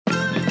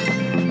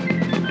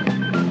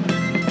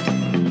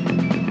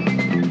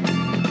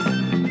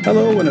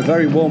Hello and a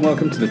very warm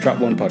welcome to the Trap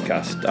One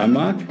podcast. I'm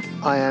Mark.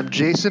 I am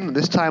Jason, and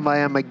this time I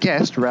am a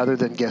guest rather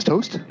than guest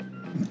host.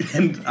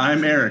 And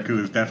I'm Eric,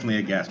 who is definitely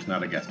a guest,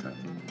 not a guest host.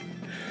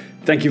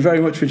 Thank you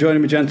very much for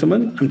joining me,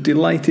 gentlemen. I'm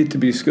delighted to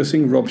be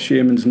discussing Rob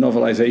Shearman's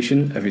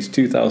novelisation of his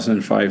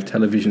 2005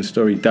 television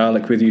story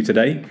Dalek with you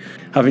today.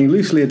 Having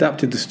loosely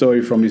adapted the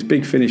story from his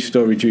Big Finish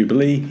story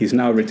Jubilee, he's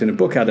now written a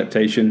book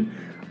adaptation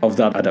of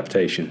that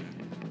adaptation.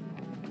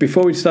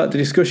 Before we start the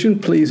discussion,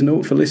 please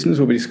note for listeners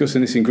we'll be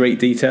discussing this in great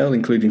detail,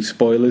 including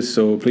spoilers,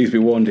 so please be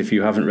warned if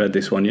you haven't read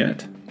this one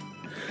yet.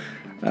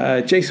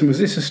 Jason, was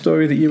this a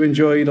story that you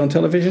enjoyed on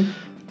television?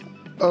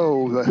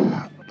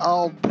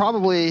 I'll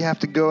probably have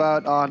to go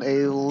out on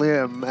a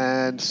limb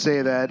and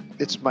say that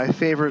it's my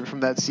favorite from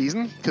that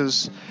season,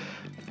 because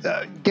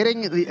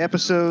getting the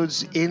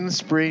episodes in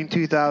spring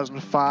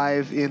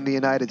 2005 in the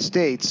United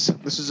States,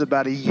 this is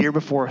about a year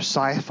before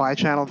Sci-Fi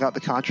Channel got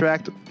the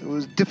contract, it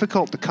was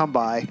difficult to come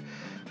by.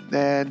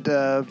 And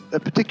a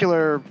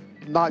particular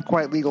not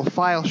quite legal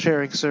file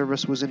sharing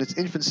service was in its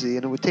infancy,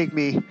 and it would take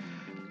me,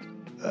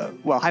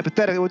 it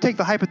would take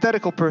the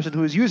hypothetical person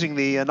who is using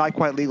the not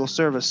quite legal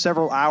service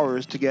several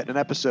hours to get an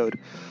episode.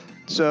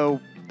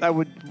 So I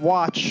would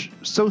watch,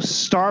 so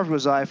starved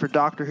was I for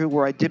Doctor Who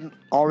where I didn't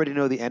already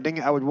know the ending,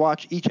 I would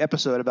watch each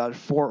episode about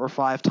 4 or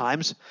 5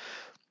 times.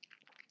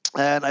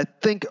 And I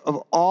think of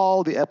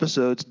all the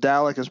episodes,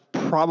 Dalek is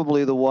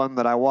probably the one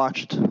that I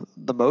watched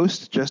the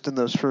most just in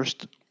those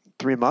first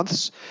 3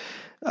 months.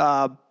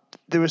 There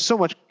was so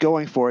much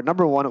going for it.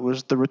 Number one, it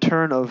was the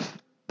return of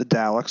the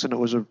Daleks, and it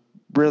was a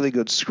really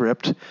good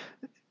script.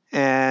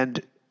 And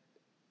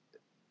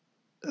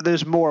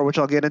there's more, which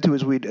I'll get into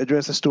as we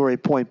address the story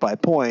point by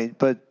point.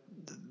 But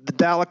the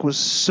Dalek was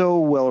so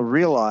well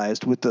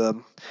realized with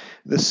the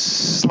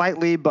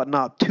slightly but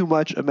not too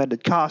much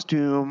amended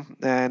costume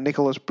and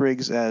Nicholas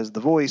Briggs as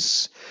the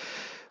voice.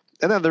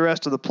 And then the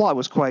rest of the plot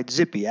was quite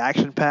zippy,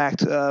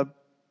 action-packed.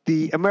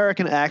 The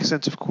American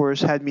accents, of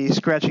course, had me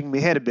scratching my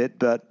head a bit,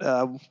 but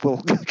we'll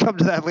come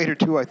to that later,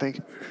 too, I think.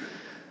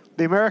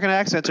 The American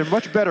accents are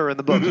much better in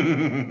the book.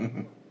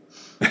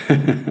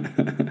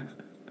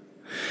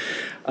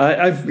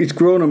 It's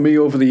grown on me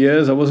over the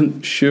years. I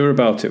wasn't sure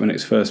about it when it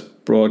was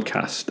first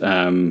broadcast,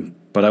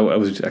 but I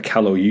was a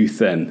callow youth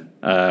then.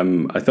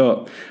 I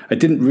thought I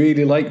didn't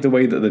really like the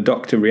way that the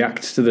Doctor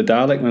reacts to the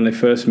Dalek when they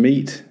first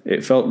meet.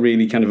 It felt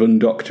really kind of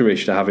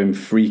undoctorish to have him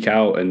freak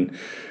out and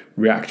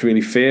react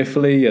really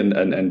fearfully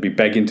and be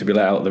begging to be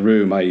let out of the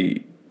room.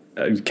 I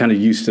kind of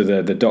used to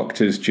the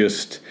Doctors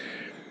just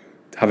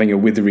having a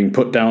withering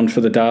put down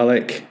for the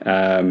Dalek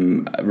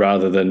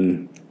rather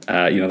than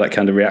that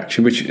kind of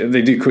reaction, which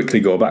they do quickly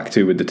go back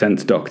to with the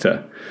 10th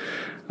Doctor.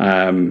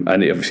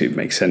 And it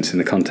makes sense in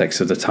the context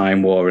of the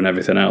Time War and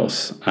everything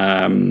else.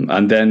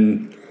 And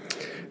then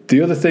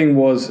the other thing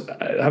was,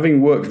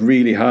 having worked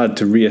really hard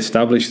to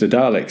re-establish the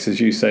Daleks, as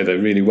you say, they're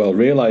really well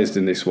realised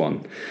in this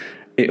one,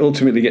 it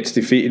ultimately gets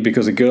defeated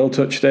because a girl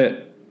touched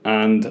it,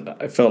 and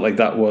I felt like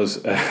that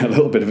was a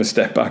little bit of a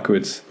step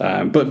backwards.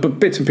 But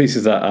bits and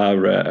pieces that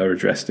are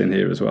addressed in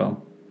here as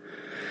well.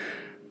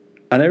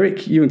 And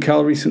Eric, you and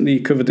Cal recently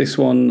covered this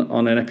one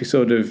on an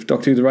episode of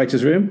Doctor Who: The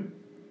Writer's Room.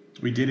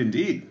 We did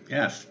indeed,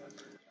 yes.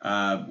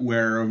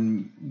 Where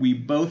we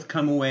both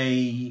come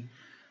away,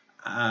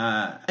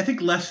 I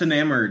think, less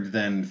enamored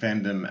than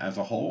fandom as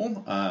a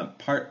whole.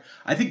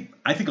 I think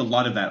a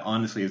lot of that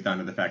honestly is down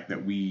to the fact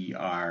that we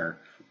are,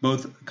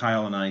 both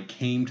Kyle and I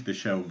came to the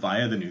show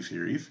via the new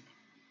series.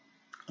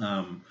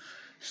 And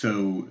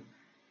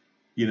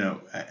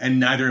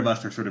neither of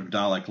us are sort of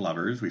Dalek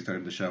lovers. We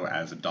started the show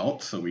as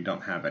adults, so we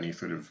don't have any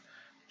sort of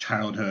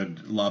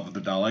childhood love of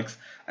the Daleks.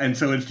 And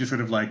so it's just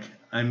sort of like,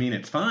 I mean,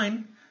 it's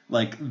fine.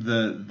 Like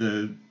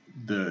the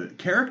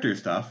character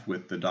stuff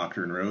with the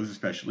Doctor and Rose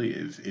especially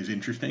is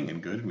interesting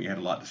and good. And we had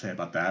a lot to say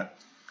about that.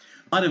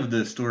 A lot of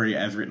the story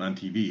as written on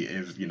TV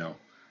is,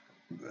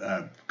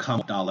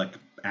 comic Dalek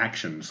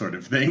action sort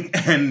of thing.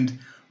 And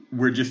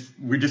we're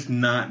just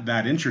not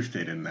that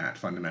interested in that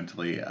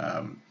fundamentally.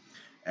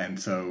 And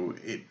so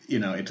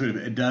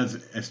it does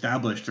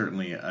establish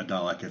certainly a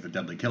Dalek as a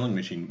deadly killing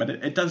machine, but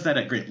it does that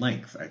at great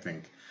length, I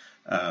think.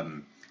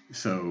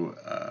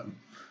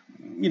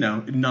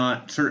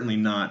 Certainly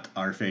not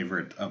our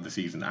favorite of the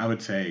season. I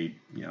would say,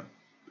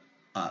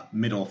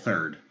 middle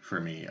third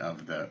for me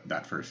of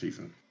that first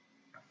season.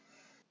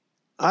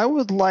 I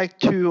would like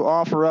to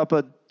offer up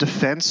a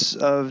defense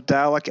of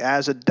Dalek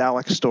as a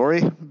Dalek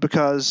story,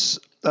 because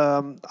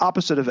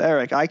opposite of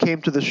Eric, I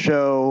came to the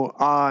show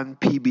on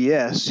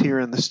PBS here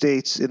in the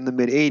States in the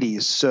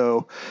mid-'80s,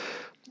 so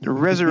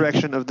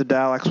Resurrection of the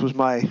Daleks was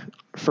my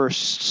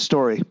first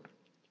story.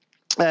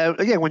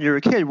 Again, when you're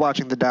a kid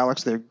watching the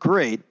Daleks, they're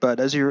great,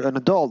 but as you're an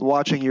adult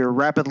watching your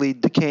rapidly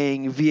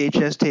decaying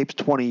VHS tapes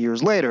 20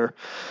 years later,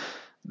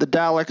 the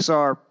Daleks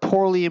are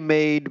poorly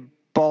made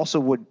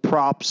balsa wood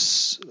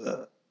props.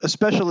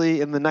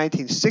 Especially in the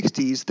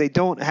 1960s, they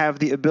don't have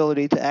the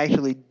ability to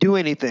actually do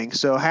anything.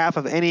 So half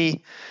of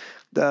any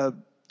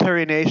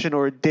Terry Nation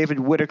or David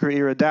Whitaker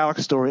era Dalek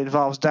story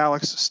involves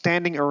Daleks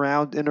standing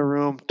around in a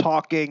room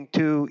talking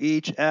to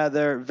each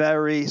other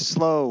very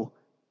slowly.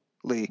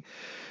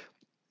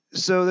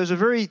 So there's a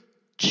very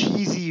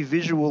cheesy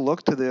visual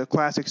look to the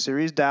classic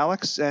series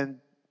Daleks, and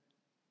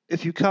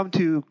if you come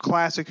to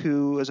Classic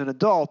Who as an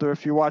adult, or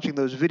if you're watching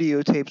those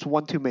videotapes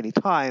one too many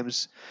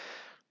times,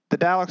 the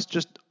Daleks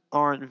just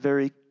aren't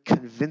very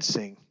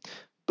convincing.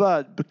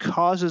 But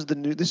because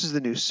this is the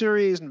new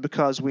series, and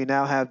because we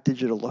now have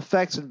digital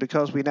effects, and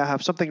because we now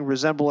have something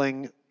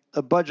resembling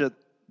a budget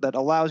that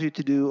allows you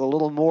to do a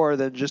little more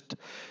than just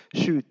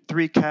shoot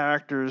 3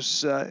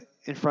 characters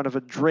in front of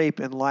a drape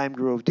in Lime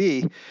Grove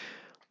D,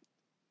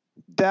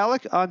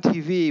 Dalek on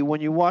TV,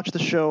 when you watch the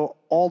show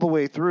all the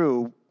way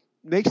through,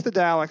 makes the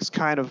Daleks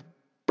kind of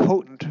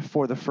potent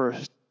for the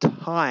first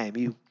time.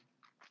 You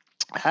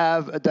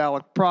have a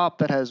Dalek prop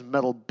that has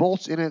metal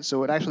bolts in it,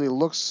 so it actually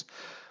looks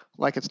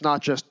like it's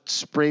not just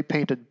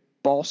spray-painted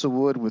balsa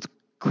wood with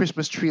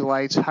Christmas tree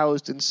lights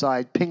housed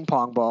inside ping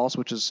pong balls,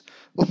 which is,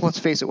 let's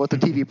face it, what the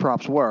TV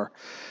props were.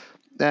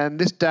 And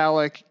this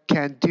Dalek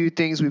can do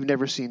things we've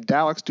never seen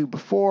Daleks do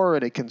before,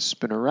 and it can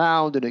spin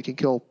around, and it can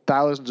kill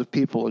thousands of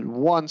people at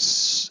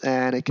once,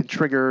 and it can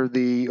trigger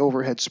the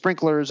overhead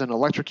sprinklers and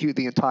electrocute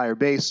the entire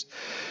base.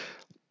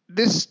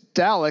 This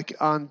Dalek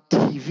on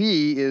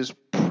TV is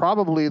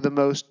probably the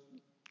most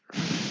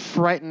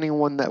frightening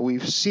one that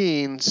we've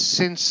seen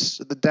since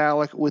the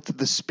Dalek with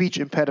the speech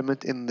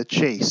impediment in The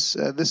Chase.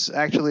 This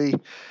actually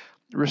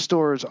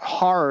restores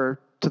horror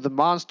to the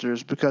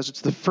monsters because it's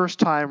the first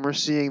time we're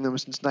seeing them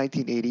since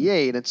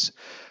 1988. It's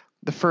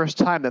the first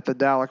time that the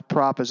Dalek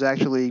prop is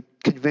actually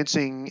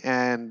convincing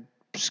and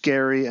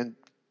scary and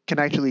can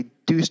actually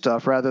do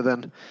stuff rather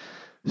than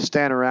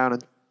stand around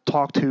and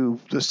talk to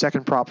the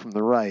second prop from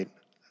the right.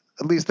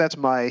 At least that's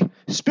my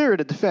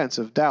spirited defense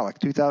of Dalek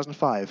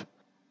 2005.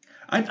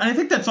 I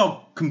think that's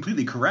all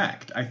completely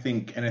correct. I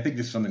think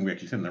this is something we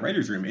actually said in the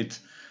writers' room. It's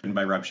written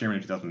by Rob Sherman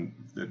in 2000.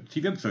 The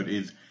TV episode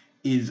is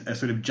a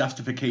sort of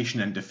justification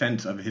and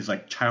defense of his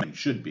child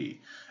should be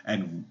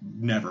and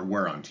never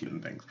were on TV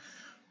and things.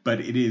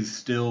 But it is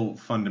still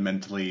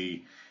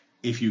fundamentally,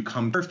 if you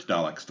come first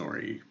Dalek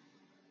story,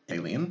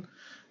 Alien,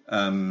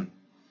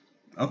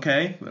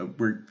 okay,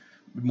 we're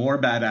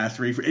more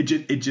badassery.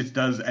 It just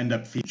does end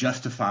up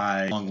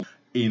justified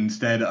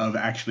instead of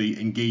actually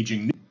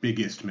engaging.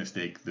 Biggest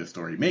mistake the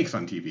story makes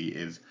on TV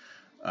is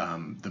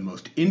the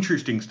most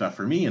interesting stuff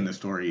for me in the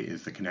story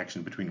is the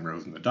connection between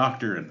Rose and the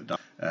Doctor, and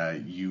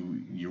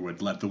you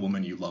would let the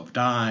woman you love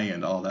die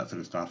and all that sort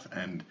of stuff,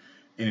 and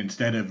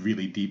instead of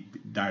really deep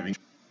diving,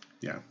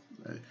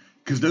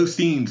 because those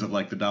scenes of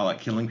the Dalek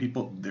killing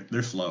people,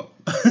 they're slow.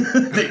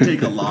 They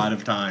take a lot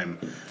of time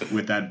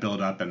with that build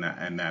up and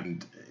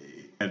that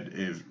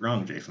is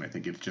wrong, Jason. I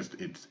think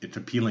it's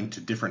appealing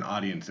to different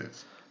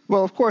audiences.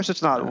 Well, of course,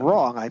 it's not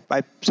wrong. I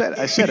said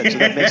it, so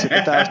that makes it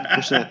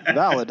 1,000%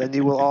 valid, and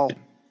you will all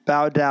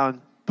bow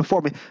down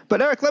before me.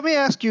 But Eric, let me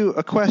ask you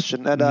a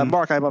question. And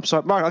Mark, I'm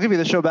sorry, Mark, I'll give you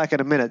the show back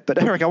in a minute.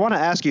 But Eric, I want to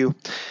ask you,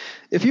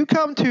 if you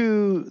come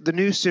to the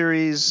new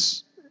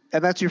series,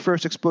 and that's your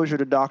first exposure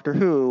to Doctor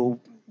Who,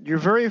 your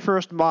very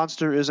first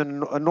monster is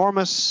an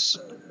enormous,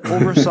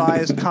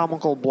 oversized,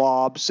 comical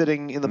blob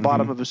sitting in the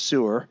bottom of a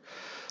sewer.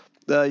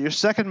 Your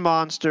second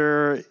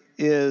monster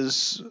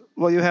is,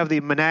 well, you have the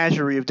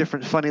menagerie of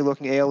different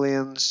funny-looking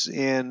aliens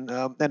in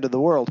End of the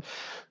World.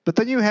 But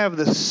then you have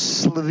the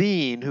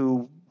Slitheen,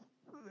 who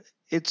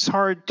it's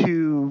hard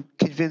to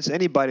convince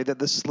anybody that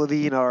the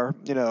Slitheen are,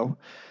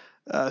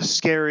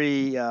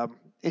 scary,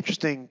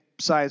 interesting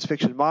science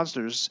fiction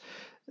monsters.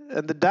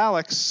 And the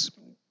Daleks,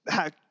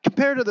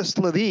 compared to the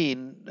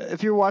Slitheen,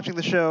 if you're watching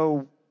the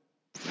show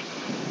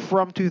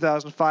from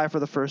 2005 for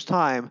the first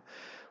time,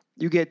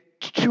 you get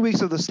 2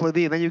 weeks of the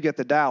Slitheen, then you get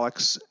the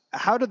Daleks.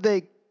 How did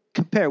they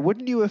compare?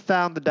 Wouldn't you have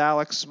found the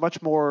Daleks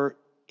much more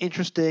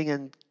interesting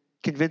and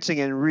convincing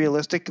and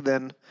realistic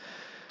than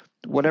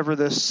whatever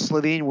the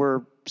Slitheen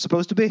were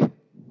supposed to be?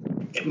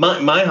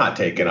 My hot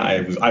take, and I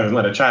was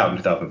not a child in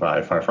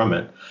 2005, far from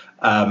it.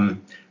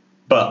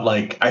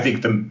 But I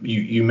think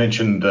you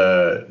mentioned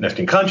the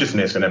nesting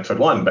consciousness in episode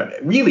 1, but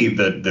really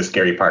the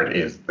scary part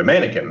is the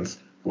mannequins,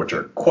 which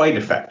are quite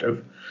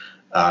effective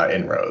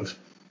in Rose.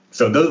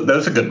 So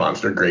those are a good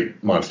monster,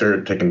 great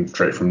monster, taken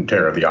straight from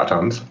Terror of the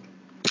Autons.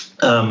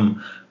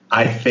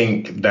 I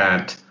think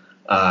that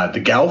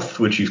the Gelth,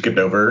 which you skipped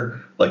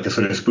over, the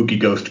sort of spooky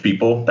ghost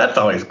people, that's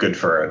always good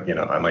for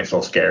a nice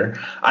little scare.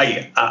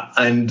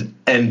 And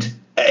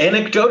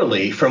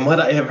anecdotally, from what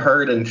I have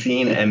heard and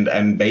seen,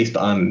 and based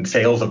on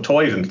sales of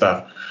toys and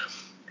stuff,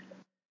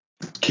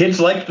 kids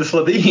like the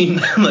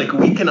Slitheen.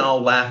 We can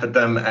all laugh at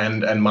them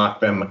and mock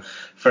them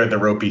for the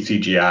ropey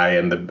CGI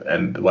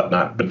and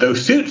whatnot. But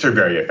those suits are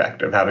very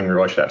effective. Having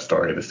rewatched that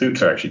story, the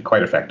suits are actually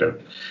quite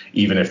effective,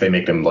 even if they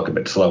make them look a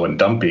bit slow and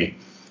dumpy.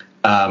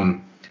 I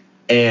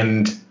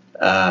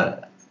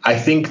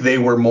think they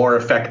were more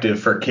effective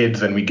for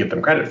kids than we give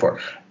them credit for.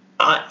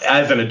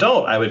 As an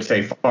adult, I would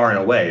say far and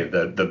away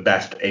the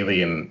best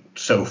alien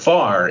so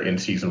far in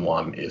season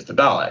 1 is the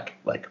Dalek,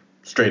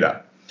 straight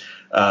up.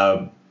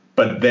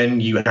 But then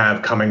you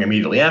have coming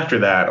immediately after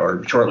that,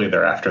 or shortly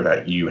thereafter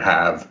that, you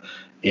have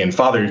in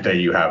Father's Day,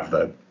 you have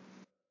the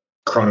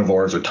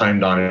chronovores or time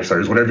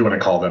dinosaurs, whatever you want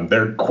to call them.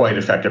 They're quite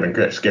effective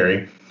and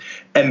scary.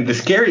 And the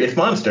scariest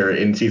monster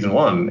in season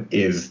 1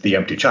 is the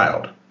empty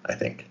child, I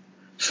think.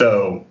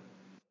 So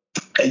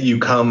you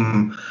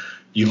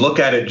look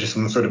at it just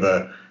from sort of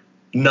a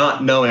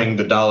not knowing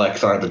the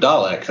Daleks are the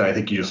Daleks, and I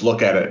think you just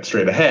look at it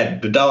straight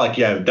ahead. The Dalek,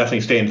 yeah,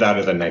 definitely stands out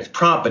as a nice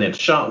prop, and it's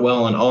shot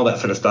well and all that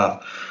sort of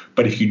stuff.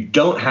 But if you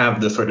don't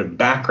have the sort of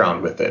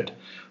background with it,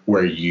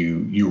 where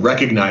you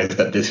recognize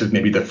that this is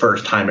maybe the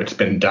first time it's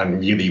been done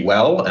really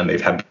well, and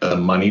they've had the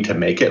money to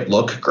make it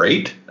look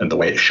great, and the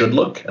way it should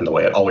look, and the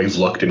way it always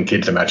looked in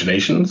kids'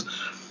 imaginations,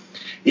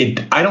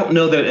 I don't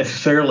know that it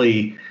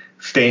necessarily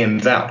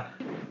stands out.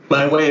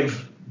 By way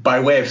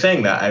of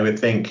saying that, I would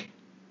think,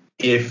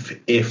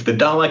 if the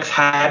Daleks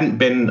hadn't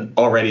been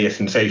already a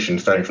sensation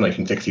starting from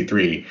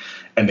 1963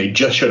 and they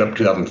just showed up in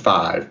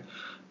 2005,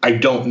 I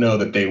don't know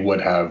that they would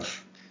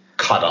have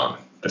caught on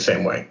the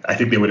same way. I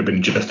think they would have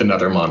been just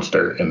another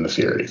monster in the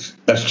series.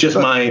 That's just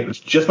my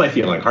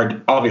feeling.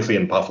 Obviously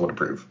impossible to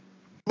prove.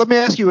 Let me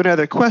ask you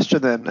another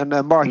question then,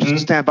 and Mark,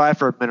 just stand by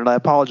for a minute. I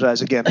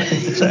apologize again.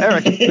 So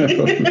Eric,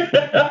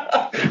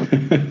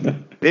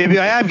 maybe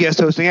I am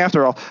guest hosting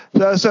after all.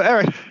 So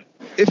Eric,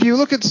 if you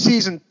look at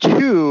season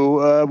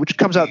 2, which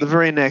comes out the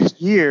very next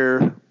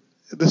year,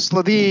 the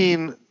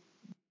Slitheen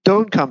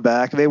don't come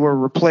back. They were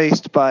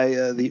replaced by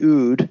the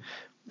Ood,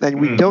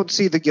 and we don't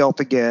see the Gelt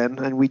again,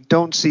 and we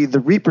don't see the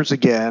Reapers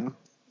again,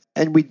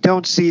 and we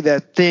don't see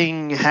that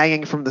thing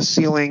hanging from the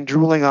ceiling,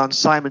 drooling on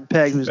Simon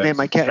Pegg, whose name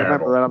I can't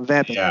remember, and I'm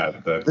vamping. Yeah,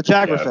 the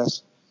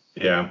Jagrafess.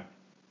 Yeah.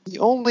 The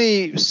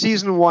only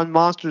season 1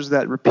 monsters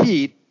that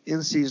repeat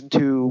in season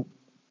 2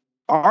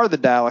 are the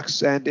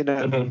Daleks, and in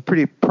a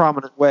pretty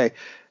prominent way.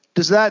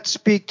 Does that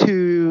speak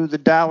to the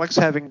Daleks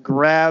having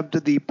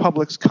grabbed the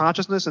public's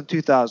consciousness in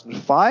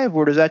 2005,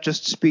 or does that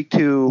just speak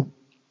to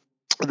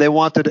they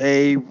wanted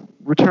a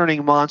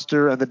returning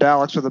monster, and the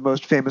Daleks are the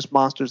most famous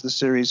monsters the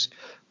series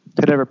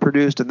had ever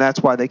produced, and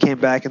that's why they came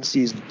back in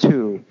season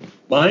 2?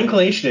 My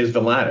inclination is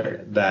the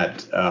latter,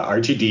 that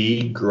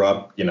RTD grew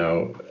up,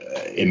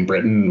 in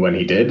Britain when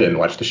he did and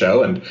watched the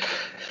show, and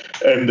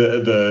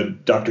the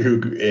Doctor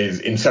Who is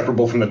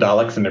inseparable from the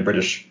Daleks in the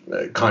British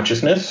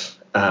consciousness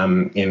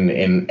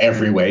in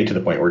every way, to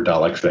the point where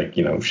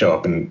Daleks show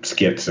up in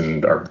skits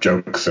and are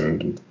jokes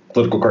and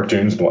political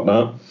cartoons and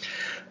whatnot,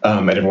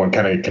 and everyone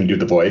kind of can do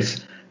the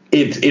voice.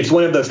 It's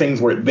one of those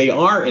things where they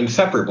are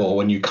inseparable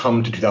when you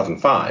come to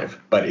 2005,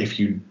 but if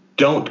you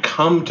don't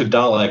come to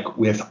Dalek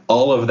with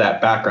all of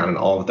that background and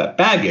all of that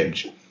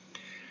baggage,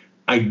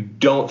 I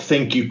don't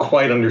think you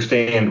quite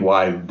understand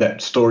why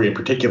that story in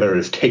particular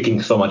is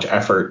taking so much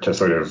effort to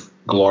sort of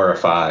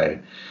glorify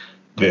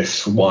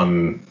this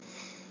one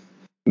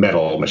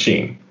metal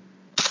machine.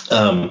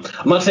 I'm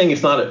not saying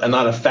it's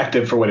not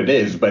effective for what it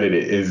is, but it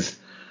is.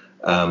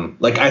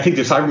 I think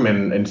the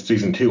Cybermen in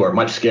season 2 are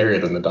much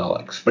scarier than the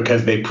Daleks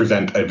because they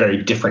present a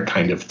very different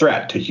kind of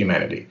threat to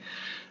humanity.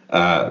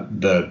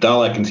 The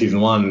Dalek in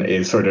season 1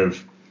 is sort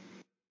of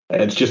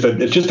it's just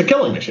a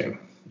killing machine.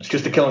 It's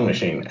just a killing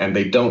machine, and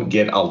they don't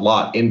get a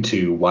lot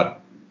into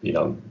what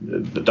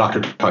the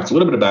Doctor talks a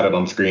little bit about it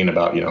on screen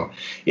about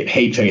it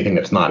hates anything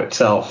that's not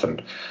itself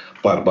and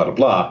blah blah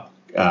blah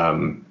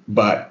blah.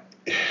 But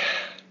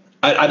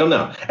I don't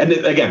know. And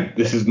again,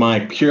 this is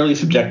my purely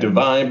subjective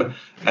vibe,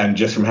 and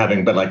just from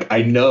having. But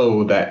I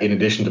know that in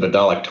addition to the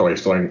Dalek toy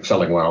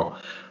selling well,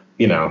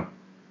 the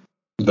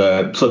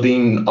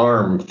Slitheen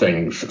arm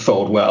things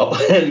sold well,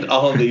 and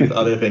all of these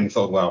other things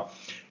sold well,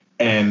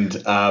 and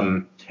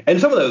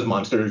some of those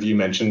monsters you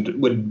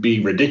mentioned would be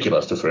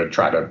ridiculous to sort of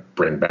try to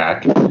bring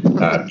back,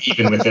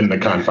 even within the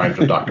confines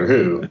of Doctor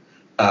Who.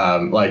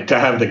 To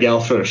have the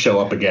Gel sort of show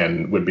up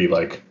again would be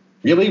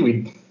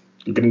really?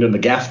 You're going to do the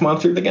gas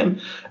monsters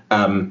again?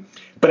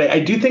 But I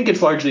do think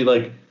it's largely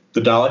the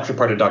Daleks are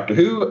part of Doctor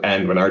Who,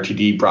 and when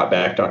RTD brought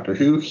back Doctor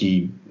Who,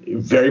 he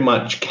very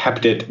much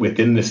kept it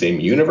within the same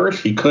universe.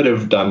 He could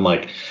have done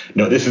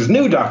no, this is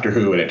new Doctor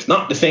Who, and it's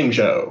not the same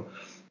show.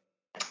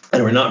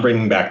 And we're not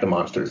bringing back the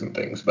monsters and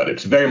things, but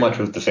it's very much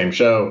with the same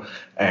show.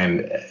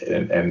 And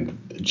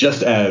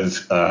just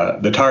as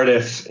the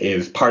TARDIS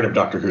is part of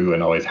Doctor Who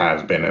and always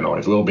has been and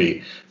always will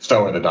be,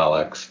 so are the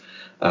Daleks.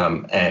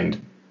 And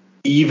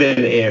even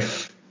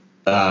if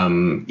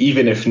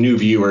new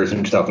viewers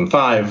in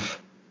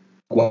 2005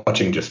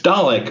 watching just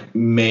Dalek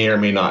may or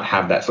may not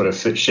have that sort of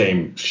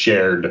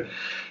shared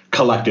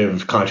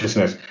collective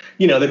consciousness,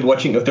 they'd be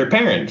watching it with their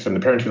parents, and the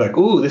parents would be like,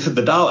 "Ooh, this is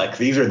the Daleks.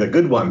 These are the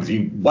good ones.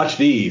 You watch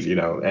these,"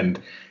 and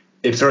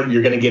it's sort of,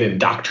 you're going to get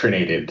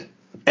indoctrinated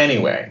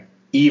anyway,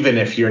 even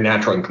if your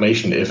natural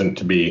inclination isn't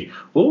to be,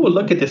 "Oh,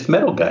 look at this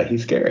metal guy.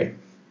 He's scary."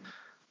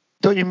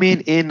 Don't you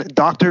mean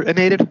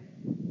indoctrinated?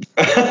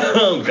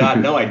 Oh,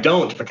 God, no, I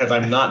don't, because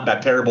I'm not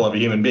that terrible of a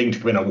human being to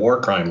commit a war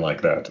crime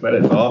like that. That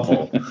is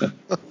awful.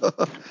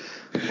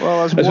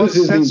 Well, as one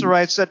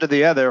Sensorite said to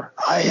the other,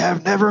 "I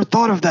have never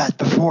thought of that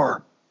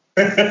before."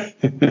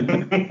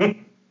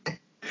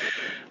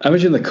 I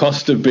imagine the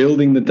cost of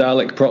building the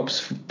Dalek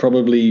props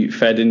probably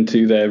fed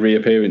into their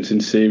reappearance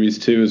in Series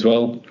 2 as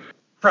well.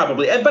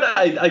 Probably, but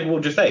I will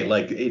just say,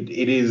 like,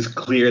 it is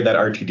clear that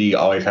RTD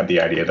always had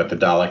the idea that the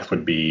Daleks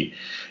would be,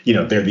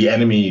 they're the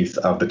enemies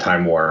of the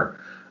Time War,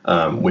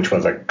 which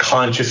was a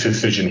conscious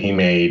decision he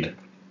made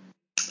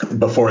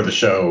before the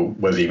show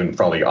was even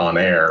fully on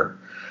air,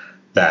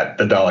 that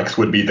the Daleks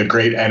would be the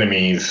great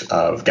enemies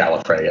of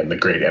Gallifrey and the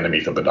great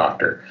enemies of the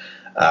Doctor.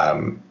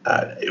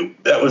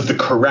 That was the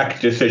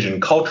correct decision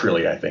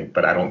culturally, I think,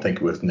 but I don't think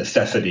it was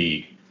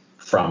necessity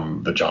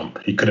from the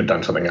jump. He could have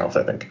done something else,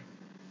 I think.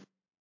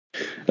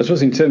 I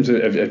suppose in terms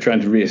of trying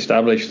to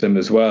reestablish them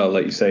as well,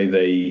 like you say,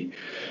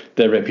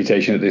 their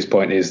reputation at this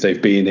point is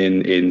they've been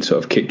in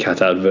sort of Kit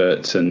Kat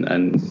adverts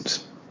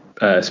and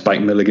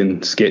Spike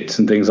Milligan skits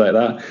and things like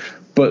that.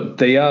 But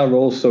they are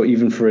also,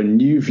 even for a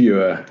new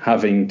viewer,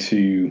 having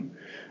to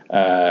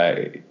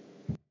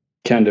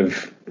kind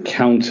of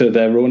counter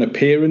their own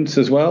appearance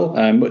as well.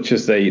 Much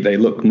as they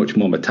look much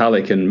more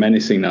metallic and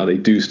menacing now, they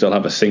do still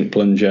have a sink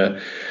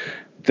plunger.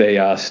 They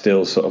are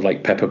still sort of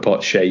like pepper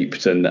pot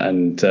shaped and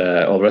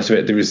all the rest of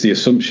it. There is the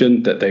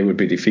assumption that they would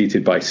be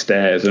defeated by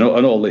stairs, and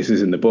all this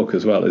is in the book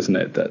as well, isn't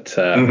it? That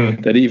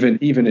that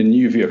even a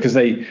new viewer, because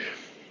they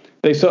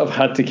sort of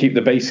had to keep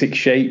the basic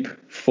shape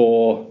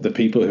for the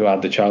people who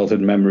had the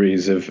childhood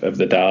memories of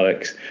the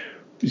Daleks.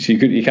 So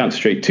you can't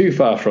stray too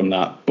far from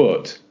that,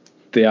 but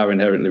they are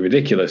inherently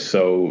ridiculous.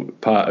 So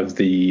part of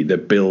the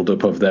build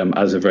up of them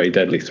as a very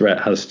deadly threat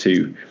has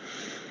to,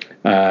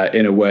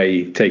 in a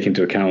way, take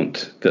into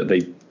account that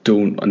they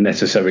don't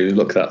necessarily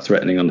look that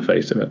threatening on the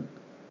face of it.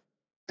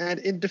 And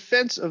in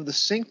defense of the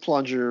sink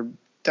plunger,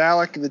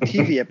 Dalek in the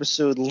TV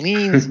episode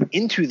leans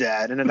into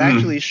that, and it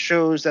actually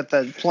shows that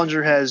the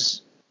plunger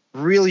has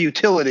real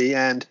utility,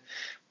 and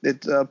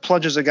it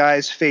plunges a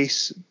guy's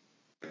face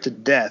to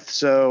death.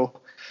 So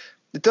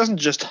it doesn't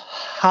just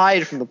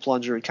hide from the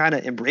plunger, it kind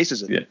of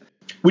embraces it. Yeah.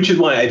 Which is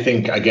why I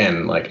think,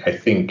 again, I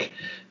think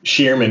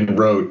Shearman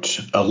wrote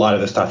a lot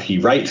of the stuff he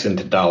writes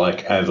into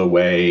Dalek as a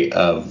way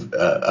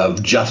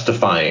of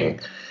justifying,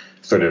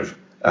 sort of,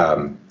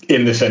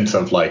 in the sense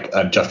of like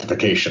a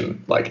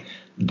justification, like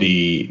what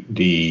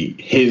the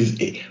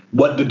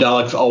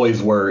Daleks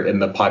always were in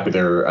the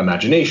popular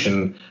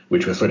imagination,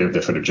 which was sort of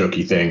this sort of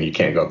jokey thing, you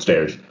can't go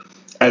upstairs,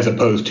 as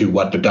opposed to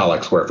what the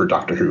Daleks were for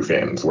Doctor Who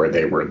fans, where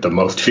they were the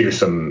most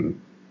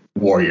fearsome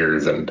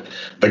warriors and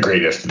the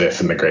greatest this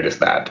and the greatest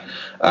that.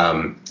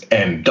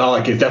 And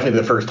Dalek is definitely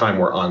the first time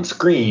we're on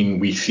screen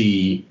we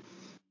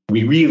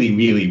really,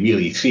 really,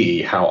 really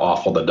see how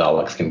awful the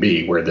Daleks can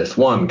be, where this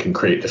one can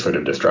create the sort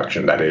of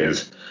destruction that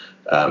is.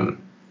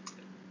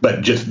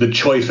 But just the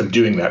choice of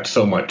doing that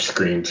so much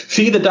screams,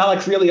 see, the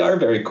Daleks really are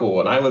very cool,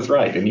 and I was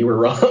right, and you were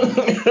wrong.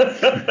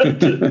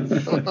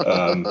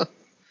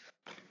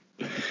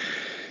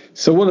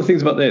 So one of the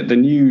things about the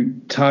new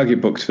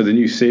target books for the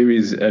new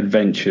series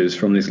adventures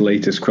from this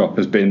latest crop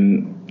has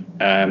been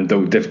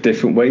the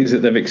different ways that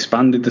they've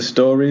expanded the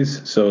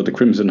stories. So the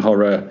Crimson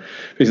Horror,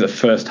 the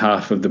first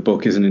half of the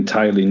book is an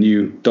entirely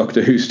new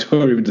Doctor Who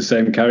story with the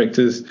same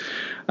characters.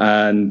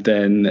 And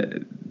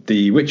then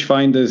the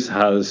Witchfinders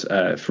has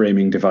a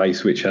framing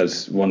device which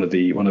has one of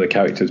the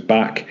characters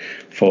back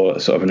for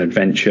sort of an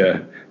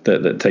adventure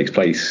that takes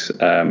place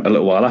a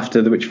little while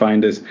after the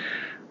Witchfinders.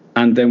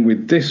 And then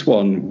with this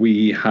one,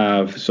 we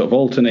have sort of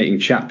alternating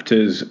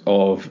chapters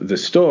of the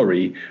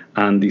story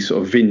and these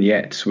sort of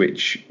vignettes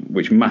which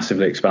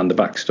massively expand the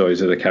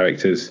backstories of the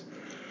characters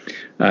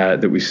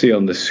that we see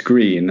on the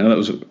screen. And that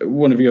was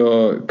one of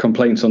your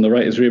complaints on the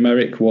writer's room,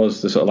 Eric,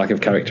 was the sort of lack of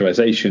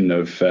characterization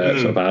of sort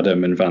of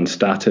Adam and Van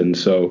Staten.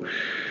 So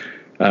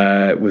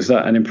was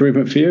that an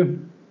improvement for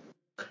you?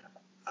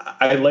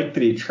 I like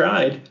that he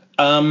tried.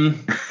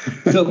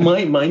 So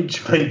my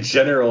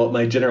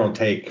general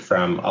take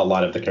from a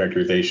lot of the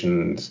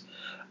characterizations,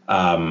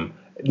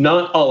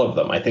 not all of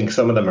them, I think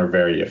some of them are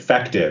very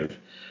effective.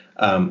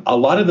 A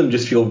lot of them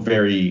just feel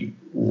very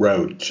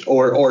rote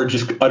or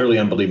just utterly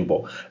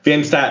unbelievable.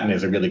 Van Staten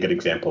is a really good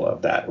example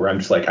of that, where I'm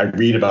just like, I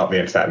read about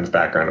Van Staten's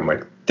background, I'm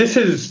like,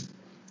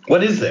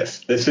 what is this?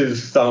 This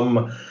is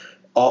some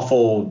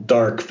awful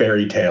dark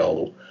fairy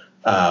tale.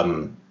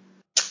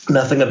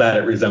 Nothing about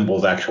it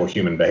resembles actual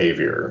human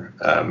behavior,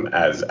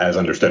 as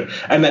understood.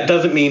 And that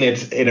doesn't mean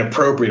it's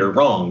inappropriate or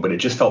wrong, but it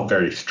just felt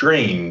very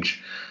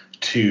strange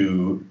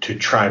to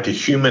try to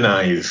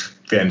humanize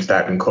Van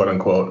Staten, quote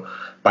unquote,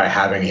 by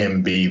having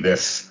him be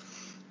this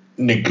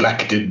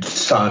neglected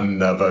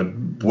son of a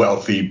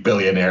wealthy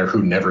billionaire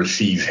who never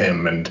sees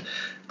him and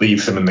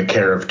leaves him in the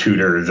care of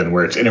tutors, and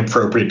where it's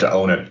inappropriate to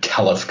own a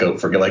telescope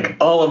for, like,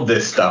 all of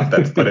this stuff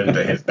that's put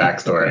into his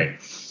backstory.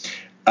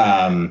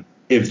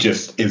 It's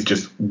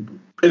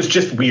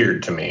just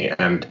weird to me,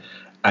 and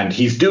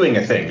he's doing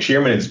a thing.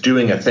 Shearman is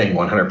doing a thing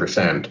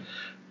 100%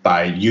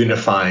 by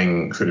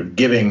unifying, sort of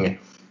giving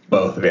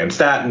both Van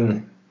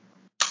Staten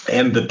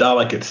and the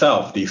Dalek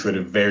itself these sort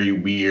of very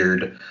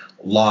weird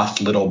lost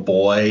little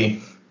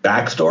boy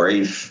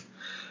backstories.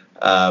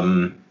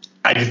 I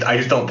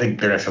just don't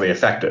think they're necessarily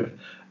effective.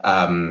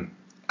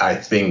 I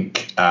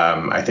think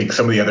some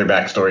of the other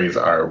backstories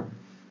are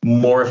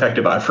more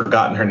effective. I've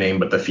forgotten her name,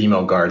 but the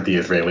female guard, the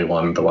Israeli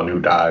one, the one who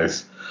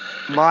dies.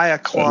 Maya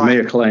Klein.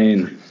 Maya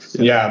Klein.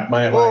 Yeah,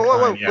 Maya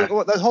Klein. Yeah.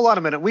 Hold on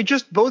a minute. We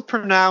just both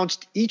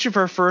pronounced each of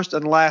her first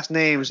and last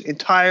names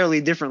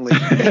entirely differently.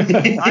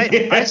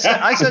 I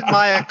said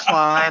Maya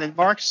Klein, and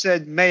Mark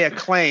said Maya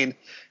Klein.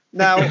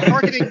 Now,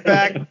 harkening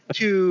back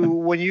to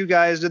when you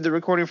guys did the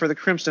recording for the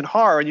Crimson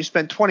Horror, and you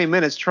spent 20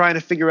 minutes trying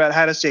to figure out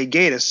how to say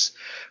Gatiss,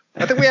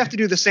 I think we have to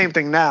do the same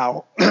thing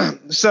now.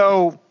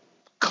 So,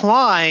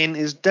 Klein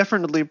is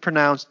definitely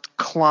pronounced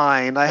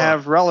Klein. I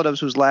have relatives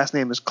whose last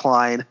name is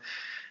Klein.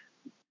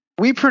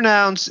 We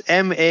pronounce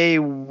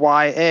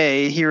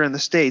Maya here in the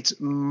States,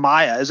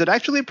 Maya. Is it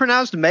actually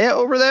pronounced Maya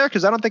over there?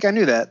 Because I don't think I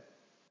knew that.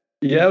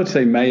 Yeah, I would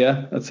say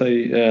Maya. I'd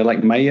say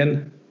like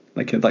Mayan,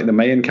 like the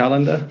Mayan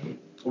calendar.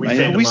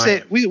 We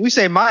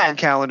say Mayan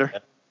calendar.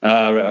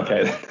 Right,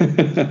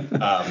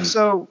 okay.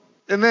 So,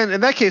 and then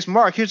in that case,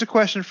 Mark, here's a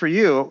question for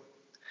you.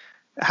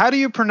 How do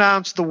you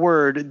pronounce the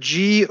word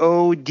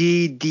Goddard?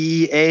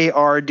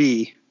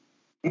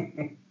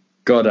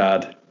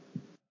 Goddard.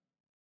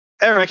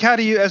 Eric, how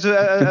do you,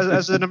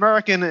 as an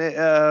American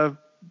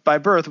by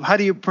birth, how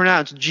do you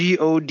pronounce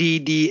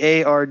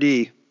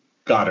Goddard?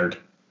 Goddard.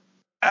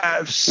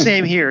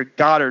 Same here,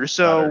 Goddard.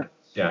 So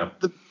yeah.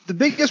 The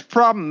biggest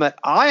problem that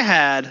I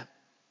had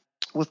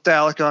with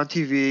Dalek on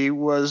TV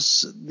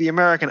was the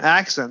American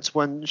accents.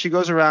 When she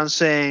goes around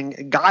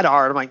saying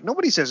Goddard, I'm like,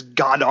 nobody says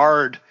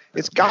Goddard.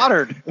 It's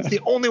Goddard. It's the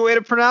only way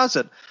to pronounce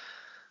it.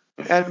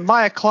 And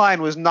Maya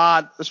Klein was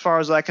not, as far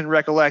as I can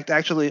recollect,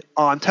 actually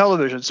on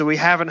television. So we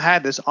haven't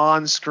had this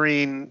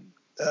on-screen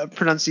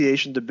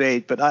pronunciation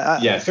debate. But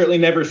I certainly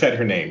never said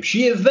her name.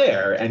 She is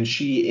there, and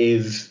she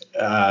is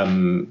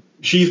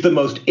she's the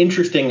most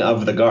interesting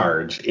of the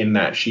guards in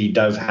that she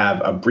does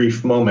have a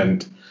brief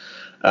moment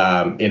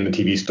in the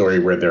TV story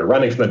where they're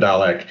running from the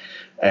Dalek,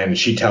 and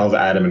she tells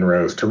Adam and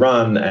Rose to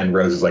run, and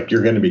Rose is like,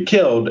 "You're going to be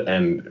killed,"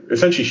 and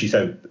essentially she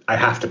said, "I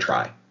have to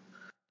try."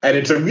 And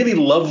it's a really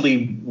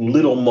lovely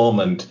little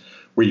moment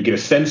where you get a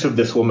sense of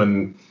this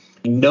woman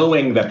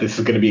knowing that this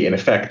is going to be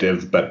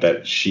ineffective, but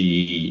that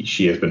she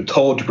has been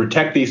told to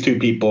protect these two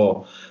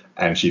people,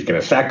 and she's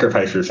going to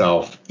sacrifice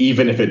herself,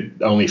 even if it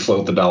only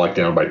slows the Dalek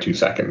down by 2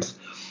 seconds.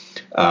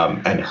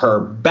 And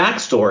her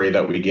backstory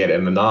that we get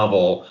in the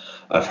novel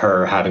of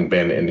her having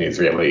been in the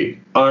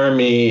Israeli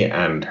army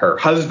and her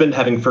husband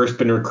having first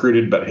been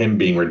recruited, but him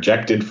being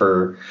rejected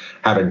for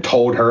having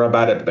told her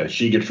about it, but then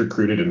she gets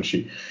recruited, and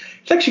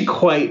it's actually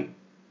quite,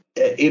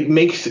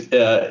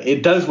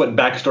 it does what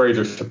backstories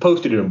are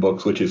supposed to do in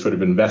books, which is sort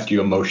of invest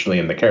you emotionally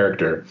in the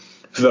character.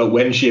 So that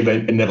when she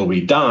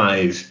inevitably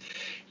dies,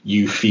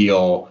 you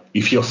feel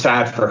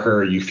sad for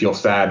her. You feel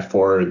sad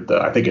for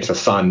I think it's a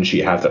son she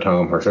has at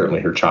home, or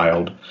certainly her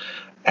child.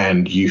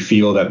 And you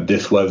feel that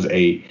this was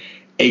a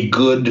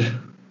good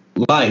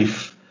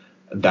life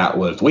that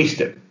was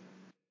wasted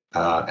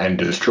and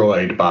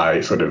destroyed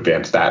by sort of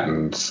Van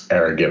Statten's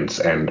arrogance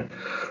and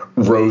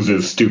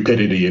Rose's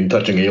stupidity in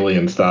touching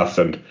alien stuff,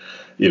 and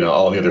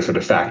all the other sort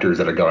of factors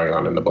that are going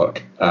on in the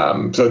book.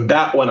 So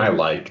that one I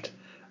liked,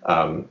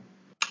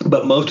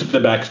 but most of the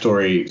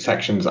backstory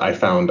sections I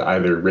found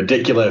either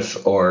ridiculous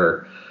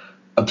or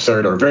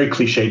absurd or very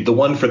cliched. The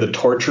one for the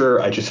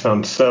torturer I just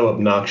found so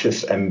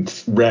obnoxious and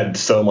read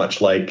so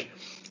much like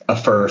a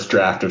first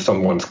draft of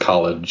someone's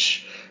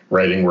college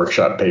writing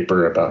workshop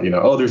paper about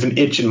there's an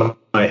itch in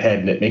my head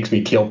and it makes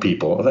me kill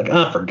people. I was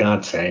like, for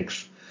God's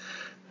sakes.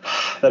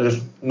 That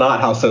is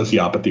not how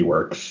sociopathy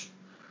works.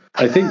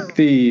 I think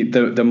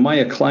the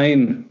Maya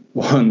Klein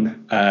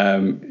one,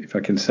 if I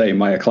can say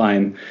Maya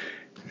Klein,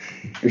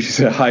 which is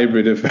a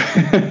hybrid of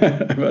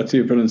about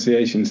two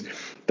pronunciations,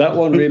 that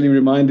one really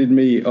reminded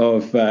me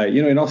of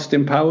in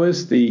Austin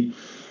Powers, the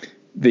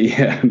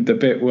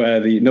bit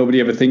where nobody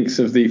ever thinks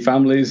of the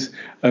families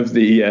of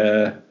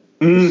the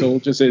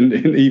soldiers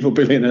in Evil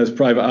Billionaire's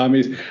Private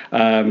Armies,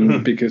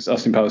 because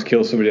Austin Powers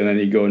kills somebody and then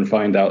you go and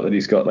find out that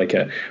he's got like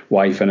a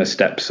wife and a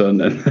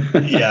stepson, and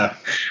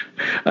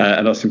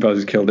and Austin Powers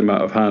has killed him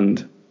out of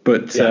hand.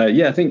 But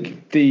I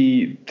think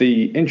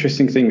the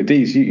interesting thing with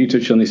these, you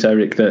touched on this,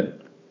 Eric, that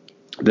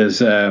there's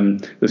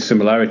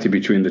similarity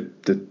between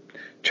the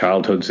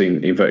childhoods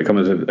in inverted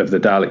commas of the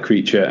Dalek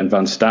creature and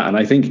Van Statten.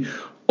 I think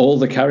all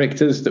the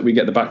characters that we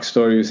get the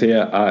backstories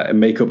here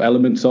make up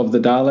elements of the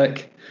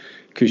Dalek.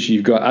 Because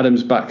you've got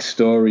Adam's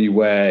backstory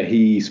where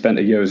he spent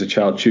a year as a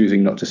child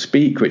choosing not to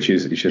speak, which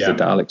is just the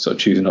Dalek sort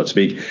of choosing not to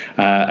speak,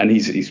 and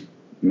he's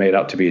made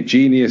out to be a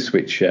genius,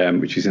 which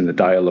is in the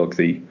dialogue.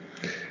 The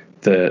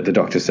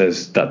Doctor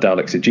says that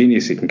Dalek's a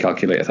genius; he can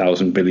calculate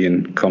 1,000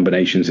 billion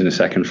combinations in a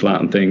second flat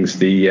and things.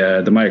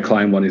 The Maya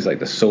Klein one is like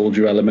the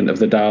soldier element of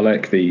the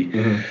Dalek.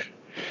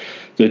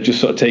 They're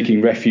just sort of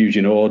taking refuge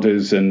in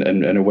orders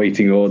and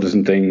awaiting orders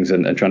and things,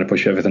 and trying to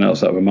push everything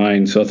else out of her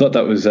mind. So I thought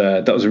that was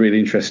a really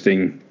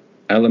interesting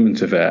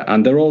element of it,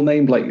 and they're all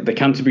named like the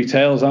Canterbury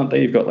Tales, aren't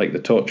they? You've got like the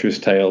Torturer's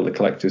Tale, the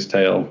Collector's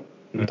Tale,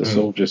 The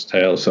Soldier's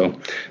Tale. So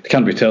The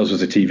Canterbury Tales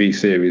was a TV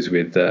series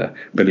with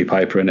Billy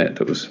Piper in it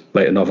that was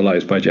later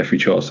novelised by Geoffrey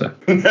Chaucer.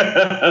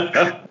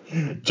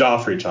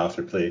 Joffrey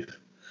Chaucer, please.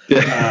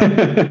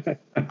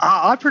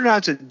 I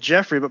pronounce it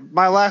Jeffrey, but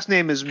my last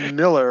name is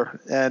Miller,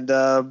 and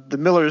The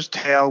Miller's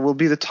Tale will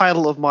be the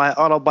title of my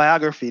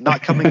autobiography,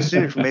 not coming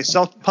soon from a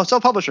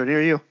self-publisher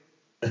near you.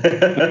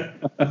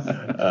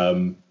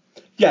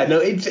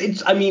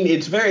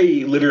 It's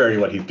very literary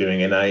what he's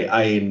doing, and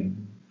I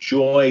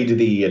enjoyed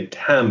the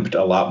attempt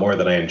a lot more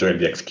than I enjoyed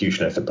the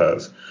execution, I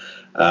suppose.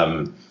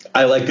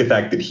 I like the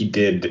fact that he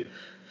did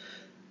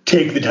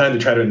take the time to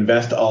try to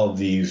invest all of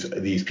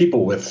these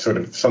people with sort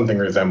of something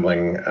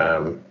resembling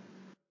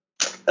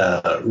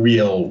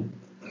real.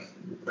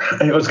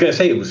 I was going to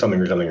say it was something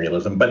resembling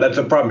realism, but that's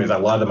the problem. Is a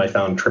lot of them I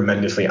found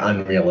tremendously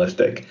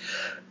unrealistic,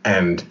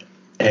 and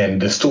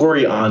the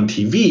story on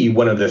TV.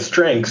 One of the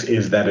strengths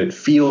is that it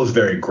feels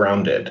very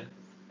grounded,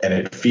 and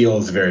it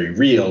feels very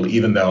real.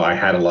 Even though I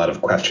had a lot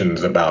of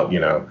questions about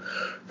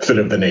sort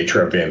of the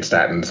nature of Van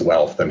Statten's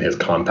wealth and his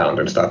compound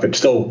and stuff. It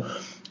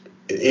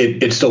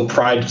still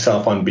prides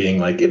itself on being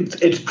like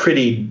it's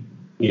pretty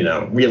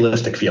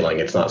realistic feeling.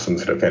 It's not some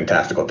sort of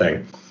fantastical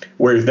thing.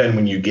 Whereas then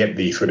when you get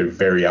these sort of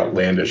very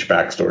outlandish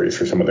backstories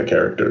for some of the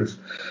characters,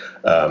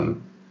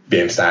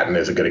 Van Statten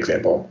is a good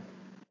example.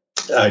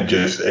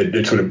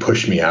 It sort of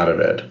pushed me out of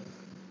it.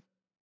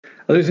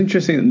 Well, it was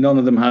interesting that none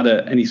of them had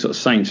any sort of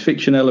science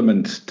fiction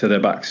element to their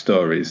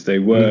backstories. They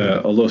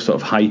were, although sort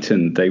of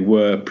heightened, they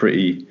were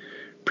pretty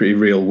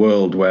real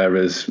world,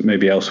 whereas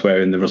maybe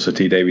elsewhere in the Russell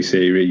T Davies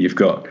series, you've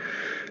got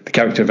the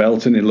character of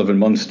Elton in Love and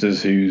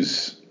Monsters,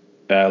 whose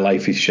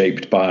life is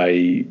shaped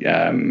by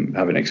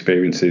having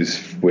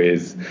experiences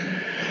with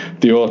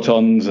the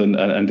Autons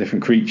and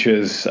different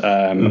creatures.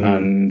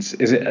 And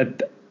is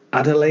it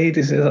Adelaide?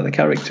 Is that the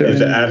character?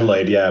 Is it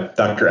Adelaide? Yeah,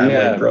 Dr.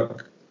 Adelaide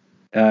Brooke.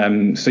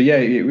 So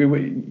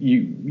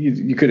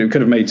you could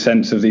have made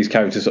sense of these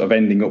characters sort of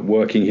ending up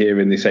working here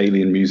in this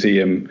alien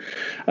museum.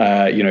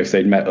 If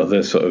they'd met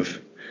other sort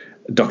of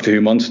Doctor Who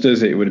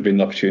monsters, it would have been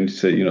an opportunity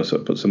to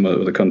sort of put some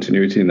other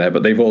continuity in there.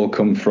 But they've all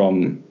come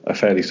from a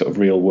fairly sort of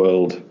real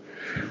world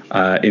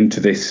into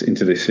this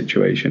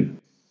situation.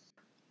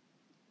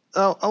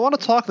 I want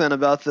to talk then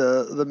about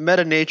the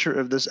meta nature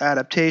of this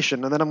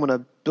adaptation, and then I'm going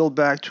to build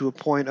back to a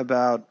point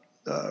about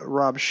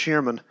Rob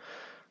Shearman.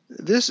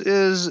 This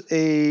is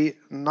a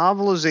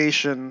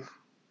novelization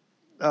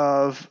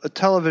of a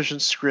television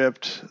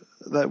script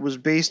that was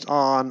based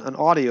on an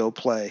audio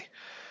play.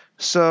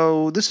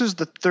 So this is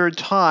the third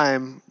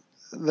time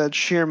that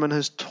Shearman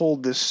has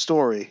told this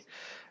story.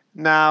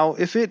 Now,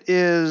 if it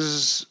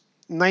is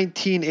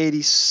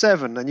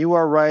 1987 and you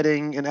are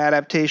writing an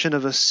adaptation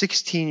of a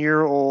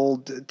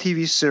 16-year-old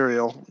TV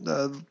serial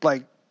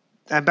like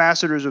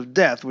Ambassadors of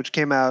Death, which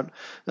came out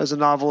as a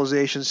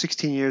novelization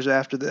 16 years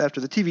after the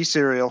TV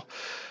serial,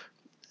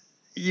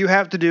 you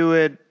have to do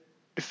it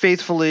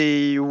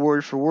faithfully,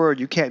 word for word.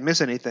 You can't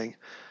miss anything.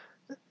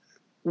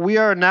 We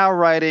are now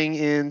writing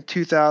in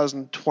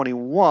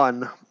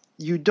 2021.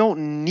 You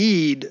don't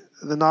need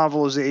the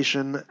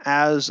novelization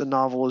as a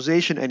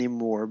novelization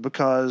anymore,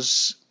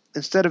 because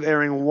instead of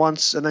airing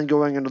once and then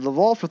going into the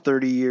vault for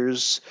 30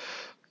 years,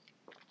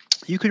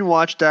 you can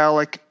watch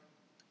Dalek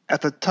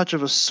at the touch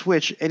of a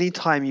switch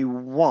anytime you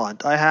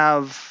want. I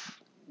have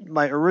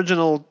my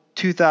original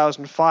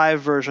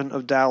 2005 version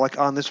of Dalek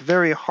on this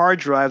very hard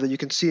drive that you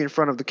can see in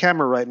front of the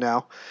camera right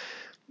now.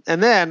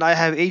 And then I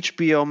have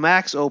HBO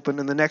Max open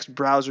in the next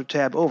browser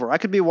tab over. I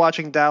could be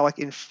watching Dalek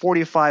in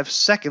 45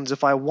 seconds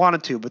if I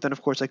wanted to, but then,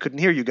 of course, I couldn't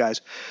hear you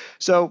guys.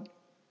 So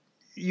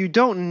you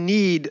don't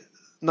need,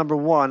 number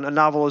one, a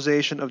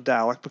novelization of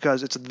Dalek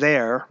because it's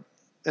there.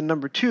 And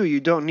number two, you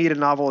don't need a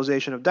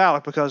novelization of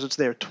Dalek because it's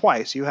there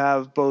twice. You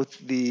have both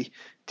the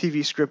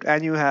TV script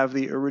and you have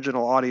the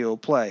original audio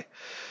play.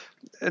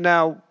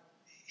 Now,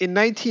 in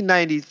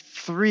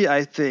 1993,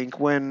 I think,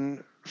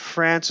 when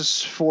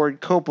Francis Ford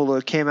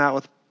Coppola came out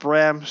with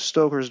Bram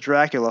Stoker's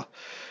Dracula,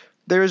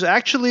 there is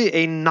actually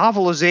a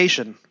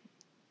novelization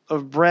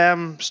of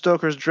Bram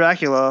Stoker's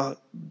Dracula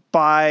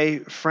by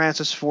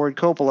Francis Ford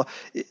Coppola.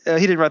 He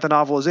didn't write the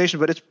novelization,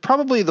 but it's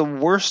probably the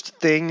worst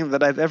thing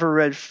that I've ever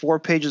read 4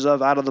 pages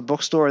of out of the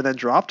bookstore and then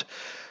dropped.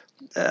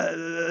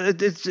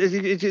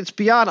 It's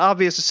beyond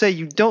obvious to say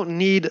you don't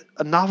need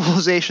a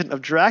novelization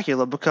of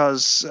Dracula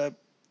because,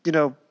 in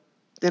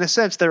a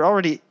sense, there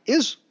already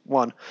is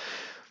one.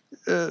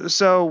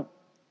 So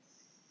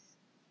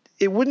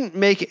it wouldn't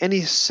make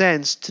any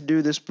sense to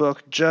do this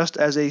book just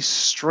as a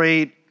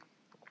straight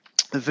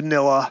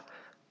vanilla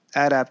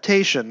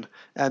adaptation.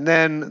 And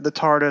then the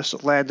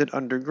TARDIS landed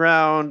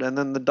underground, and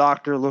then the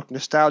Doctor looked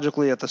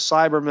nostalgically at the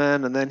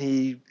Cybermen, and then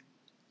he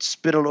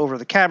spittled over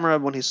the camera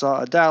when he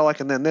saw a Dalek,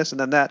 and then this and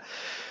then that.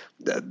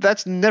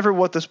 That's never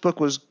what this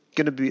book was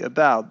going to be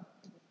about.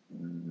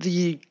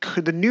 The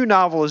new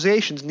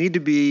novelizations need to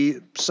be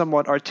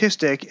somewhat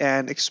artistic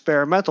and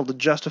experimental to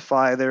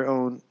justify their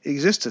own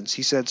existence,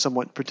 he said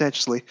somewhat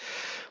pretentiously.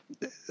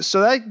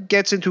 So that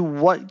gets into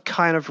what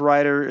kind of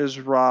writer is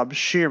Rob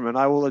Shearman.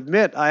 I will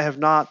admit I have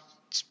not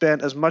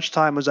spent as much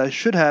time as I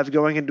should have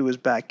going into his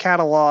back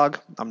catalog.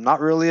 I'm not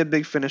really a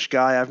big Finnish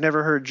guy. I've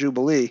never heard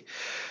Jubilee.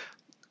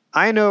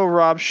 I know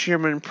Rob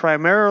Shearman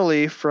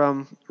primarily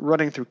from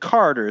Running Through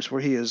Corridors,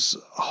 where he is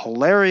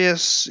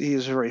hilarious. He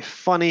is very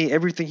funny.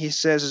 Everything he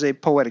says is a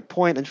poetic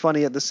point and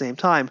funny at the same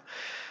time.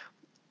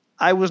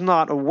 I was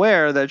not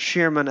aware that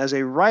Shearman, as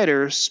a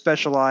writer,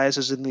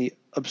 specializes in the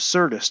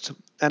absurdist.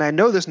 And I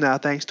know this now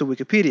thanks to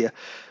Wikipedia.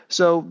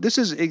 So this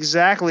is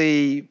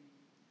exactly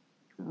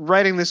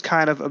writing this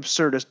kind of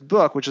absurdist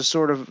book, which is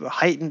sort of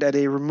heightened at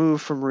a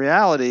remove from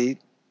reality.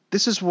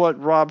 This is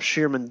what Rob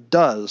Shearman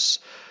does.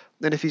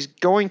 And if he's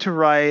going to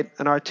write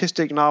an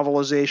artistic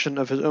novelization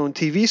of his own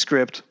TV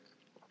script,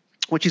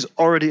 which he's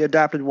already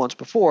adapted once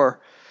before,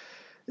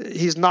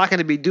 he's not going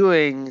to be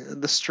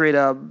doing the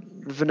straight-up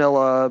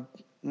vanilla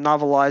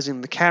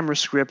novelizing the camera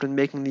script and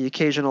making the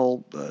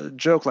occasional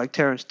joke like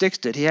Terrence Dicks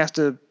did. He has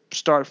to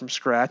start from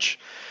scratch.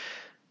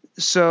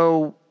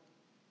 So,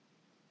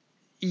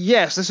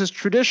 yes, this is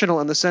traditional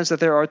in the sense that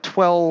there are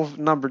 12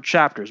 numbered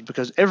chapters,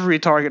 because every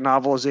Target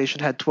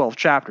novelization had 12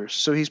 chapters.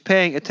 So he's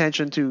paying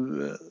attention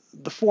to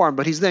the form,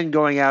 but he's then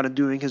going out and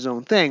doing his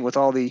own thing with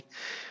all the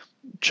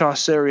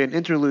Chaucerian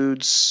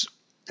interludes.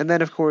 And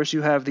then, of course,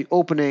 you have the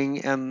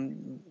opening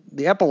and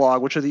the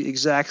epilogue, which are the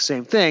exact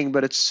same thing,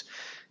 but it's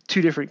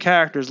two different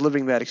characters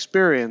living that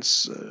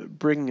experience,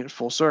 bringing it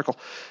full circle.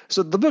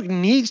 So the book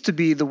needs to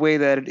be the way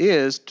that it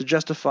is to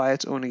justify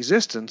its own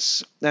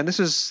existence. And this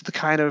is the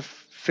kind of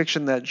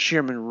fiction that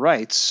Shearman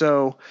writes.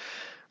 So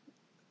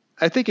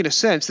I think in a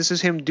sense this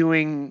is him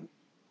doing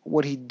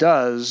what he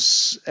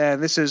does,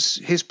 and this is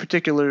his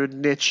particular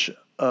niche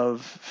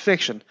of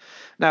fiction.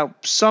 Now,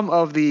 some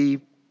of the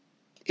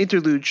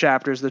interlude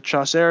chapters, the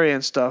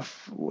Chaucerian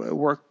stuff,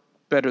 work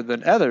better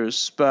than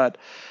others, but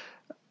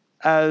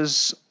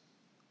as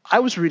I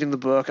was reading the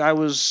book, I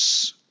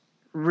was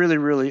really,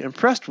 really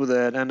impressed with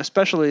it, and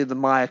especially the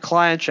Maya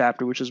Klein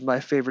chapter, which is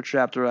my favorite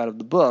chapter out of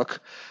the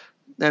book.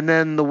 And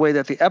then the way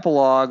that the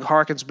epilogue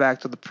harkens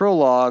back to the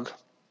prologue,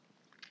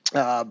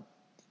 I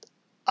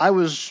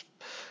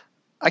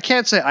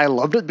can't say I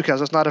loved it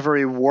because it's not a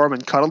very warm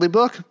and cuddly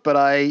book, but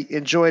I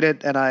enjoyed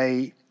it and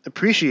I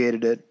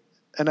appreciated it.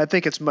 And I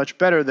think it's much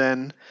better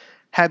than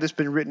had this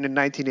been written in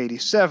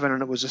 1987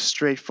 and it was a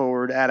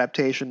straightforward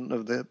adaptation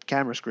of the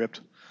camera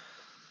script.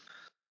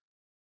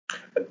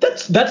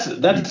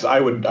 That's I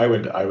would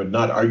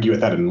not argue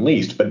with that in the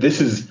least, but this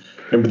is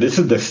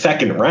the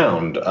second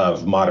round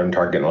of modern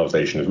Target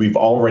novelizations. We've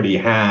already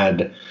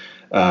had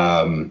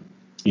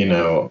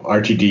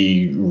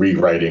RTD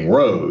rewriting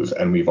Rose,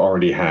 and we've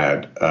already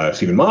had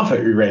Stephen Moffat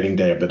rewriting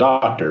Day of the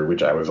Doctor,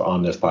 which I was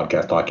on this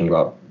podcast talking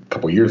about a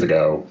couple years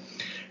ago,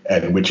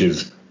 and which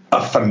is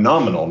a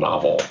phenomenal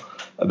novel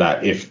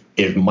that if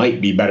it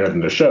might be better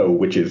than the show,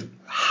 which is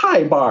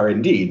high bar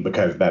indeed,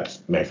 because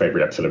that's my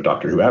favorite episode of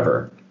Doctor Who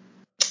ever.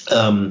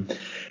 You're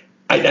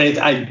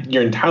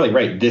entirely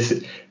right.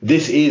 This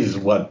is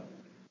what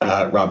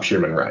Rob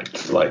Shearman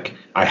writes. Like,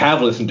 I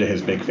have listened to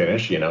his Big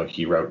Finish.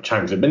 He wrote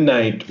Chimes of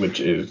Midnight, which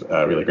is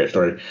a really great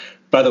story.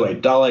 By the way,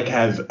 Dalek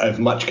has as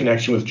much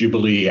connection with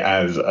Jubilee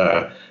as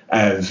I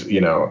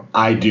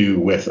do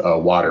with a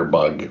water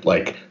bug.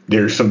 Like,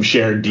 there's some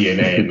shared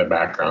DNA in the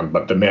background,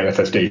 but the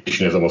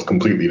manifestation is almost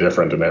completely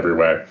different in every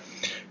way.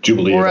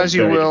 Jubilee is a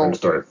very different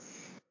story.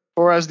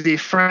 Or as the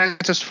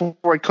Francis Ford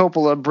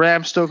Coppola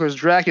Bram Stoker's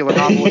Dracula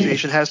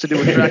novelization has to do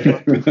with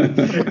Dracula.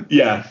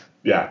 Yeah.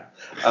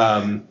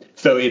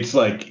 So it's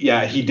like,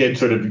 he did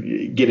sort of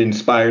get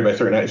inspired by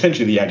certain.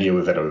 Essentially, the idea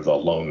was that it was a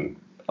lone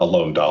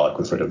Dalek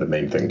was sort of the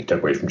main thing he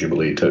took away from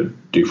Jubilee to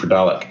do for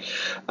Dalek.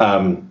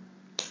 I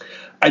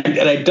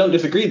don't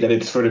disagree that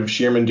it's sort of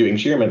Shearman doing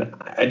Shearman.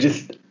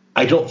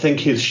 I don't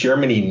think his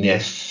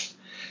Shearmaniness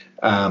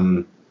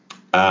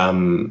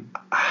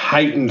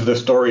heightened the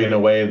story in a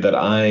way that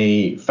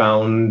I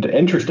found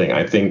interesting.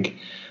 I think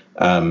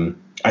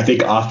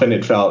often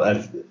it felt,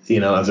 as I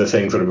was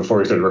saying sort of before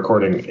we started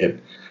recording, it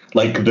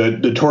like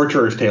the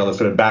torturer's tale, the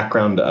sort of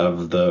background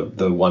of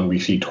the one we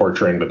see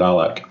torturing the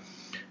Dalek,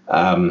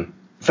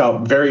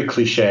 felt very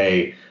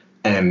cliche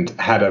and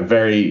had a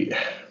very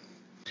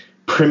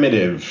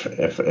primitive,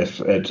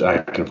 if I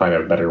can find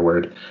a better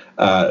word,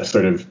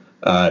 sort of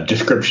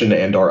description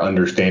and or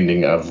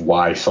understanding of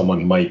why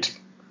someone might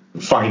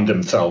find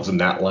themselves in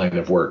that line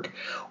of work.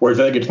 Whereas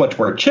I think it's much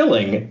more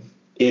chilling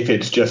if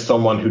it's just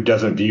someone who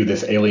doesn't view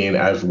this alien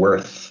as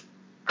worth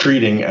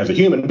treating as a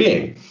human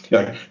being.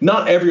 Like,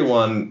 not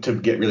everyone, to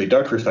get really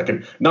dark for a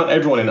second, not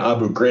everyone in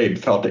Abu Ghraib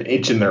felt an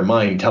itch in their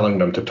mind telling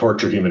them to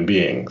torture human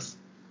beings.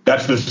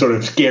 That's the sort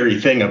of scary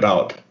thing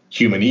about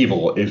human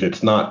evil, is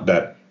it's not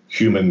that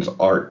humans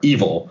are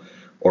evil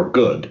or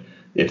good.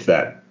 It's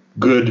that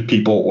good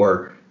people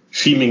or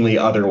seemingly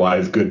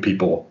otherwise good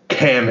people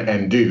can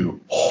and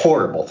do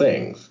horrible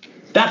things.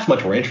 That's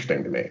much more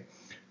interesting to me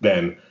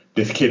than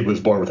this kid was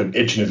born with an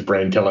itch in his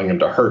brain telling him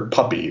to hurt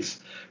puppies,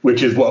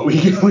 which is what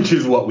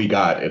we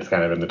got. It's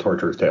kind of in the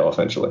torturer's tale,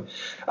 essentially.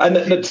 And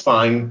that's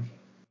fine.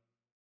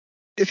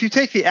 if you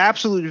take the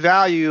absolute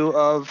value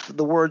of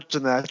the words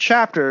in that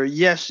chapter,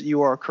 yes,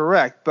 you are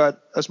correct.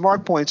 But as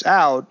Mark points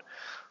out,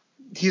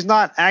 he's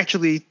not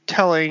actually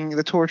telling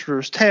the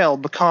torturer's tale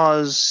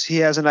because he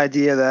has an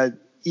idea that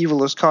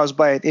evil is caused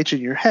by an itch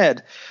in your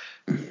head.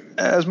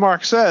 As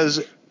Mark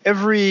says,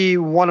 every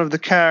one of the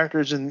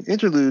characters in the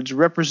interludes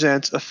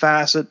represents a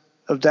facet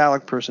of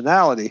Dalek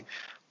personality.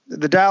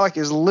 The Dalek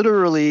is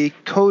literally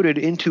coded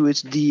into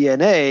its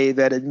DNA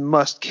that it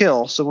must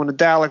kill. So when a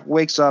Dalek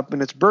wakes up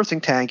in its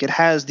birthing tank, it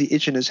has the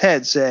itch in his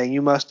head saying,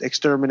 you must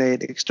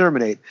exterminate,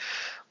 exterminate.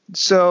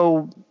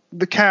 So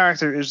the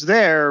character is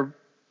there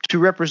to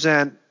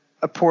represent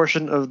a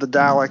portion of the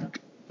Dalek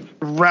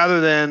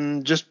rather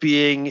than just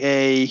being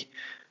a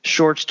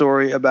short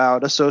story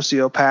about a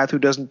sociopath who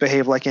doesn't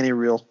behave like any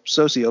real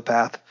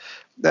sociopath.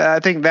 I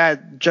think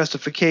that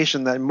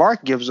justification that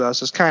Mark gives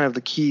us is kind of the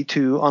key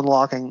to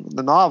unlocking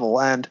the novel.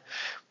 And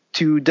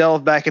to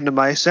delve back into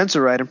my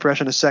Sensorite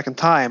impression a second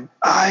time,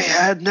 I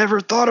had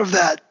never thought of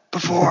that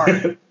before.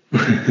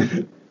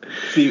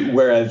 See,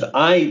 whereas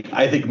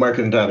I think Mark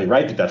is entirely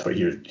right that that's what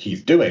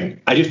he's doing.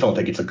 I just don't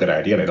think it's a good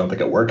idea, and I don't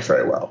think it works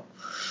very well.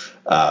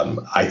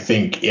 I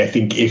think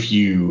if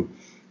you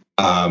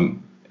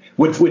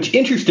what's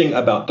interesting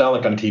about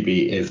Dalek on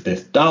TV is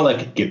this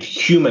Dalek gets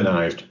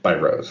humanized by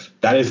Rose.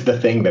 That is the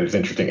thing that is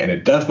interesting, and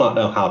it does not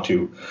know how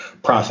to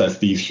process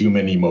these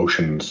human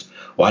emotions.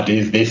 What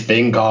is this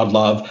thing called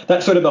love?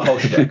 That's sort of the whole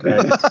shtick,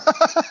 right?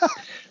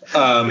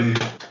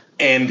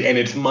 And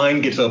its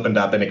mind gets opened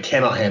up, and it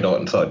cannot handle it,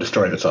 and so it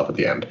destroys itself at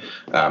the end.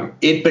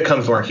 It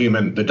becomes more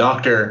human. The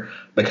Doctor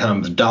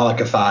becomes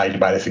Dalecified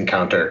by this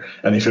encounter,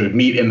 and they sort of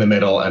meet in the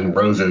middle, and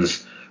Rose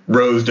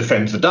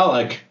defends the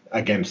Dalek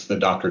against the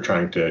Doctor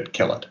trying to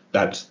kill it.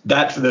 That's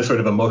the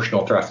sort of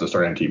emotional thrust of the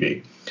story on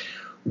TV.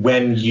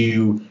 When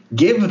you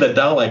give the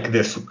Dalek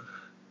this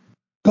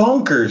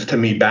bonkers to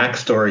me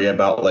backstory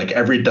about like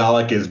every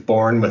Dalek is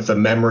born with the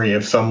memory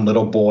of some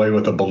little boy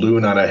with a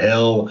balloon on a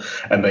hill,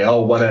 and they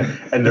all want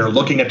to, and they're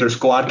looking at their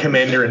squad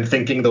commander and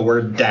thinking the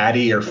word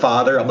daddy or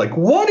father. I'm like,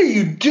 what are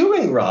you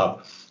doing,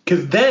 Rob?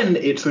 Because then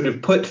it sort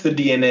of puts the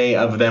DNA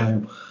of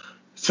them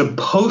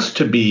supposed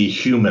to be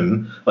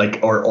human, like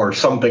or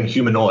something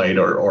humanoid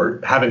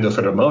or having those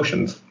sort of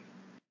emotions,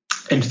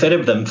 instead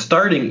of them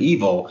starting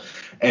evil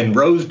and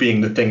Rose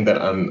being the thing that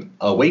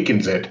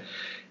awakens it.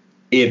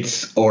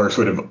 It's, or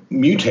sort of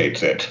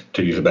mutates it,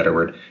 to use a better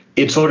word.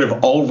 It's sort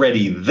of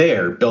already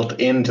there, built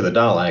into the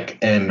Dalek,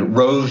 and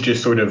Rose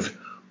just sort of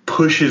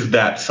pushes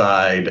that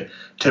side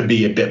to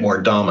be a bit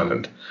more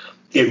dominant.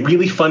 It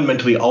really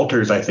fundamentally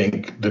alters, I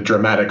think, the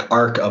dramatic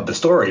arc of the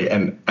story,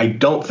 and I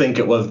don't think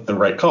it was the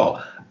right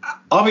call.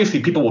 Obviously,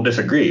 people will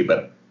disagree,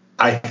 but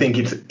I think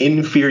it's an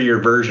inferior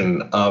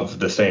version of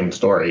the same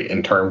story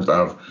in terms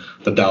of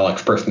the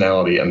Dalek's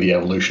personality and the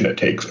evolution it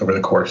takes over the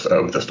course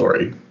of the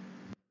story.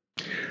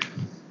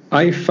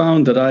 I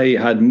found that I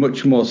had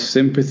much more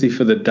sympathy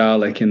for the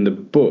Dalek in the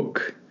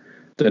book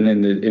than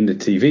in the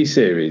TV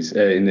series,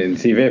 in the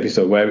TV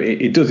episode, where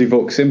it does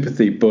evoke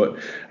sympathy. But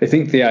I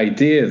think the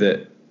idea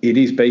that it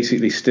is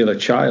basically still a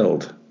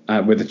child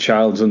with a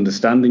child's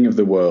understanding of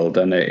the world,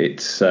 and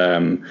it's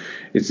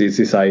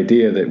this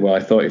idea that, well, I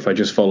thought if I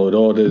just followed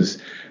orders,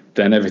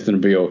 then everything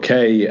would be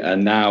okay.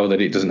 And now that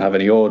it doesn't have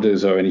any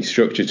orders or any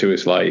structure to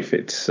its life,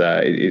 it's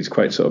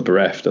quite sort of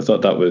bereft. I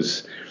thought that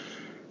was.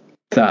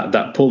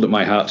 That pulled at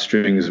my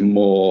heartstrings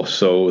more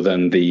so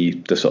than the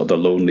sort of the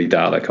lonely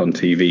Dalek on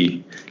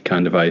TV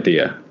kind of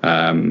idea.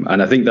 And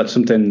I think that's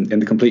something in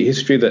the complete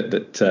history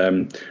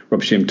that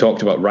Rob Sheehan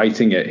talked about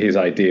writing it. His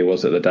idea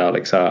was that the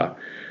Daleks are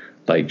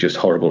like just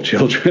horrible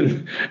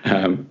children,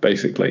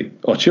 basically,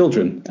 or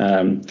children.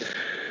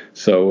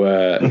 So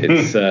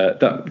it's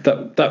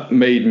that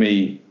made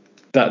me.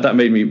 That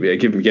made me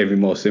gave me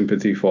more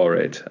sympathy for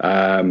it,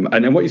 and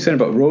then what you're saying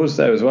about Rose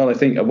there as well. I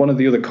think one of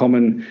the other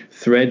common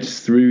threads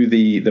through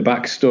the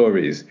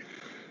backstories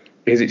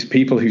is it's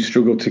people who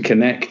struggle to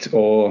connect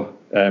or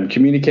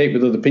communicate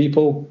with other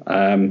people.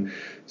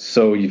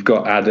 So you've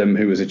got Adam,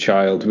 who as a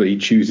child, he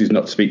chooses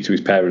not to speak to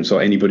his parents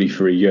or anybody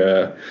for a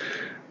year.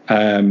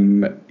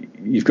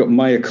 You've got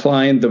Maya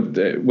Klein.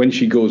 When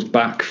she goes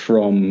back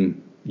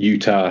from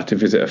Utah to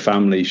visit her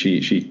family,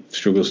 she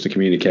struggles to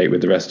communicate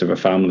with the rest of her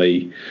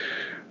family.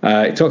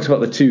 It talks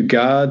about the two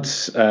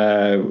guards.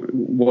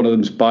 One of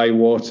them's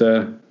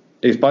Bywater.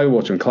 It's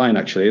Bywater and Klein,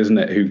 actually, isn't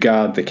it? Who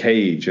guard the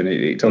cage, and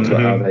it talks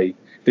about how they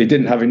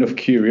didn't have enough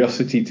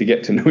curiosity to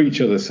get to know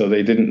each other, so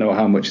they didn't know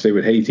how much they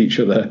would hate each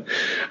other.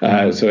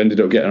 So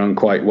ended up getting on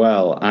quite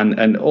well.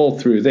 And all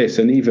through this,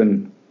 and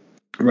even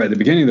right at the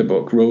beginning of the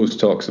book, Rose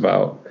talks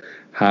about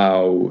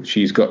how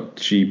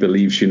she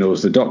believes she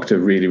knows the Doctor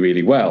really,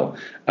 really well,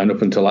 and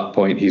up until that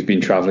point, he's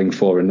been traveling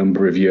for a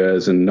number of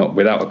years and not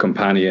without a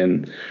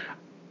companion.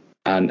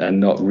 And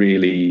not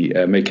really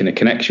making a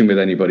connection with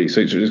anybody.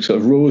 So it's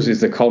sort of Rose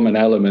is the common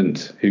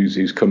element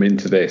who's come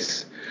into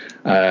this,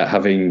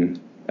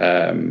 having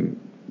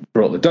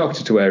brought the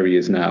Doctor to where he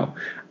is now,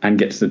 and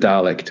gets the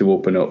Dalek to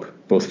open up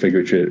both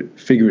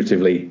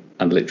figuratively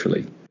and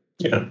literally.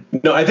 Yeah.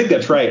 No, I think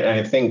that's right. And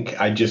I think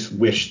I just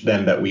wish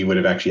then that we would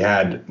have actually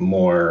had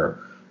more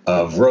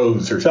of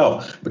Rose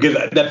herself, because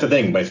that's the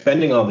thing. By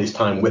spending all this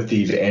time with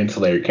these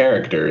ancillary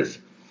characters,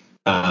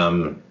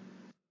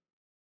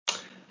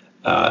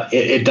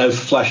 it does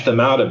flesh them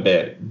out a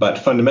bit. But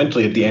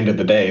fundamentally, at the end of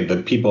the day,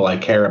 the people I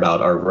care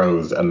about are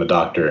Rose and the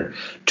Doctor.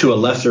 To a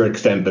lesser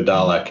extent, the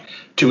Dalek.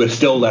 To a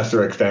still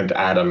lesser extent,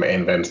 Adam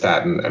and Van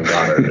Statten and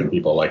Goddard and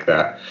people like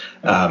that.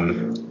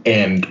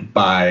 And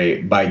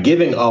by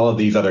giving all of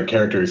these other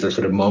characters their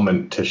sort of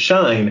moment to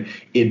shine,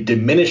 it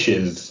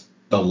diminishes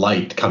the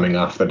light coming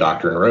off the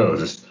Doctor and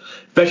Rose,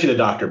 especially the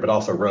Doctor, but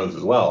also Rose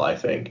as well, I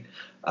think.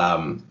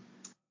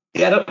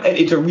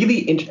 It's a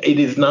really, it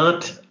is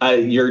not,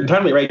 you're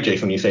entirely right,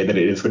 Jason, when you say that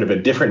it is sort of a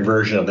different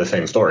version of the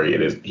same story.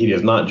 He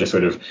is not just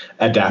sort of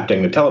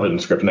adapting the television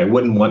script, and I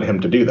wouldn't want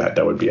him to do that.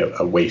 That would be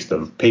a waste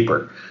of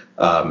paper.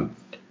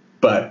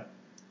 But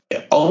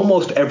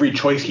almost every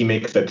choice he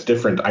makes that's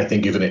different, I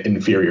think, is an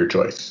inferior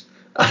choice.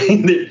 I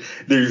mean,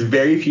 there's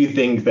very few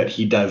things that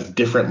he does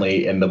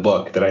differently in the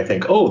book that I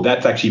think, oh,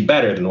 that's actually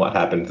better than what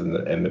happens in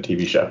the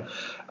TV show.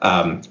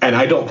 And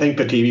I don't think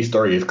the TV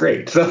story is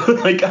great. So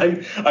like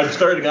I'm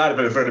starting out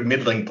at a sort of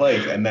middling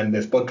place, and then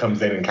this book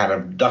comes in and kind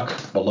of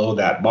ducks below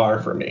that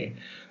bar for me.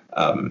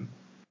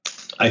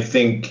 I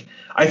think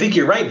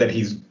you're right that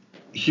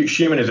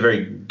Shearman is a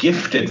very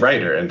gifted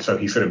writer, and so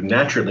he's sort of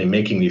naturally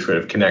making these sort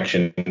of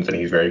connections, and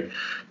he's very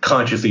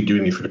consciously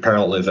doing these sort of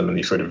parallelism and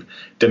these sort of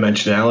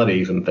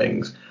dimensionalities and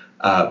things.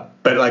 But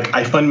like,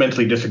 I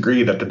fundamentally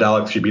disagree that the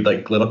Daleks should be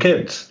like little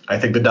kids. I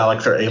think the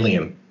Daleks are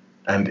alien,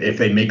 and if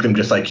they make them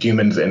just like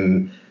humans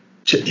and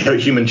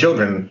human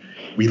children,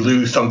 we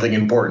lose something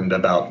important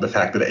about the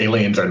fact that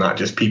aliens are not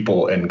just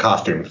people in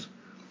costumes.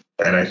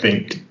 And I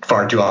think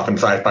far too often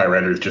sci-fi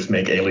writers just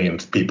make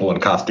aliens people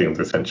in costumes,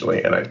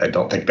 essentially. And I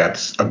don't think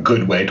that's a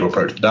good way to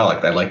approach the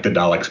Daleks. I like the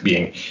Daleks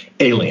being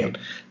alien.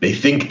 They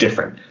think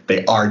different.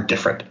 They are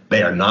different.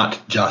 They are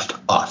not just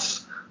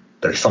us.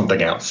 There's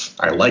something else.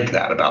 I like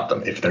that about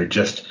them. If they're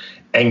just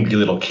angry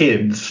little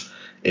kids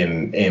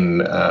in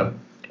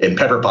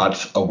pepper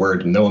pots, a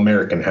word no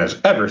American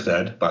has ever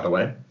said, by the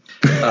way.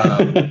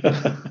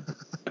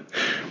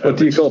 What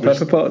do you call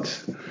pepper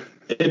pots?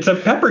 It's a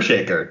pepper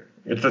shaker.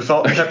 It's a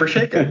salt and pepper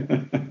shaker.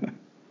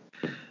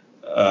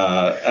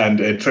 And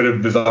it's sort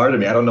of bizarre to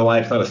me. I don't know why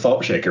it's not a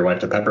salt shaker, why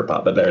it's a pepper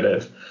pot, but there it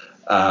is.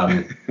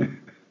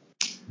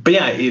 But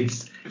yeah,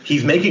 he's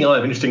making a lot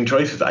of interesting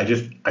choices. I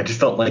just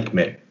don't like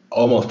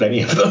almost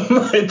any of them.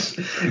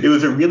 It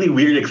was a really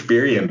weird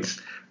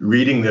experience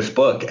reading this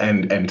book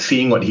and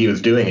seeing what he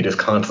was doing and just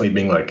constantly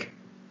being like,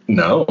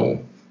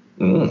 no,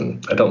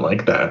 I don't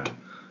like that.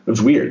 It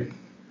was weird.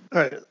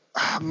 All right.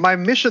 My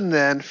mission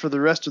then for the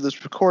rest of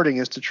this recording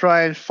is to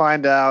try and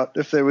find out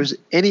if there was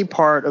any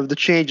part of the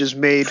changes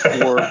made for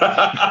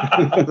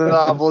the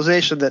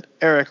novelization that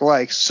Eric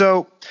likes.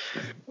 So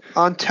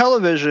on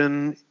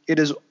television, it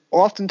is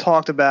often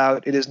talked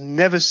about, it is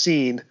never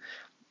seen.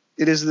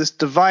 It is this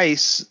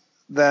device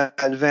that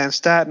Van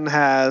Statten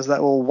has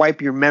that will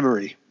wipe your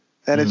memory.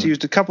 And it's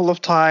used a couple of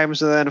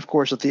times, and then, of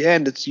course, at the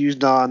end, it's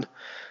used on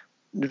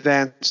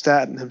Van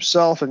Statten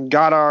himself, and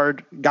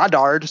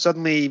Goddard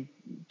suddenly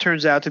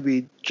turns out to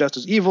be just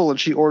as evil, and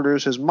she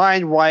orders his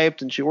mind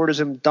wiped, and she orders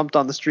him dumped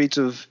on the streets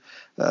of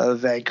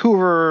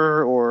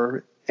Vancouver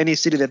or any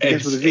city that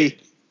begins with a V.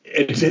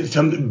 It's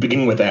something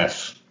beginning with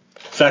S.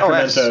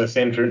 Sacramento,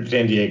 San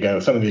Diego,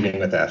 something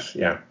beginning with S,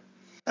 yeah.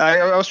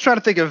 I was trying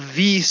to think of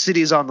V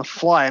cities on the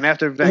fly, and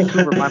after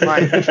Vancouver, my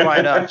mind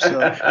dried up. So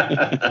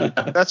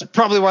that's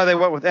probably why they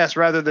went with S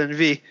rather than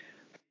V.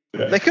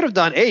 Yeah. They could have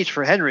done H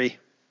for Henry.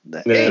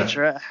 H,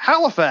 or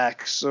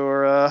Halifax,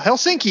 or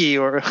Helsinki,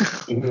 or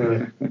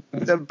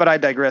but I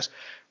digress.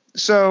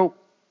 So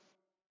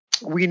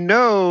we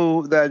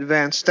know that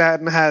Van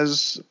Statten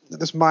has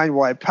this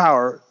mind-wide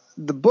power.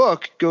 The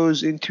book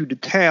goes into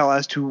detail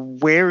as to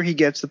where he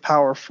gets the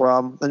power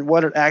from and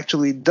what it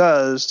actually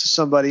does to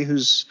somebody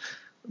whose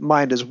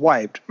mind is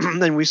wiped.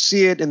 And we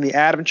see it in the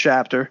Adam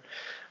chapter.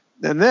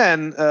 And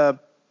then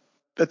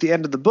at the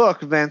end of the book,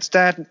 Van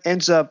Statten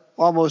ends up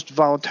almost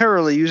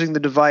voluntarily using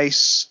the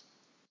device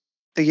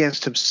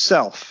against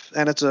himself,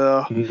 and it's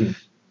a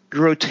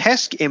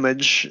grotesque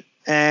image,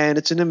 and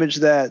it's an image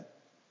that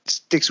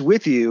sticks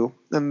with you,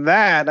 and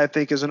that I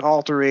think is an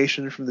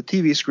alteration from the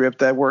TV script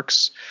that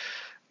works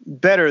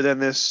better than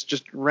this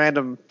just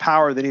random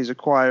power that he's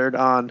acquired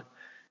on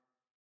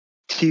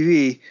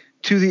TV,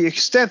 to the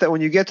extent that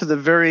when you get to the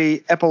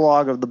very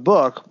epilogue of the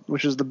book,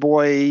 which is the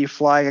boy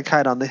flying a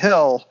kite on the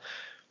hill,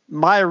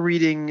 my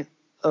reading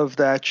of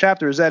that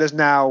chapter is that is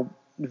now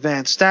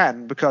Van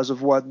Statten because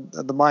of what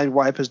the mind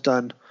wipe has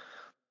done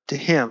to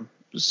him.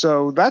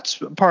 So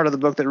that's part of the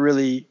book that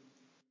really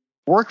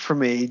worked for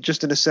me,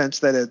 just in a sense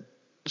that it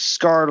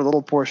scarred a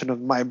little portion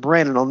of my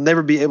brain, and I'll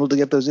never be able to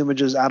get those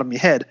images out of my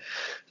head.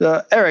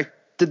 Eric,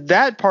 did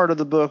that part of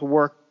the book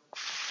work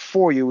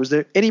for you? Was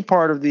there any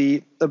part of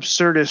the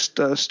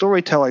absurdist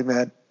storytelling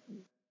that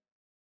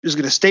is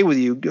going to stay with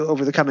you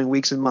over the coming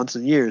weeks and months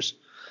and years?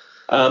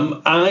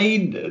 No.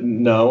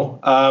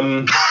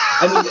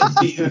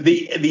 I mean,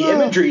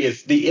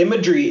 the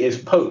imagery is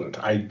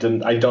potent. I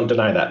don't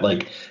deny that.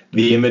 Like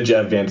the image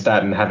of Van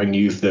Statten having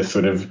used this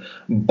sort of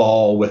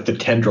ball with the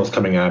tendrils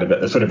coming out of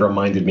it, that sort of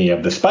reminded me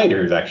of the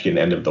spiders actually in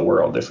End of the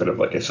World. There's sort of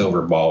like a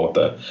silver ball with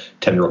the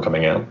tendril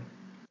coming out.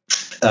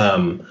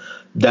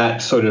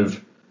 That sort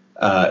of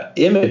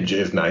image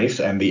is nice,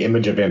 and the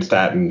image of Van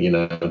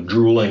Statten,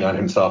 drooling on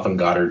himself and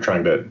Goddard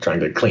trying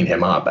to clean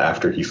him up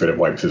after he sort of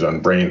wipes his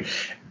own brain,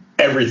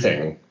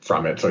 everything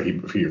from it, so he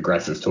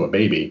regresses to a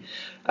baby.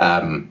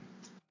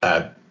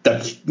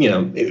 That's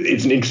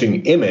it's an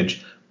interesting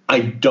image. I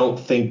don't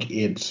think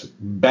it's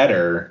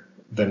better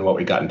than what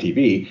we got in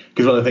TV,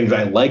 because one of the things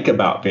I like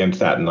about Van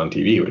Statten on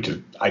TV, which is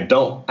I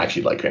don't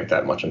actually like Van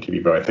Statten much on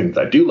TV, but I think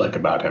I do like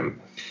about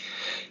him,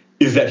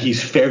 is that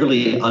he's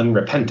fairly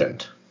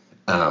unrepentant.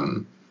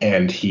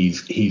 And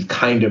he's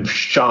kind of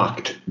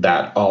shocked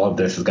that all of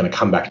this is going to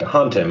come back to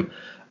haunt him,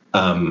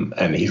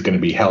 and he's going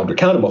to be held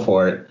accountable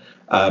for it,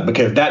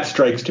 because that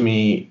strikes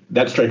me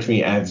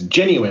as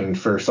genuine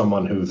for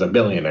someone who's a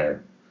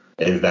billionaire,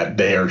 is that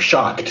they are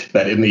shocked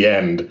that in the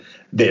end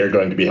they are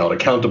going to be held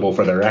accountable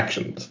for their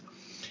actions.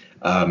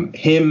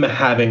 Him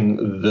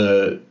having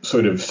the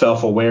sort of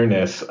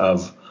self-awareness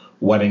of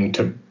wanting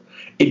to.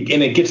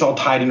 And it gets all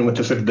tied in with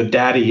the sort of the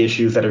daddy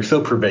issues that are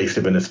so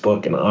pervasive in this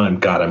book. And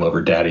I'm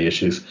over daddy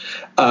issues.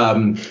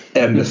 And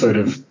the sort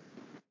of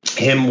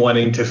him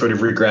wanting to sort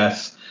of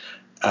regress.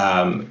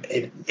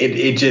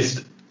 It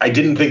just, I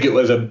didn't think it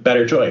was a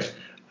better choice.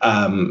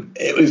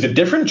 It was a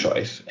different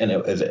choice. And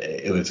it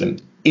was an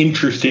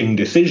interesting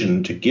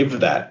decision to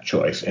give that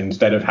choice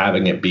instead of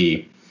having it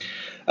be.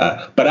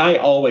 But I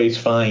always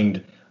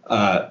find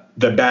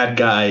the bad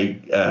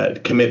guy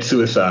commits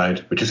suicide,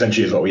 which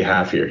essentially is what we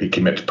have here. He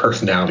commits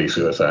personality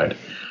suicide.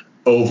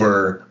 I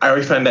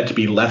always find that to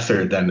be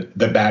lesser than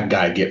the bad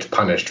guy gets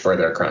punished for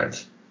their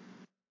crimes.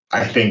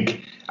 I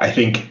think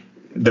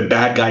the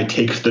bad guy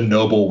takes the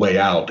noble way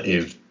out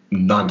is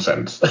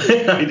nonsense.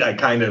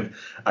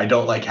 I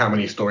don't like how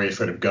many stories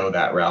sort of go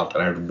that route,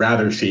 and I'd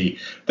rather see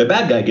the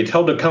bad guy gets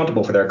held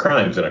accountable for their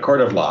crimes in a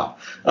court of law.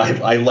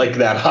 I like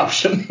that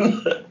option.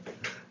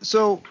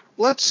 So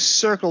let's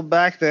circle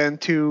back then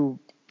to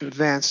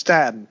Van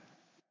Statten.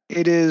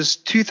 It is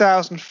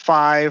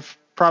 2005,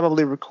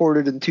 probably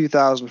recorded in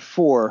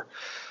 2004.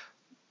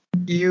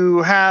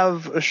 You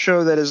have a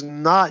show that is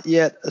not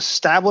yet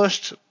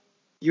established.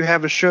 You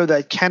have a show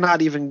that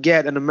cannot even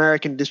get an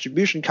American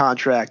distribution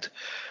contract.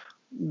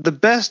 The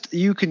best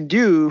you can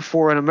do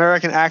for an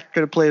American actor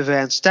to play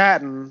Van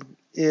Statten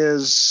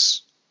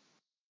is,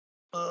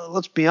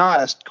 let's be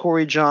honest,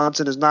 Corey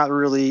Johnson is not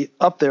really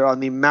up there on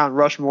the Mount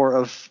Rushmore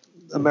of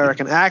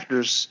American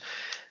actors,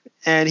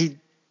 and he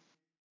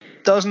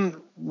doesn't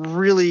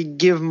really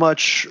give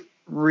much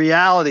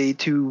reality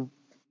to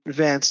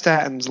Van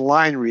Statten's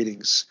line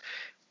readings.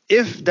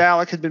 If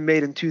Dalek had been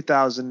made in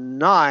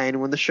 2009,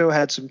 when the show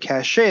had some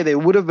cachet, they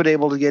would have been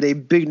able to get a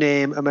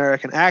big-name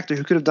American actor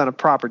who could have done a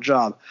proper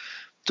job.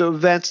 So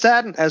Van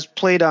Statten, as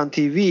played on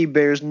TV,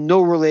 bears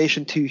no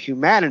relation to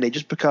humanity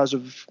just because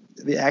of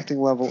the acting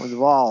level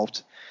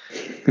involved.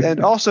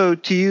 And also,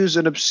 to use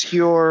an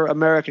obscure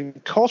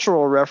American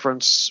cultural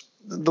reference,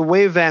 the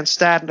way Van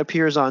Statten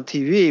appears on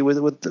TV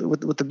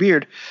with the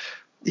beard,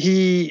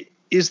 he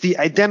is the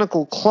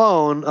identical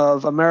clone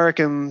of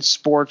American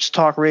sports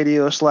talk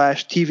radio /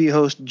 TV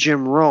host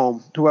Jim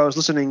Rome, who I was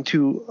listening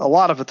to a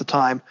lot of at the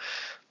time.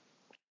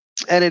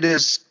 And it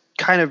is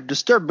kind of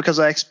disturbed because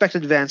I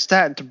expected Van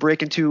Statten to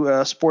break into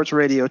a sports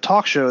radio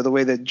talk show the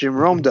way that Jim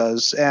Rome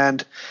does,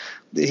 and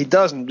he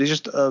doesn't. He's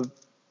just a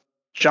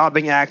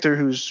jobbing actor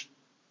who's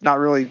not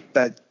really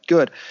that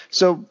good.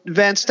 So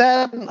Van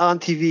Statten on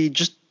TV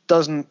just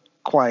doesn't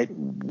quite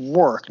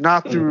work,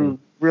 not through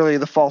really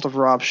the fault of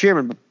Rob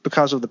Shearman, but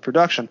because of the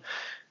production.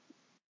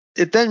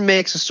 It then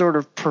makes a sort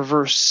of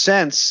perverse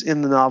sense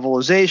in the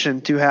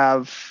novelization to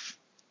have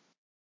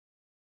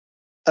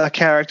a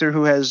character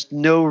who has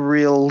no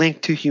real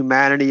link to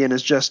humanity and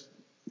is just,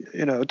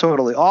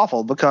 totally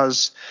awful,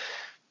 because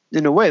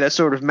in a way that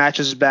sort of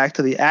matches back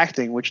to the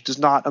acting, which does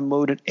not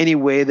emote in any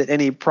way that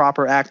any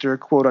proper actor,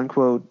 quote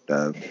unquote,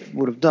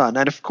 would have done.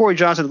 And if Corey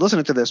Johnson is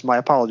listening to this, my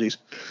apologies.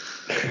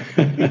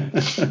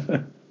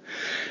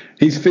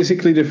 He's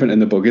physically different in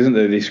the book, isn't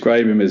they? They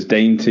describe him as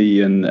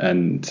dainty, and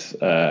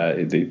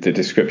the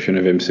description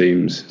of him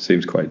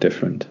seems quite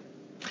different.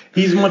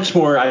 He's much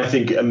more, I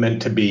think,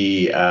 meant to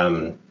be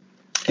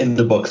in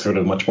the book, sort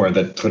of much more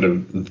that sort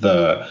of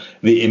the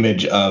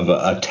image of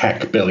a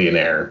tech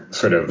billionaire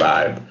sort of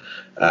vibe,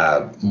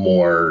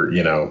 more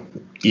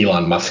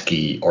Elon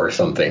Musky or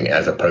something,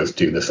 as opposed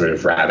to the sort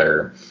of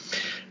rather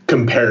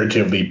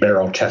comparatively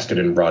barrel-chested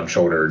and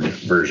broad-shouldered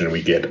version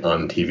we get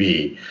on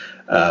TV.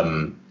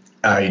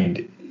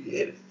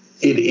 It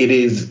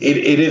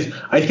is.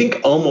 I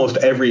think almost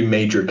every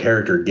major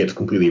character gets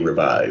completely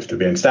revised.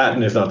 Van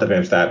Statten is not the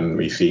Van Statten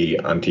we see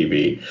on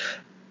TV.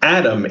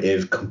 Adam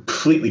is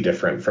completely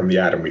different from the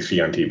Adam we see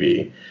on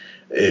TV.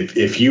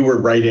 if you were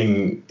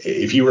looking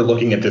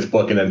at this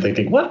book and then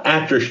thinking, what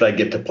actor should I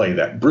get to play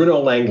that? Bruno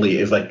Langley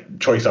is like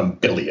choice a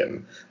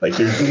billion. Like,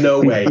 there's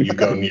no way you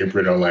go near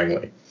Bruno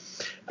Langley.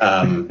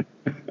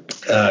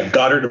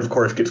 Goddard, of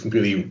course, gets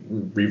completely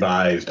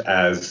revised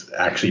as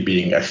actually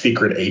being a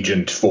secret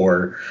agent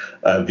for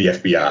the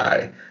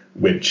FBI,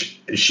 which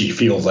she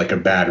feels like a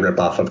bad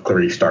ripoff of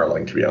Clarice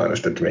Starling, to be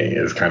honest. To me,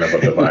 is kind of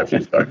what the vibe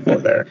she's going for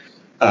there.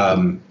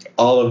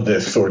 All of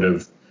this sort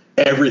of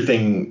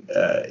everything,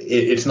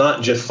 it's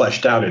not just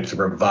fleshed out; it's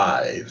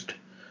revised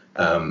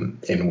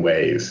in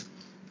ways,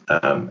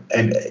 and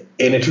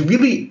it's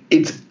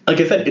like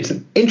I said, it's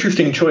an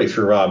interesting choice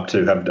for Rob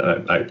to have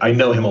done. I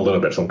know him a little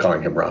bit, so I'm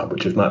calling him Rob,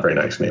 which is not very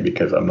nice to me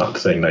because I'm not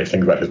saying nice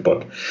things about his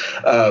book.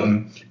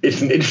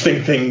 It's an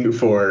interesting thing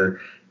for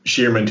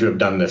Shearman to have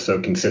done this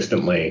so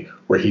consistently,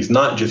 where he's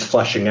not just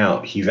fleshing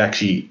out, he's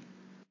actually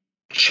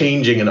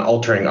changing and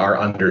altering our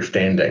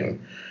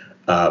understanding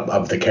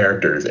of the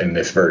characters in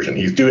this version.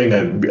 He's doing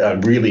a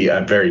really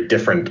very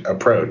different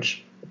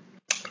approach.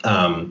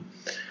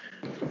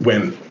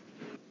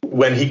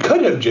 When he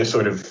could have just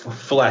sort of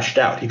fleshed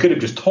out, he could have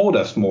just told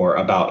us more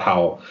about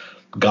how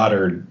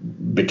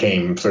Goddard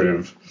became sort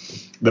of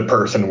the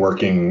person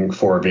working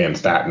for Van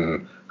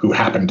Statten who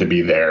happened to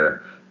be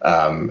there,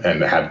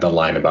 and had the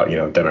line about,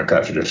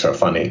 Democrats are just so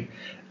funny.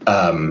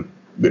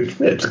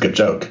 It's a good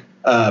joke.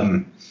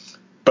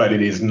 But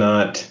it is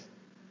not,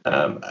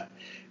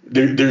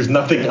 there's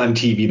nothing on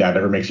TV that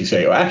ever makes you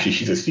say, oh, actually,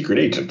 she's a secret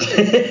agent.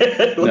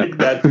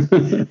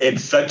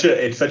 It's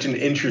such an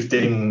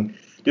interesting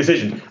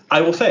decision.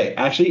 I will say,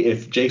 actually,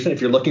 if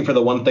you're looking for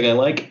the one thing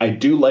I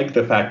do like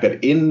the fact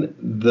that in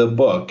the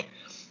book,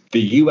 the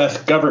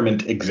U.S.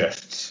 government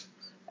exists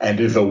and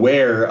is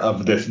aware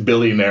of this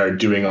billionaire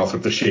doing all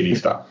sorts of shady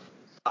stuff.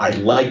 I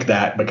like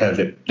that because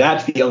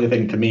that's the only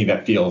thing to me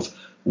that feels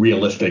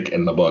realistic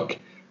in the book,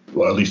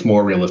 or at least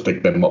more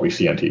realistic than what we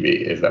see on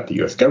TV, is that the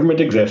U.S. government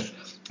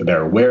exists,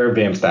 they're aware of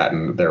Van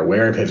Statten, they're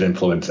aware of his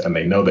influence, and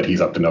they know that he's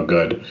up to no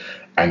good.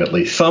 And at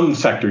least some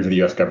sectors of the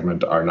U.S.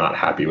 government are not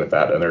happy with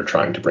that, and they're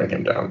trying to bring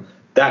him down.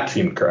 That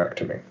seemed correct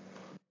to me.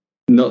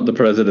 Not the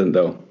president,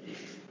 though.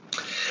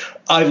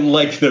 I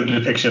liked the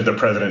depiction of the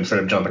president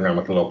sort of jumping around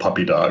like a little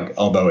puppy dog,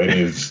 although it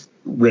is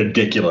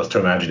ridiculous to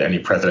imagine any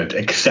president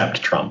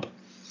except Trump.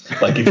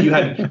 Like, if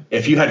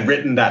you had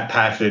written that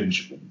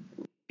passage,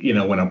 when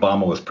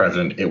Obama was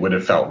president, it would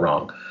have felt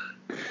wrong.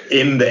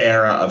 In the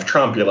era of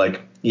Trump, you're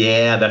like,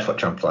 yeah, that's what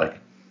Trump's like.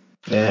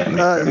 Yeah,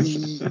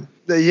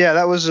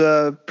 that was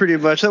pretty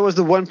much. That was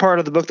the one part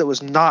of the book that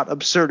was not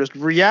absurdist.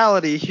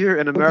 Reality here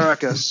in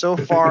America so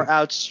far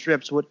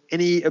outstrips what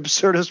any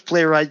absurdist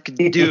playwright could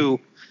do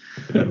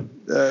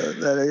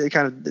that it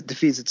kind of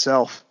defeats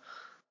itself.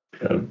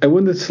 I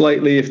wondered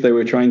slightly if they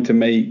were trying to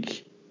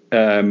make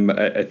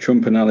a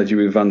Trump analogy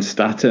with Van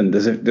Statten.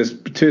 There's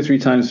 2 or 3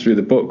 times through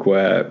the book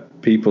where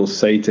people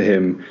say to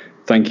him,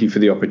 "Thank you for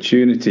the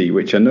opportunity,"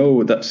 which I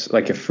know that's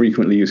like a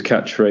frequently used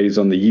catchphrase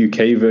on the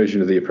UK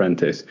version of The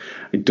Apprentice.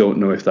 I don't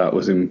know if that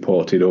was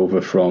imported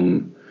over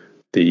from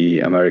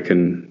the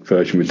American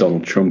version with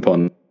Donald Trump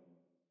on.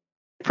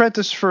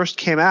 Apprentice first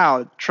came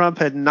out, Trump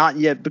had not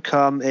yet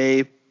become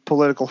a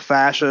political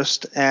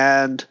fascist,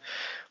 and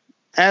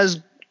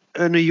as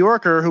a New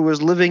Yorker who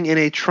was living in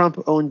a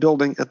Trump-owned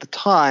building at the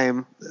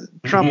time,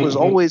 Trump was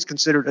always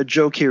considered a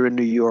joke here in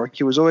New York.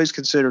 He was always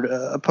considered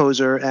a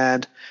poser,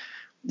 and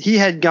he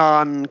had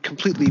gone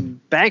completely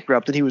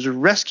bankrupt, and he was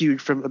rescued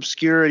from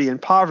obscurity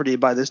and poverty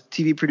by this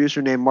TV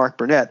producer named Mark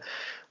Burnett.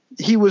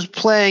 He was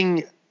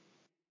playing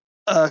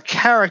a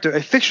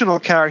fictional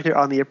character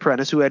on The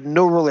Apprentice who had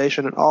no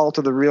relation at all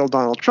to the real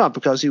Donald Trump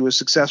because he was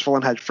successful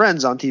and had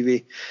friends on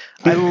TV.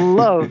 I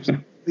loved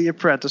The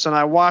Apprentice, and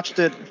I watched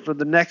it for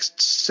the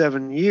next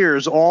 7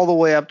 years, all the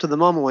way up to the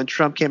moment when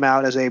Trump came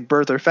out as a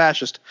birther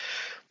fascist.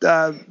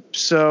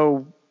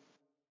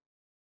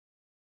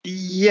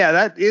 Yeah,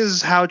 that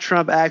is how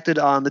Trump acted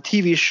on the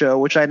TV show,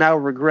 which I now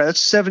regret. That's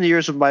 7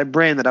 years of my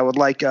brain that I would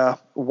like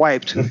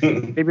wiped.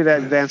 Maybe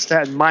that Van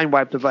Statten mind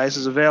wipe device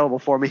is available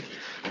for me.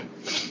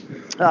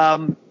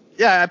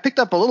 I picked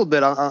up a little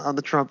bit on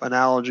the Trump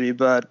analogy,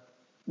 but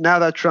now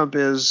that Trump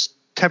is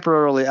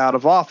temporarily out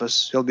of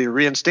office, he'll be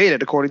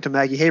reinstated, according to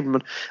Maggie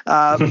Haberman.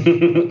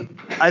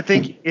 I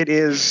think it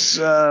is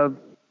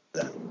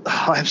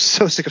I'm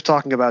so sick of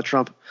talking about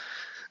Trump.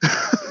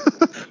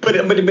 But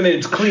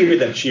it's clear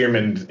that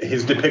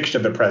his depiction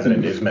of the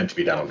president is meant to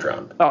be Donald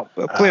Trump. Oh,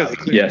 clearly.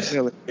 Yes.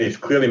 Clearly. It's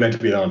clearly meant to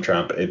be Donald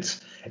Trump.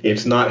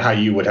 It's not how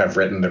you would have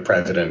written the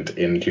president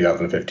in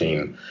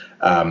 2015.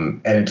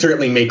 And it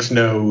certainly makes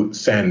no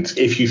sense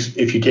if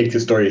you take the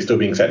story as still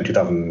being set in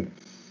 2000.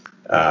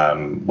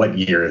 What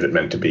year is it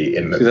meant to be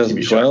in the 2012,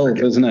 TV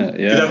show? isn't it?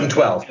 Yeah.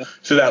 2012. Yeah.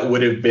 So that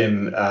would have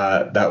been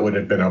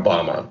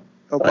Obama.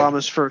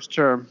 Obama's first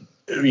term.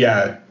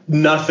 Yeah,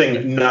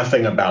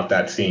 nothing about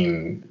that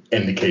scene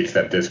indicates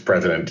that this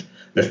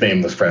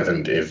nameless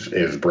president,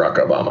 is Barack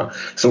Obama.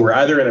 So we're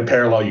either in a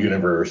parallel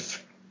universe,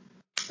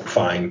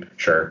 fine,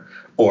 sure,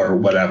 or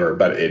whatever,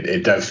 but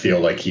it does feel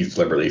like he's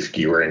deliberately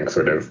skewering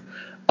sort of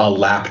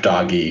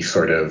lapdoggy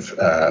sort of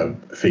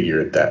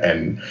figure, that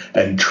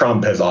and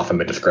Trump has often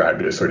been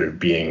described as sort of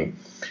being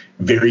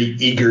very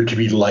eager to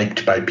be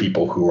liked by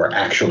people who are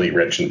actually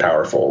rich and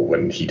powerful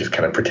when he just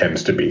kind of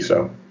pretends to be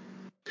so.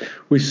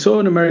 We saw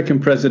an American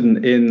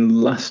president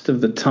in Last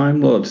of the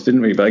Time Lords,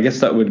 didn't we? But I guess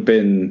that would have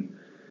been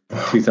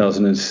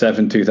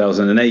 2007,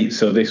 2008.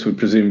 So this would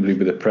presumably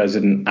be the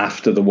president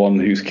after the one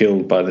who's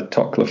killed by the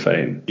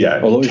toclafane. Yeah,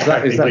 although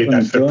technically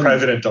that's the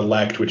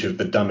president-elect, which is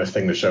the dumbest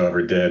thing the show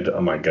ever did.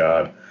 Oh my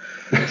God.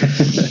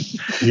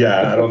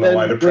 Yeah, I don't know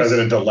why the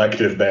president-elect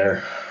is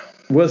there.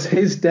 Was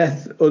his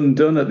death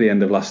undone at the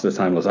end of Last of the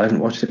Time Lords? I haven't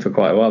watched it for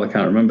quite a while. I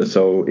can't remember.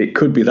 So it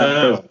could be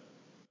that.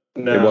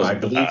 No, I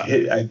believe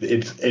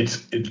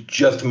it's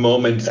just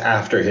moments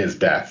after his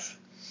death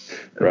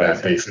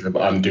that they sort of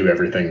undo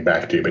everything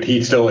back to. But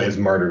he still is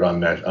murdered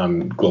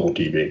on global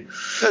TV.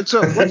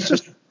 So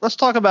let's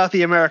talk about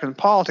the American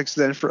politics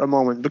then for a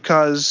moment,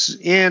 because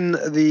in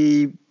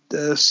the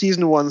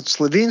season 1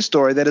 Slitheen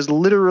story, that is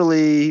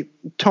literally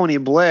Tony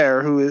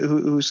Blair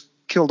who's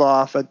killed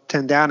off at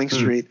 10 Downing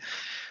Street.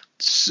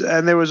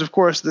 And there was, of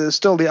course,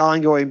 still the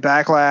ongoing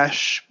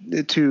backlash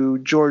to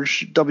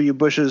George W.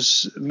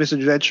 Bush's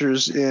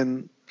misadventures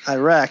in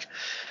Iraq.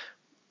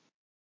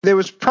 There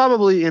was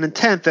probably an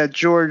intent that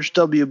George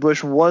W.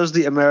 Bush was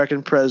the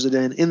American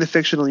president in the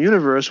fictional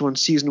universe when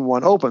season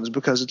 1 opens,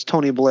 because it's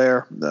Tony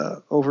Blair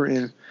over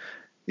in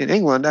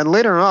England. And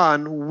later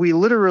on, we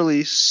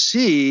literally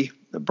see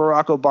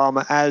Barack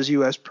Obama as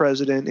U.S.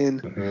 president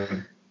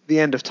in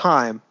The End of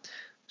Time.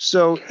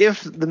 So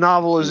if the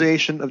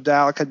novelization of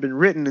Dalek had been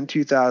written in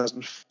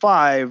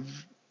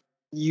 2005,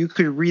 you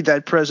could read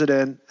that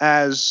president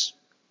as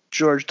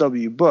George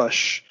W.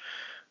 Bush,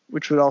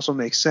 which would also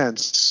make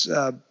sense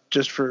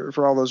just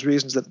for all those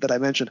reasons that I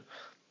mentioned.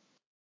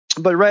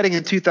 But writing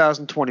in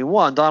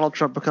 2021, Donald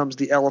Trump becomes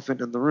the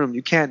elephant in the room.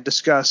 You can't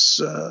discuss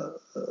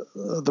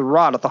the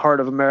rot at the heart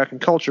of American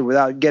culture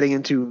without getting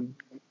into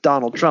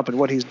Donald Trump and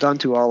what he's done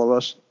to all of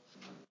us.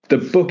 The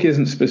book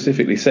isn't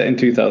specifically set in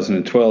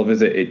 2012,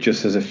 is it? It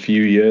just has a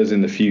few years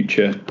in the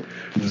future.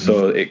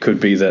 So it could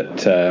be that,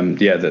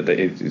 that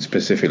it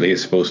specifically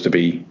is supposed to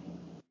be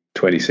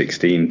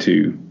 2016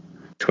 to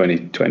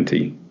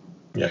 2020.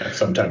 Yeah,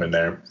 sometime in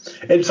there.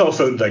 It's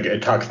also like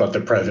it talks about the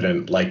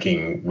president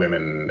liking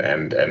women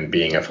and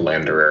being a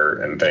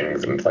philanderer and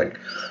things, and it's like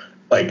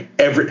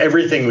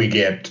everything we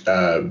get,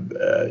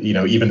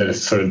 even the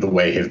sort of the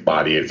way his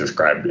body is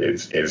described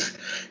is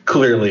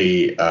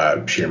clearly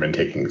Shearman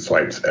taking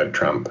swipes at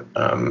Trump,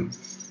 and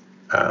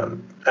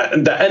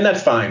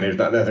that's fine. There's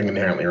nothing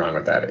inherently wrong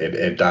with that.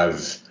 It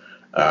does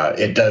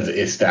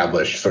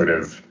establish sort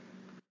of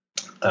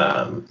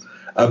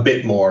a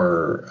bit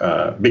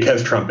more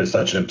because Trump is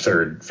such an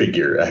absurd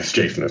figure, as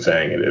Jason was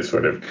saying. It is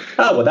sort of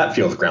that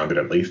feels grounded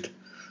at least.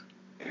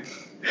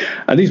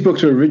 And these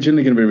books were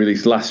originally going to be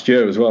released last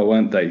year as well,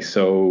 weren't they?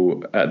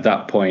 So at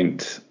that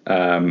point,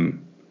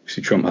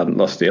 obviously Trump hadn't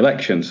lost the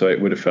election, so it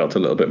would have felt a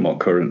little bit more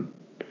current.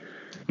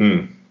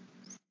 Yeah.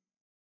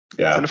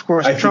 And of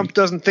course, Trump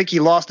doesn't think he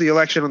lost the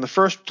election in the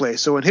first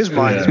place. So in his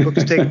mind, his book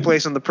is taking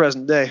place in the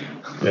present day.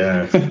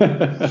 Yeah.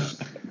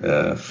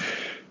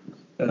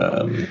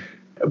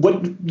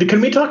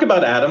 Can we talk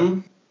about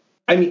Adam?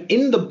 I mean,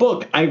 in the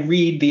book, I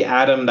read the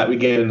Adam that we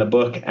get in the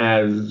book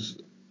as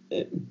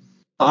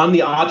on the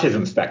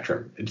autism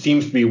spectrum. It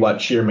seems to be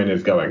what Shearman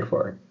is going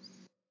for.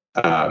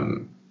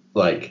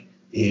 Like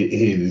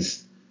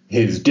his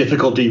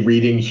difficulty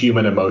reading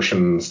human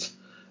emotions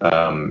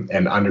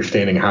and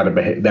understanding how to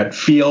behave. That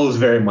feels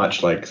very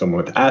much like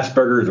someone with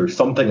Asperger's or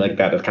something like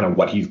that. That's kind of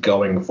what he's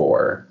going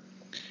for.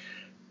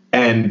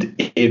 And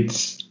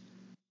it's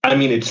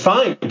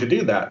fine to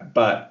do that,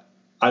 but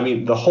I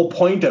mean, the whole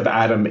point of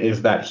Adam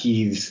is that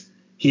he's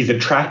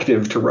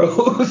attractive to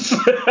Rose.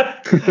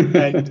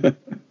 And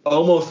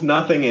almost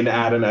nothing in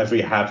Adam as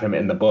we have him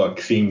in the book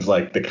seems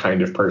like the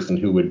kind of person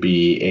who would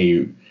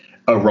be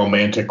a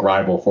romantic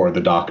rival for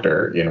the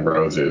Doctor in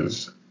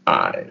Rose's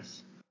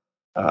eyes.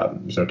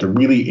 So it's a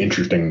really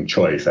interesting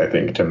choice, I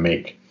think, to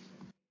make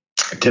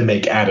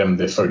Adam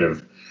this sort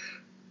of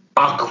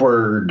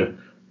awkward,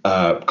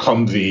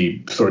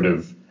 clumsy sort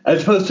of,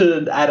 as opposed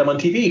to Adam on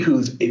TV,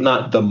 who's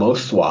not the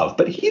most suave,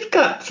 but he's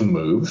got some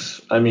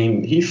moves. I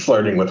mean, he's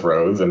flirting with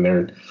Rose, and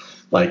they're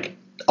like,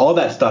 all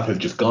that stuff is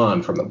just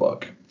gone from the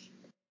book.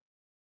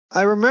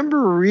 I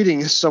remember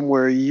reading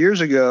somewhere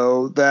years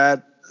ago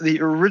that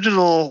the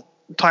original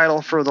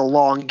title for The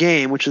Long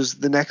Game, which is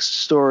the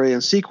next story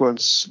in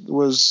sequence,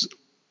 was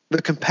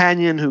The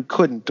Companion Who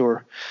Couldn't,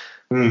 or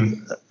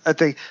I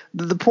think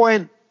the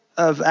point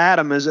of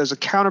Adam is as a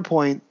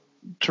counterpoint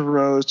to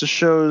Rose, to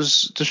show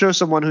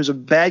someone who's a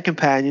bad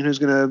companion, who's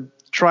going to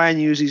try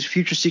and use these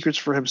future secrets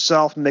for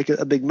himself and make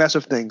a big mess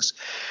of things.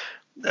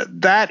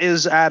 That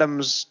is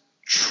Adam's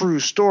true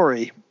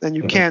story, and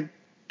you can't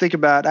think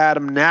about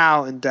Adam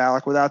now in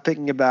Dalek without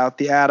thinking about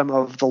the Adam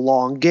of The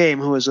Long Game,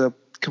 who is a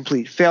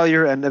complete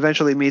failure and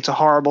eventually meets a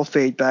horrible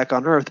fate back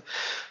on Earth.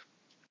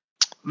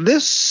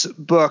 This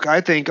book,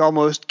 I think,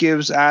 almost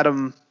gives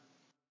Adam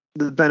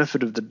the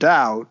benefit of the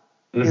doubt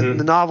in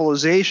the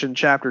novelization,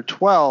 chapter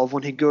 12,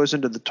 when he goes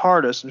into the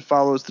TARDIS and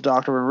follows the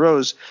Doctor and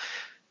Rose,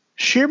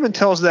 Shearman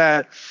tells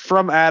that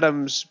from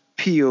Adam's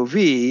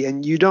POV,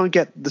 and you don't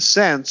get the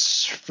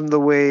sense from the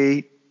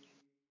way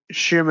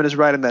Shearman is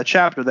writing that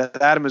chapter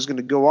that Adam is going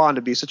to go on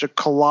to be such a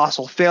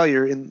colossal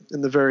failure in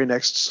the very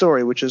next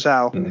story, which is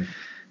how,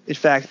 in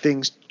fact,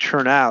 things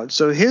turn out.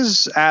 So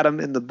his Adam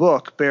in the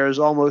book bears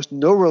almost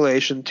no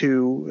relation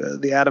to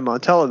the Adam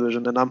on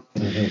television, and I'm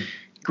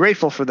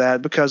grateful for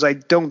that, because I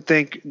don't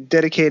think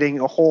dedicating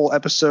a whole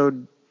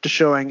episode to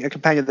showing a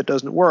companion that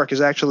doesn't work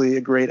is actually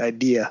a great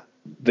idea.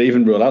 They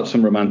even roll out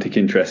some romantic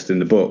interest in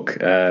the book,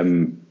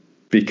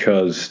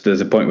 because there's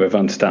a point where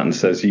Van Statten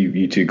says,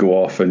 you two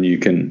go off and you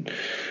can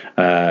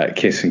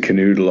kiss and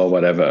canoodle or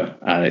whatever,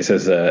 and it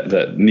says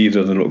that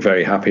neither of them look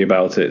very happy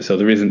about it. So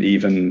there isn't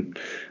even...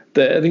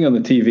 I think on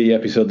the TV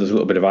episode there's a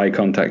little bit of eye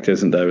contact,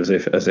 isn't there, as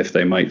if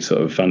they might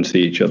sort of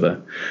fancy each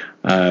other.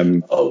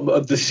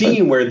 The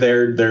scene where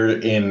they're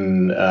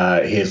in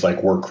his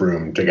like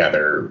workroom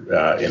together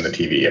in the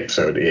TV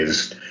episode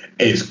is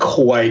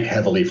quite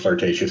heavily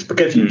flirtatious,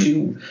 because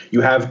you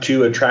have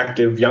two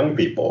attractive young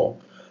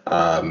people,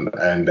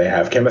 and they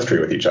have chemistry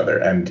with each other,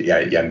 and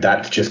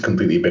that's just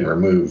completely been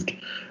removed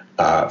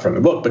from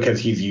the book because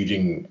he's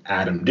using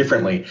Adam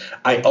differently.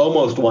 I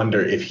almost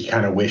wonder if he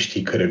kind of wished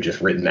he could have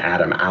just written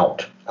Adam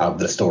out of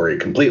the story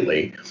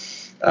completely,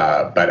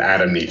 but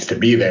Adam needs to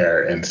be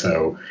there, and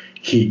so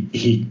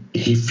he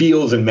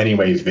feels in many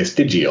ways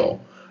vestigial.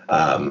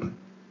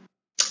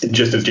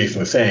 Just as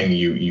Jason was saying,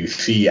 you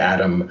see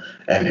Adam,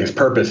 and his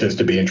purpose is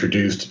to be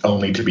introduced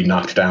only to be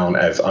knocked down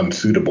as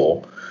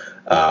unsuitable,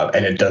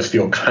 and it does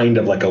feel kind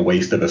of like a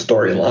waste of a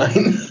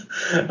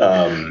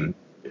storyline.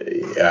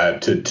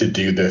 To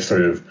do this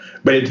sort of,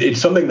 but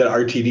it's something that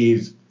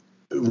RTD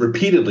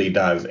repeatedly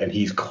does, and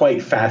he's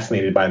quite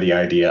fascinated by the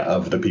idea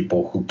of the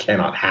people who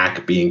cannot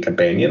hack being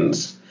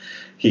companions.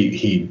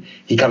 He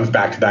comes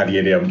back to that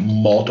idea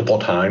multiple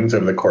times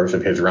over the course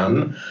of his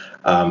run.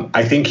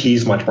 I think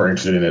he's much more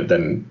interested in it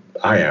than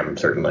I am,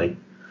 certainly.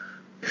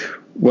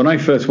 When I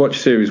first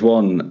watched Series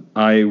 1,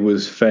 I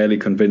was fairly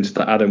convinced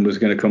that Adam was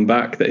going to come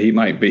back, that he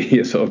might be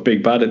a sort of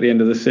big bad at the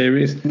end of the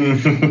series,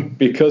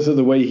 because of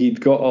the way he'd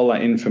got all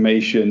that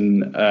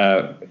information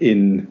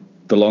in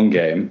the long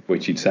game,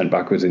 which he'd sent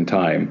backwards in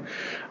time,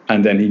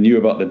 and then he knew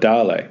about the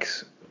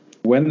Daleks.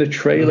 When the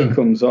trailer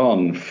comes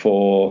on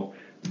for,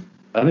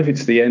 I don't know if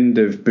it's the end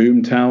of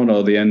Boomtown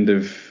or the end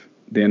of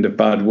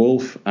Bad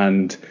Wolf,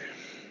 and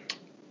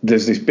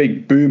there's this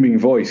big booming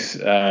voice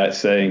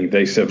saying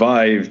they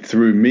survived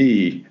through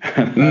me.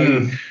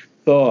 And I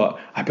thought,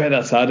 I bet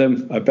that's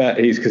Adam. I bet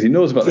because he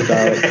knows about the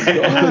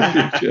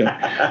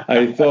Daleks.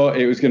 I thought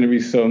it was going to be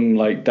some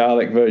like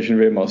Dalek version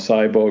of him or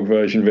cyborg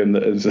version of him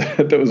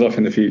that was off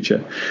in the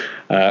future.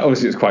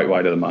 Obviously, it was quite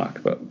wide of the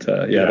mark, but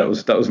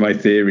that was my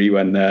theory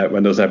when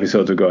those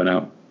episodes were going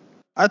out.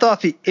 I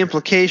thought the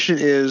implication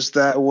is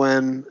that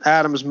when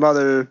Adam's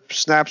mother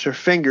snaps her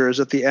fingers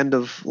at the end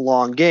of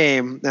Long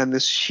Game and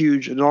this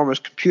huge, enormous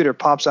computer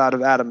pops out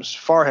of Adam's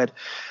forehead,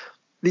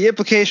 the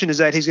implication is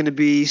that he's going to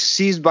be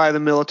seized by the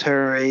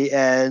military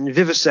and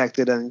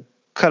vivisected and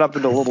cut up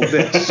into little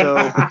bits. So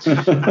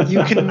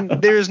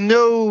there's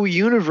no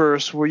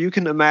universe where you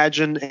can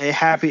imagine a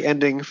happy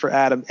ending for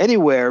Adam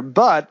anywhere.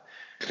 But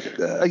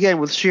again,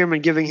 with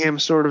Shearman giving him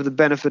sort of the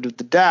benefit of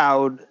the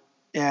doubt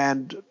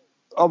and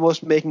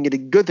almost making it a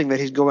good thing that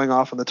he's going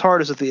off on the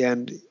TARDIS at the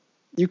end,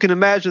 you can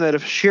imagine that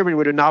if Shearman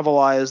were to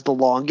novelize The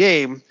Long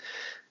Game,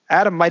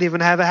 Adam might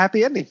even have a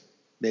happy ending,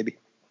 maybe.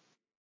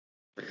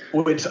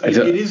 Well, it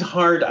is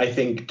hard, I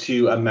think,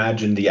 to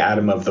imagine the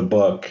Adam of the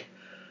book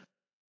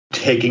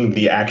taking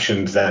the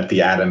actions that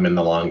the Adam in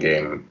The Long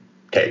Game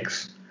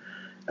takes.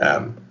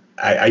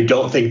 I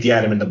don't think the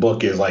Adam in the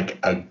book is like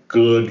a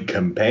good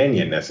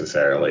companion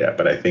necessarily,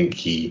 but I think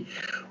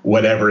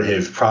whatever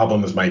his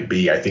problems might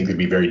be, I think they'd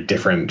be very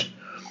different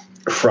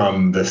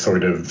from the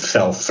sort of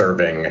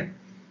self-serving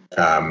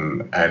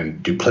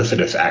and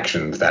duplicitous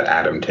actions that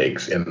Adam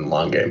takes in The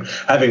Long Game.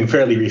 Having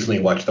fairly recently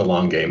watched The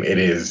Long Game, it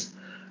is,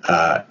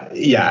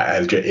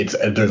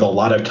 there's a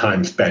lot of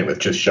time spent with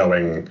just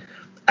showing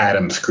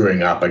Adam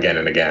screwing up again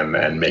and again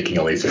and making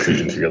all these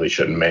decisions he really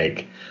shouldn't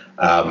make.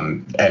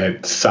 And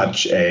it's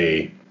such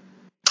I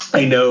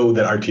know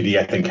that RTD,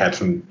 I think, had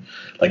some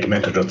like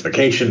mental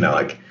justification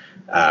that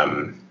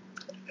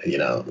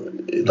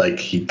like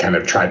he kind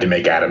of tried to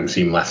make Adam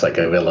seem less like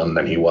a villain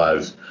than he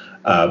was.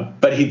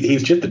 But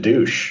he's just a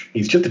douche.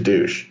 He's just a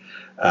douche.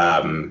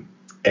 I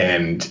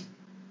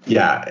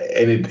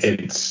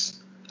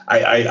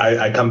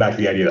come back to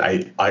the idea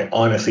that I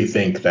honestly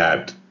think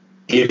that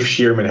if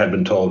Shearman had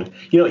been told,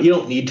 you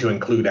don't need to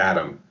include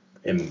Adam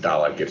in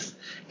Dalek.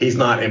 He's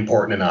not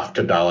important enough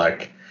to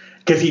Dalek,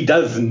 because he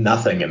does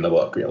nothing in the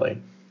book,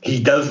 really.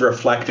 He does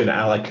reflect an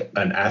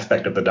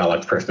aspect of the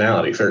Dalek's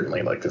personality,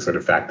 certainly, like the sort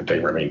of fact that they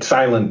remain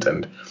silent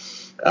and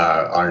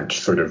aren't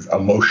sort of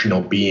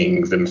emotional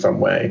beings in some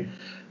way.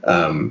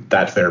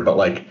 That's there,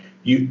 but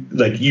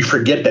you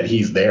forget that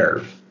he's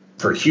there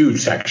for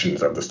huge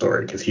sections of the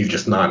story because he's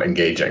just not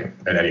engaging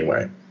in any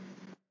way.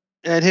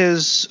 and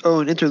his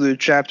own interlude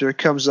chapter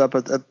comes up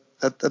at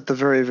the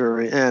very,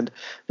 very end.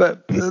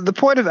 But the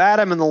point of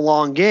Adam in the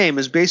Long Game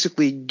is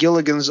basically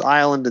Gilligan's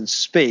Island in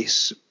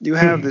space. You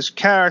have this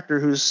character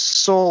whose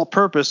sole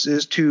purpose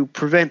is to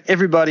prevent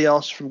everybody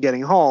else from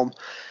getting home.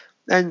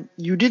 And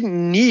you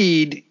didn't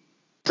need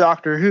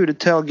Doctor Who to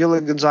tell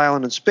Gilligan's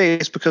Island in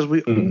space, because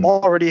we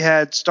already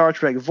had Star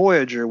Trek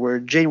Voyager, where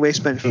Janeway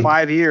spent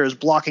 5 years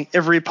blocking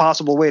every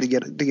possible way to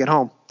get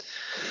home.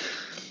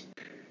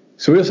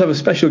 So we also have a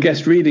special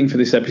guest reading for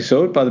this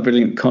episode by the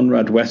brilliant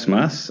Conrad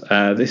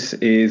Westmass. This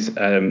is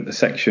a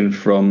section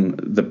from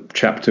the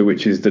chapter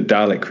which is the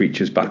Dalek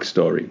creature's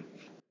backstory.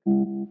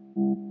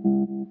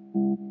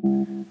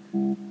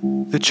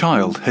 The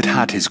child had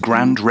had his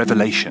grand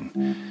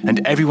revelation,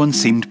 and everyone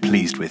seemed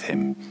pleased with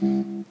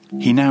him.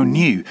 He now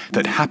knew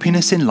that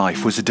happiness in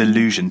life was a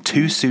delusion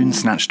too soon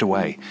snatched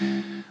away,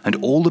 and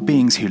all the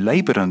beings who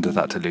laboured under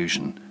that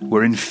delusion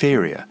were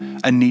inferior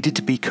and needed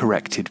to be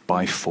corrected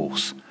by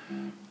force.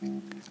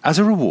 As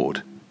a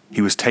reward,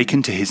 he was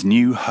taken to his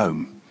new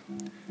home.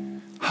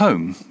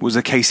 Home was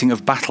a casing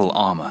of battle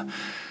armour,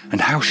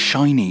 and how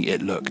shiny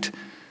it looked,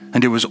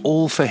 and it was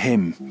all for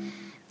him.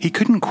 He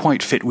couldn't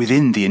quite fit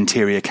within the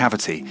interior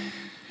cavity.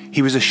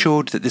 He was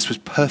assured that this was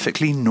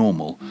perfectly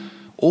normal.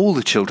 All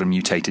the children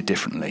mutated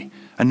differently,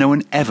 and no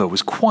one ever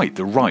was quite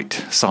the right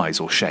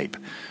size or shape.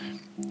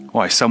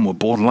 Why, some were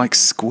born like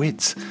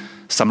squids,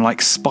 some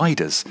like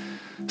spiders,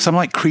 some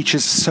like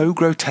creatures so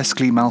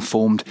grotesquely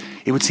malformed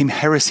it would seem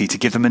heresy to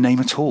give them a name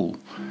at all.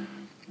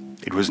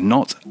 It was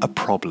not a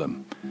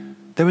problem.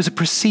 There was a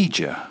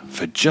procedure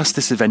for just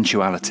this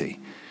eventuality,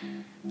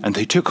 and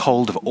they took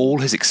hold of all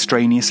his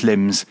extraneous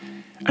limbs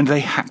and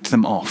they hacked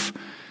them off,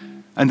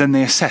 and then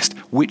they assessed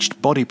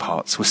which body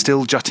parts were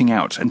still jutting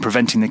out and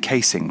preventing the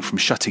casing from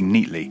shutting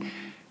neatly,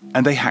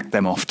 and they hacked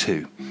them off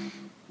too.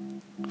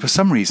 For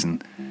some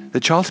reason, the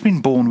child had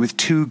been born with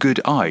 2 good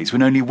eyes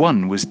when only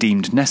one was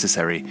deemed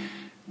necessary,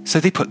 so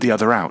they put the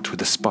other out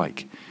with a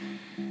spike.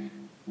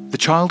 The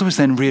child was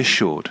then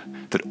reassured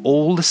that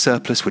all the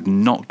surplus would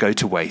not go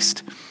to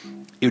waste.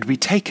 It would be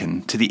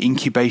taken to the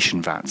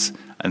incubation vats,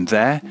 and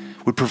there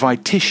would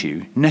provide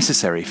tissue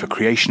necessary for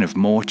creation of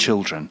more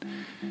children.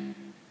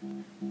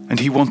 And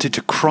he wanted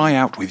to cry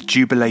out with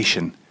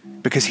jubilation,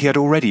 because he had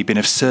already been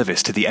of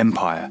service to the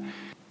Empire.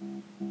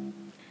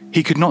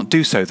 He could not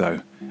do so,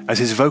 though, as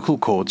his vocal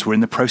cords were in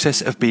the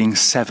process of being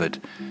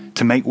severed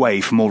to make way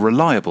for more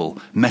reliable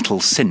metal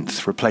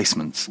synth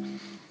replacements.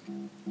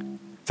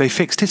 They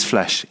fixed his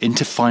flesh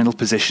into final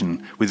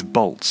position with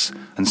bolts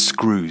and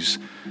screws,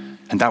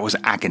 and that was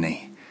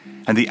agony,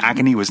 and the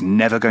agony was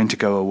never going to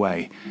go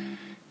away.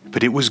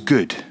 But it was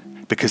good,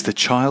 because the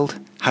child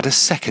had a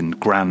second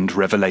grand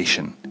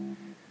revelation,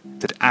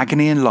 that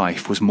agony in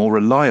life was more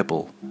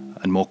reliable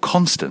and more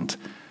constant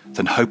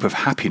than hope of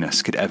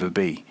happiness could ever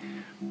be.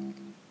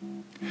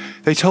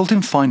 They told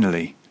him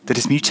finally that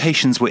his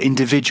mutations were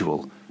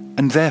individual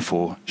and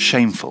therefore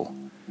shameful.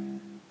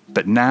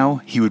 But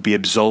now he would be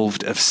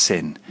absolved of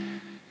sin.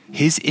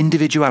 His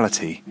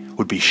individuality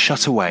would be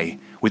shut away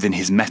within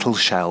his metal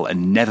shell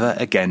and never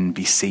again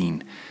be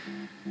seen.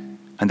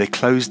 And they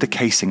closed the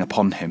casing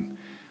upon him,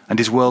 and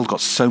his world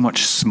got so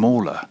much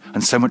smaller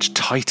and so much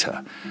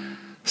tighter,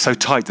 so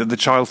tight that the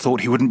child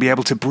thought he wouldn't be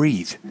able to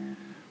breathe.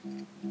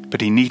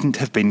 But he needn't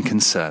have been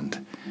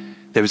concerned.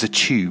 There was a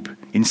tube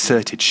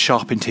inserted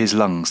sharp into his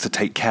lungs to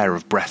take care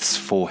of breaths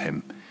for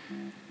him.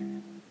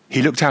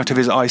 He looked out of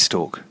his eye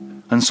stalk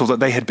and saw that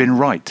they had been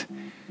right.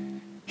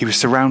 He was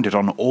surrounded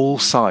on all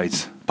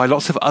sides by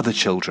lots of other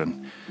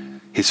children,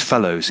 his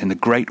fellows in the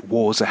great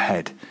wars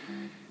ahead,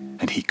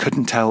 and he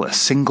couldn't tell a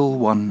single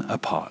one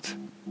apart.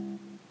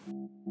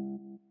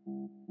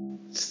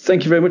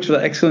 Thank you very much for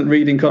that excellent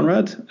reading,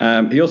 Conrad.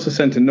 He also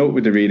sent a note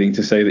with the reading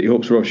to say that he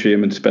hopes Rob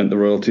Shearman spent the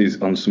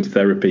royalties on some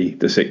therapy,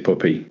 the sick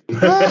puppy.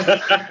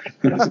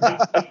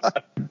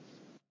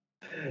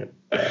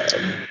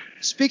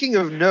 Speaking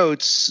of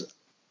notes,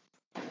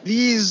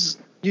 these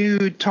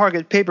new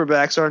Target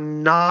paperbacks are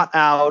not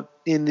out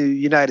in the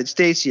United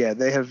States yet.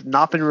 They have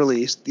not been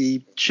released.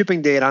 The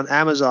shipping date on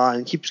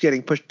Amazon keeps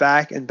getting pushed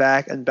back and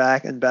back and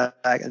back and back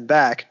and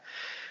back.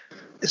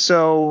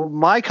 So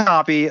my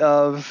copy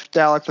of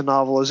Dalek the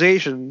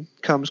Novelization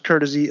comes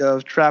courtesy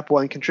of Trap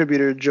One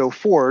contributor Joe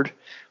Ford,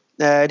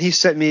 and he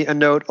sent me a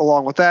note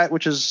along with that,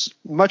 which is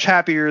much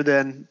happier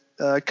than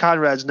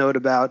Conrad's note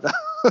about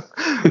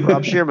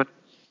Rob Shearman.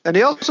 And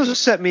he also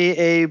sent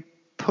me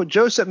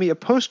Joe sent me a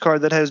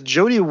postcard that has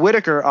Jodie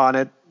Whittaker on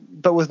it,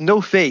 but with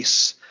no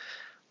face.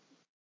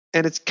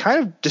 And it's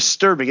kind of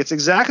disturbing. It's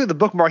exactly the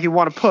bookmark you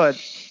want to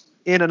put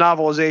in a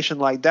novelization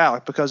like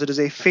Dalek, because it is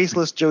a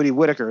faceless Jodie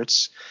Whittaker.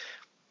 It's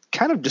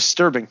kind of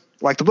disturbing,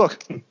 like the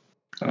book.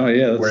 Oh,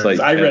 yeah. That's like,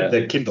 I read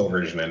the Kindle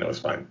version and it was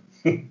fine.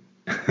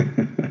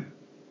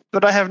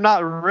 But I have not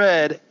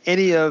read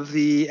any of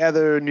the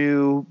other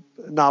new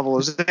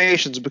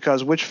novelizations,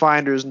 because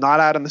Witchfinder is not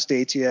out in the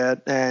States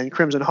yet, and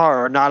Crimson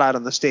Horror are not out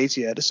in the States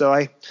yet. So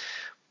I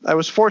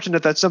was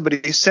fortunate that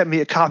somebody sent me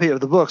a copy of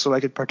the book so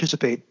I could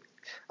participate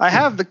I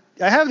have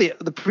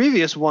the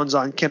previous ones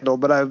on Kindle,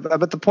 but I'm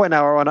at the point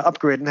now where I want to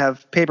upgrade and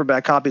have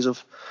paperback copies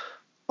of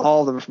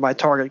all of them for my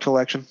Target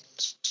collection.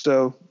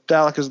 So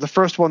Dalek is the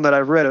first one that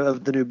I've read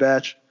of the new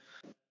batch.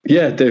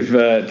 Yeah,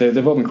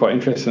 they've all been quite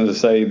interesting, as I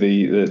say,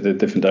 the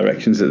different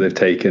directions that they've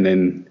taken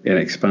in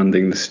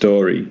expanding the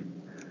story.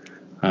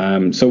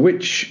 So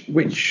which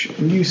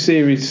new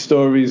series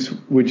stories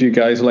would you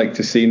guys like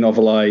to see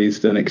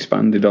novelized and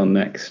expanded on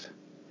next,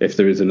 if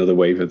there is another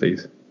wave of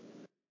these?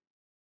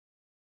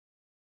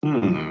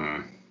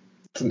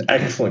 It's an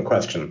excellent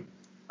question.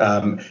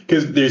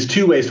 Because there's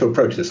two ways to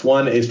approach this.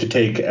 One is to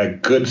take a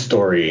good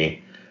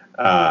story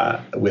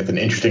with an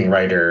interesting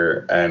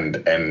writer and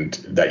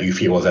that you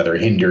feel is either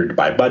hindered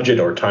by budget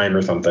or time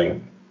or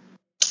something,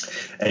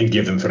 and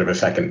give them sort of a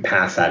second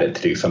pass at it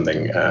to do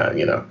something,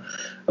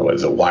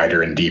 was it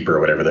wider and deeper, or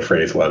whatever the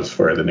phrase was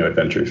for the New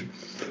Adventures.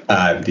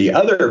 The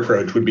other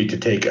approach would be to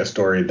take a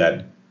story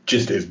that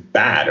just is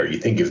bad, or you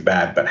think is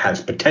bad, but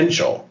has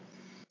potential,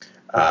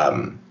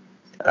 and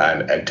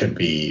to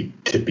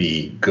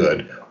be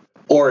good,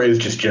 or is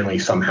just generally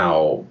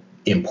somehow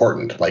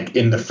important. Like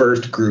in the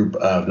first group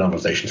of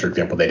novelizations, for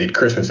example, they did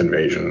Christmas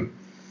Invasion,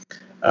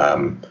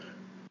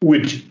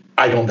 which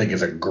I don't think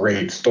is a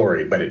great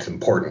story, but it's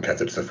important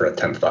because it's the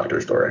first 10th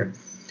Doctor story.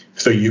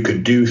 So you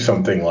could do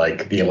something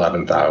like The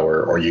 11th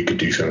Hour, or you could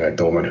do something like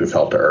The Woman Who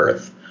Fell to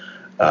Earth,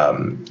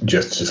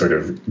 just to sort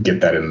of get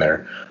that in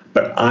there.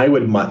 But I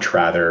would much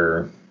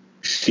rather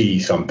see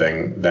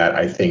something that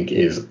I think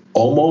is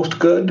almost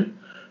good,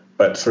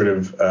 but sort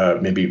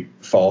of maybe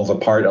falls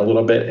apart a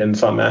little bit in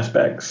some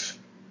aspects.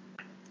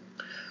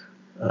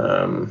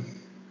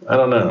 I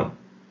don't know.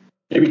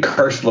 Maybe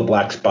Curse of the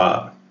Black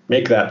Spot.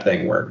 Make that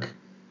thing work.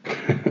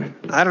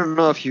 I don't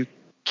know if you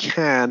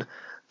can.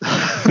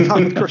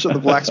 Not Curse of the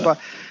Black Spot.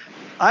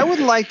 I would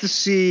like to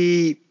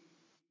see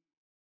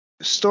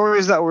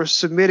stories that were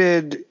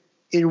submitted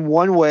in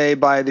one way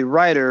by the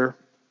writer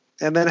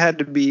and then had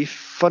to be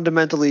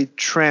fundamentally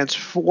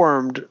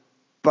transformed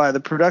by the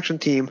production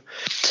team.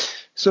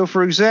 So,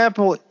 for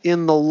example,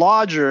 in The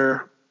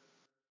Lodger,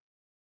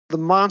 the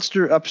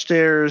monster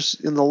upstairs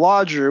in The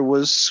Lodger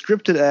was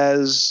scripted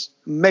as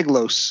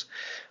Meglos.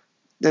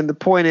 And the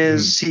point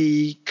is,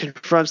 he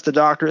confronts the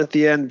Doctor at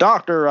the end,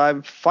 "Doctor,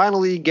 I'm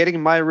finally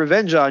getting my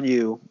revenge on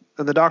you."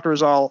 And the Doctor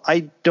is all,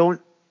 "I don't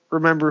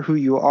remember who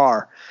you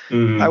are."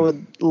 I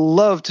would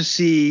love to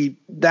see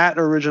that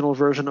original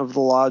version of The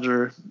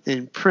Lodger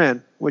in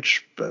print,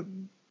 which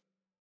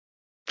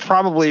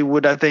probably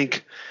would, I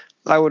think,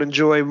 I would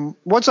enjoy.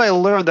 Once I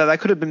learned that I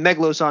could have been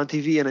Meglos on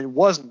TV and it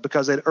wasn't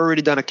because they'd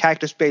already done a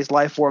cactus-based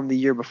life form the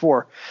year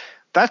before.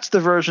 That's the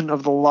version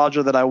of The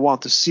Lodger that I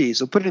want to see.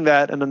 So putting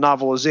that in a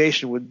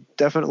novelization would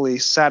definitely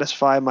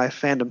satisfy my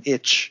fandom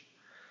itch.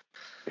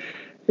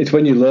 It's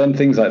when you learn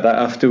things like that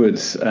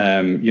afterwards.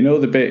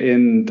 The bit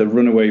in The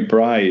Runaway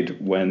Bride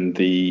when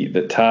the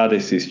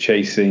TARDIS is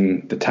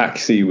chasing the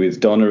taxi with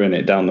Donna in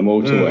it down the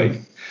motorway.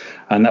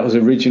 And that was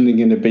originally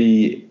going to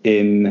be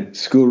in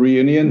School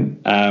Reunion.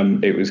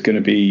 It was going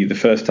to be the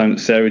first time that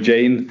Sarah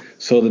Jane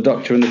saw the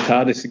Doctor and the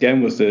TARDIS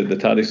again, was the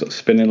TARDIS sort of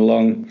spinning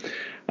along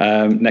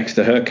next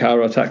to her car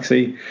or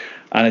taxi.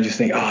 And I just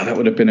think, that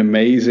would have been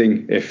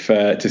amazing if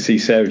to see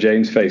Sarah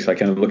Jane's face, like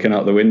kind of looking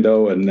out the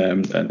window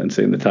and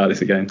seeing the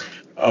TARDIS again.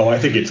 Oh, I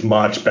think it's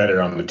much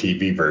better on the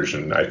TV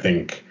version. I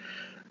think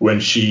when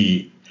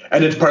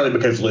and it's partly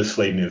because Liz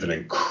Sladen is an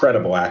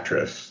incredible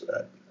actress,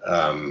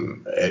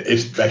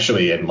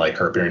 especially in like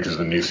her appearances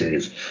in the new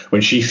series.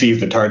 When she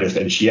sees the TARDIS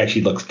and she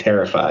actually looks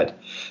terrified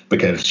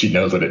because she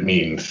knows what it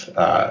means,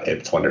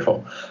 it's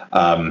wonderful.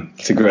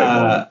 It's a great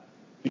moment.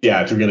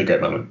 Yeah, it's a really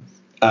great moment.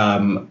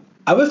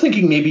 I was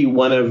thinking maybe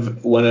one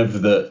of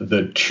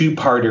the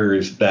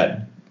two-parters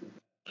that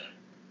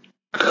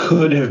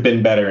could have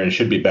been better and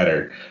should be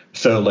better.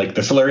 So like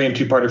the Silurian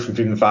two-parter from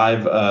season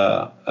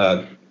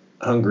 5,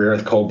 Hungry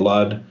Earth, Cold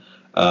Blood.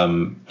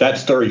 That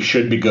story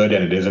should be good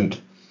and it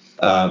isn't.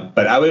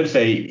 But I would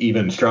say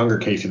even stronger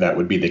case of that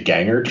would be the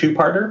Ganger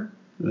two-parter,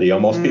 the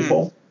Almost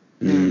People.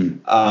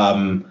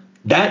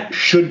 That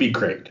should be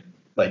great.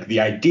 Like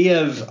the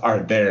ideas are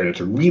there. It's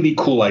a really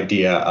cool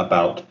idea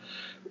about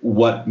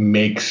what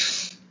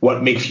makes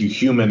you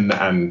human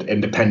and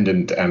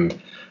independent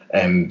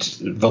and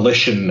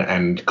volition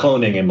and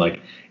cloning, and like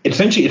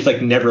essentially it's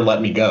like Never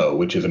Let Me Go,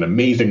 which is an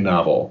amazing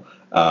novel.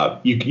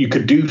 You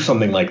could do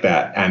something like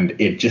that and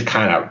it just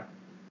kind of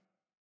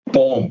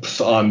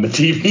bumps on the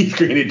TV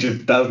screen. It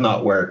just does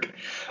not work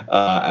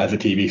as a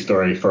TV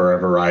story for a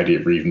variety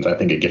of reasons. I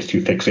think it gets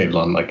too fixated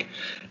on like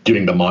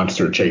doing the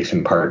monster chase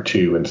in part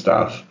 2 and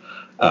stuff.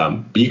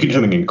 But you can do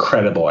something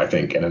incredible, I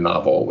think, in a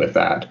novel with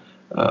that.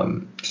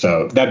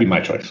 So that'd be my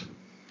choice.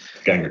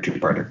 Ganger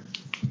two-parter.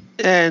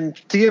 And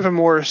to give a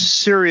more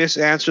serious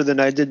answer than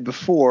I did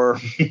before,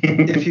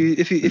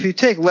 if you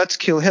take Let's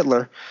Kill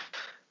Hitler,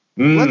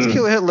 Let's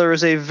Kill Hitler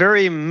is a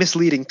very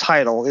misleading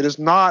title. It is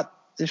not,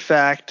 in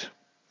fact,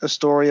 a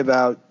story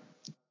about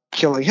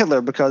killing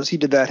Hitler because he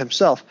did that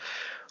himself.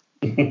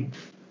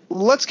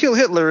 Let's Kill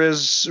Hitler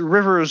is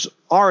River's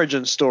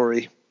origin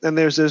story. and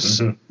there's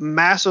this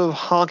massive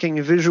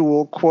honking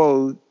visual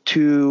quote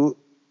to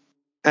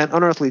an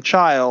unearthly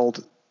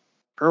child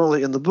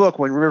early in the book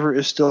when River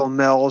is still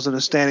Mel's and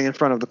is standing in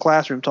front of the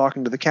classroom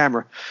talking to the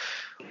camera.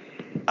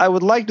 I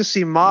would like to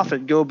see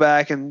Moffat go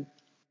back and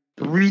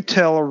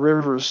retell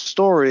River's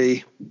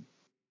story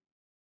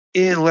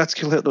in Let's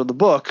Kill Hitler, the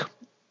book,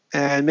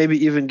 and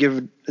maybe even give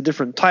it a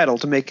different title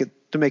to make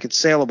it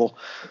saleable.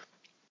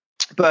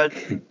 But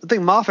I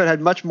think Moffat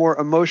had much more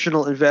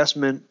emotional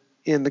investment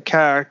in the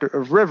character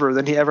of River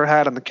than he ever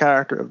had in the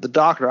character of the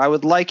Doctor. I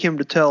would like him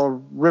to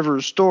tell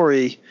River's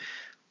story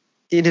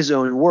in his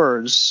own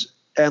words,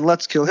 and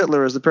Let's Kill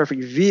Hitler is the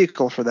perfect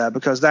vehicle for that,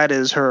 because that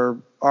is her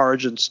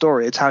origin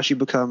story. It's how she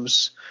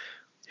becomes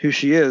who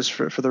she is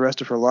for the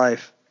rest of her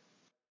life.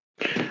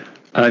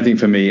 And I think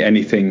for me,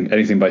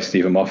 anything by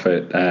Stephen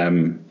Moffat,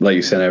 like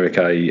you said, Eric,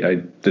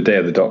 The Day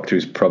of the Doctor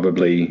is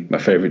probably my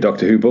favourite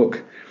Doctor Who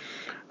book.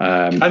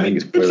 I think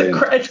it's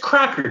brilliant. It's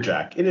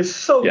crackerjack. It is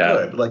so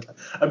good. Like,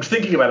 I'm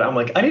thinking about it. I'm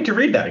like, I need to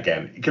read that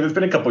again because it's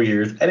been a couple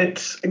years and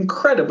it's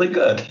incredibly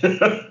good.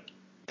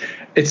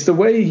 It's the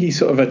way he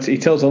he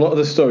tells a lot of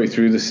the story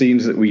through the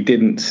scenes that we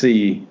didn't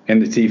see in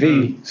the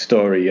TV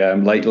story,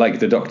 like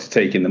the Doctor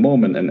taking the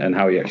moment and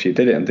how he actually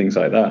did it and things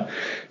like that.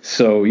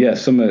 So yeah,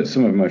 some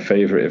of my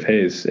favourite of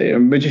his,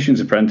 Magician's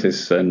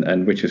Apprentice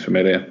and Witch's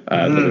Familiar,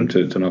 I'd love him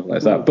to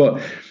novelise that.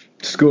 But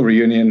School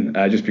Reunion,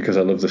 just because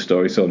I love the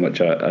story so much,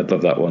 I'd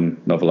love that one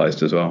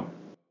novelised as well.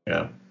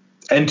 Yeah,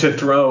 and to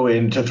throw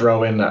in a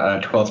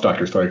 12th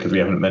Doctor story, because we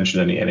haven't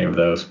mentioned any of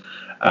those.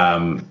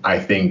 I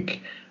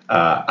think.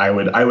 I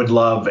would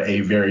love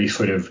a very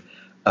sort of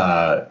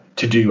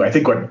to do. I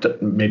think what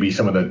maybe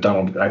some of the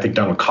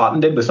Donald Cotton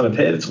did with some of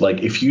his.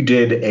 Like if you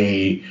did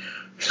a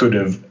sort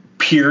of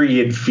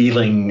period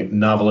feeling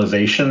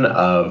novelization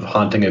of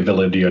Haunting of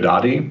Villa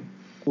Diodati,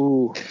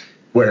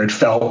 where it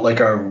felt like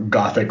a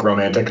gothic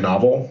romantic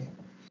novel,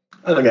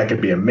 I think that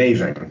could be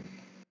amazing.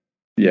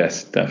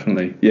 Yes,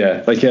 definitely.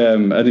 Yeah, like I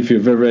don't know if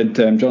you've ever read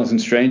Jonathan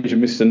Strange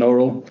and Mr.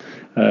 Norrell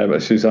by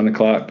Susanna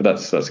Clarke, but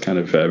that's kind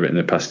of written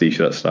a pastiche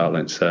of that style,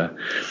 and it's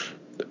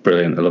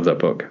brilliant. I love that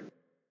book.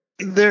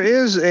 There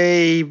is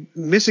a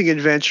missing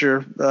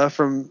adventure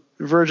from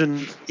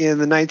Virgin in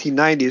the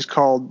 1990s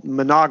called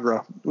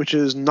Managra, which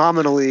is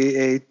nominally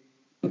a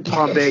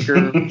Tom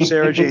Baker,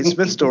 Sarah Jane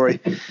Smith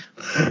story.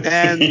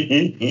 And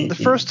the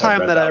first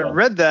time that I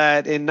read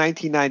that in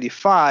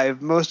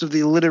 1995, most of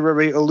the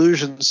literary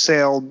allusions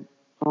sailed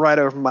right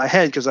over my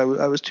head because I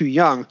was too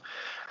young.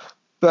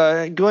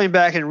 But going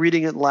back and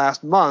reading it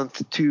last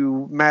month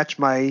to match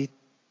my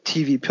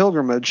TV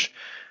pilgrimage,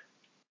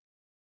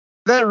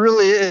 that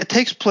really, it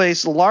takes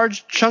place,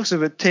 large chunks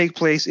of it take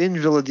place in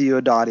Villa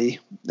Diodati,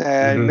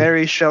 and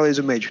Mary Shelley is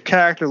a major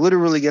character,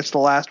 literally gets the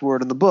last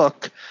word in the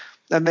book,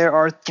 and there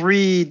are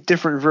 3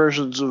 different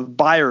versions of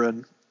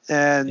Byron,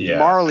 and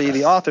Marley,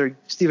 the author,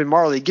 Stephen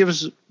Marley,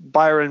 gives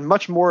Byron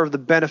much more of the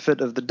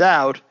benefit of the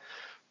doubt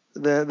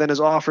than is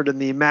offered in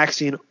the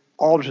Maxine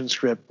Alderton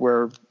script,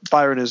 where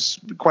Byron is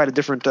quite a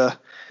different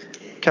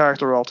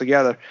character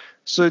altogether.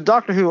 So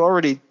Doctor Who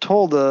already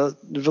told the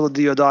Villa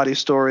Diodati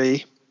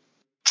story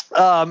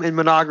in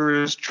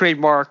Managra's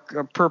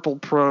trademark purple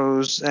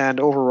prose and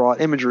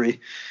overwrought imagery.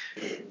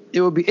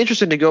 It would be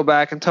interesting to go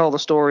back and tell the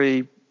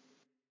story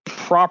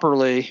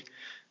properly.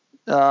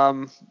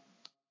 And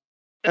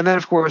then,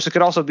 of course, it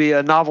could also be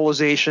a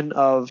novelization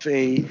of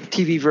a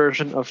TV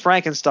version of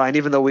Frankenstein,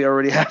 even though we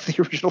already have the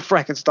original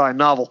Frankenstein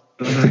novel.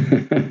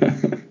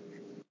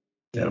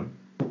 Yeah,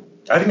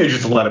 I think there's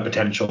just a lot of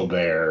potential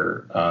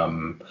there,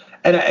 and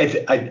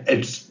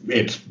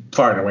it's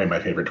far and away my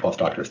favorite 12th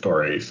Doctor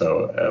story.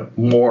 So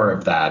more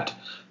of that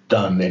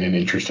done in an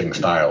interesting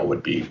style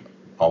would be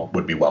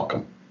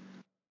welcome.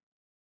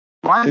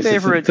 My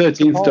favorite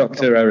 13th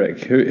Doctor, Eric.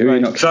 Who are you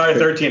not? Sorry,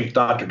 13th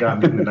Doctor. God, I'm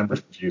getting the numbers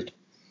confused.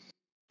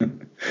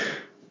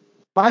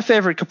 My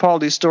favorite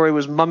Capaldi story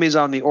was Mummies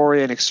on the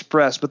Orient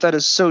Express, but that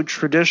is so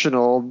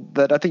traditional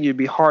that I think you'd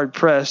be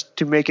hard-pressed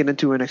to make it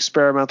into an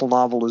experimental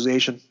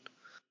novelization.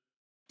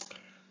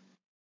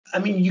 I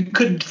mean, you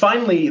could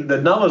finally, the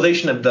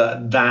novelization of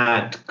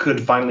that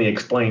could finally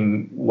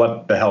explain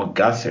what the hell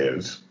Gus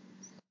is.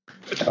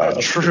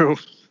 True.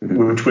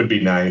 Which would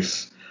be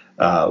nice.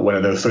 One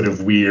of those sort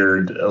of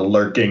weird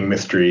lurking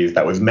mysteries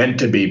that was meant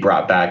to be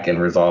brought back and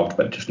resolved,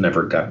 but just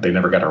never got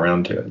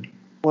around to it.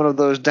 One of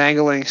those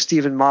dangling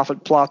Stephen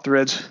Moffat plot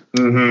threads.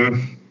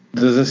 Mm-hmm.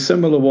 There's a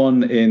similar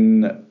one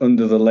in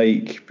Under the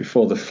Lake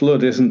Before the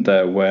Flood, isn't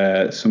there,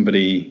 where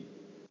somebody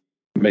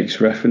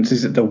makes reference.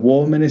 Is it the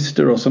War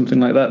Minister or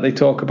something like that they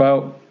talk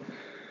about?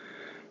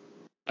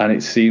 And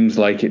it seems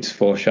like it's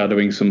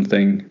foreshadowing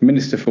something.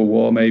 Minister for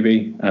War,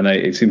 maybe. And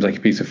it seems like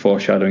a piece of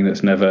foreshadowing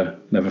that's never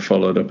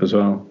followed up as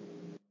well.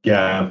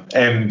 Yeah,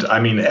 and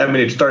I mean,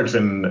 it starts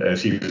in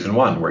season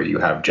 1 where you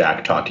have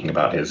Jack talking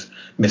about his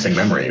missing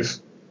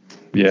memories.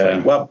 Yeah.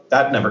 So, well,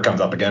 that never comes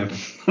up again.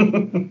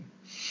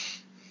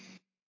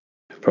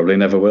 Probably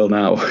never will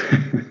now.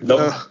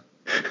 Nope.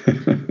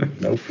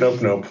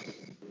 Nope.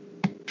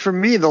 For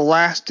me, the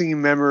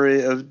lasting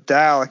memory of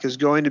Dalek is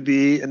going to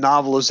be a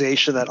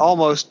novelization that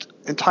almost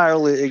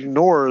entirely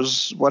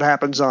ignores what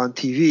happens on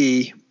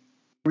TV,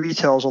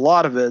 retells a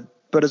lot of it,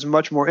 but is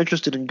much more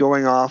interested in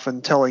going off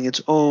and telling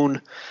its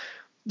own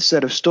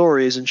set of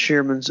stories in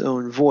Shearman's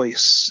own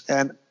voice.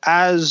 And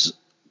as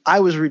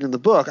I was reading the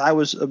book, I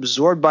was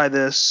absorbed by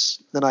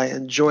this, and I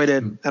enjoyed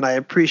it, and I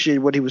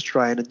appreciated what he was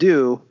trying to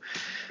do.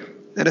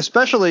 And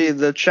especially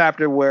the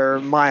chapter where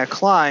Maya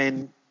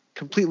Klein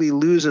completely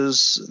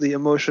loses the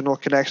emotional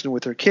connection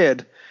with her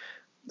kid.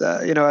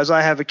 As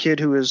I have a kid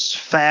who is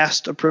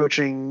fast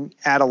approaching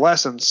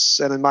adolescence,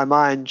 and in my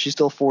mind she's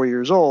still 4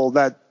 years old,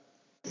 that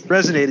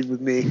resonated with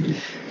me.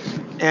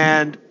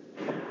 And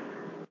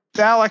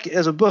Dalek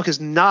as a book is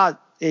not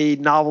a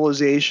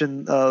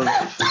novelization of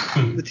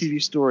the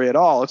TV story at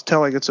all. It's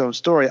telling its own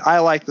story. I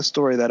like the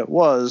story that it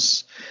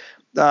was.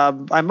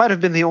 I might have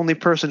been the only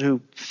person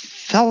who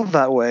felt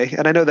that way,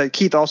 and I know that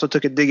Keith also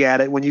took a dig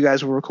at it when you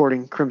guys were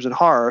recording Crimson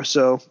Horror,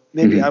 so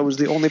maybe I was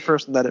the only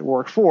person that it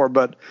worked for,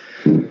 but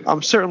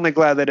I'm certainly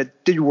glad that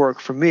it did work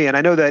for me, and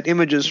I know that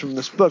images from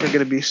this book are going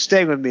to be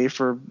staying with me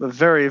for a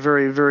very,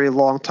 very, very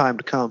long time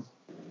to come.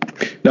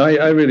 No,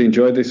 I really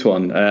enjoyed this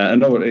one. I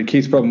know what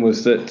Keith's problem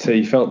was that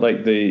he felt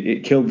like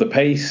it killed the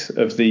pace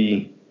of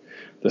the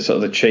sort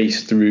of the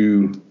chase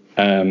through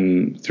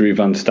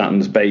Van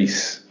Statten's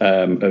base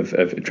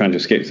of trying to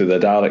escape through the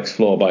Daleks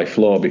floor by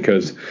floor,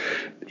 because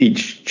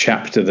each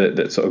chapter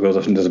that sort of goes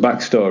off and does a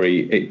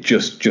backstory, it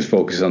just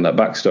focuses on that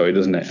backstory,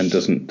 doesn't it, and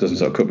doesn't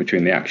sort of cut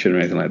between the action or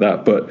anything like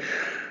that. But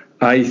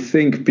I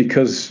think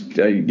because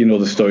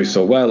the story's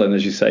so well, and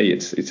as you say,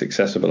 it's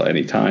accessible at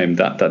any time,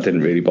 that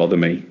didn't really bother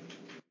me.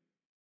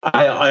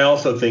 I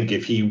also think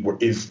if he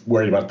is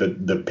worried about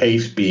the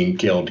pace being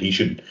killed, he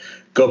should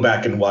go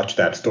back and watch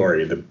that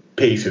story. The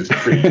pace is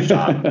pretty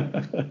shot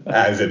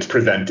as it's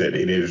presented.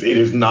 It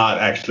is not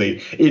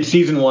actually. It's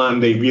season 1.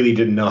 They really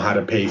didn't know how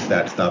to pace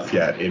that stuff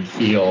yet. It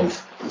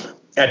feels,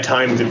 at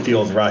times it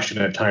feels rushed, and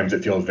at times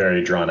it feels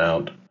very drawn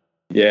out.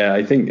 Yeah,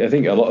 I think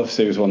a lot of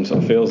series 1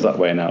 sort of feels that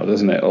way now,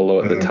 doesn't it?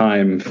 Although at the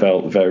time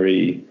felt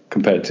very,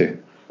 compared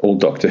to old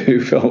Doctor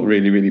Who, felt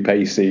really, really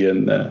pacey,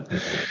 and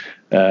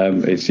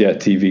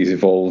TV's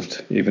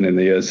evolved even in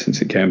the years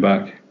since it came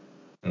back.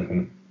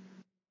 Mm-hmm.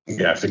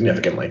 Yeah,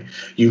 significantly.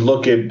 You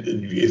look at,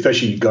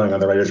 especially going on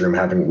the writers' room,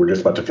 we're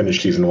just about to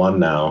finish season 1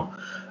 now,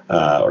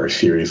 or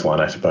series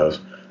 1, I suppose,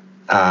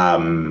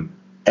 and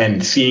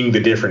seeing the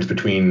difference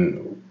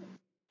between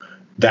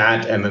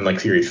that and then like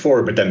series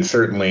 4, but then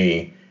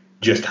certainly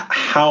just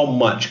how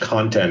much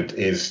content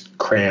is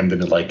crammed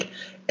into like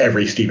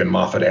every Stephen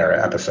Moffat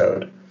era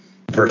episode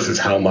versus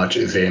how much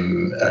is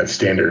in a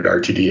standard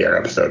RTD era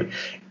episode.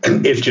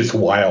 It's just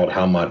wild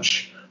how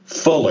much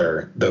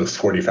fuller those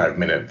 45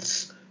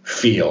 minutes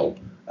feel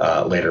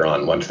later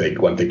on once they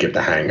get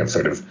the hang of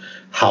sort of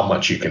how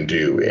much you can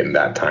do in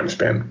that time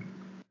span.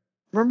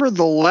 Remember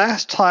the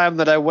last time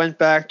that I went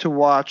back to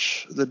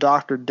watch The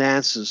Doctor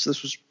Dances?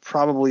 This was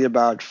probably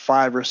about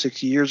 5 or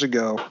 6 years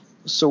ago.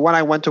 So when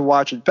I went to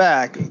watch it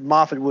back,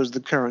 Moffat was the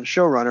current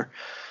showrunner.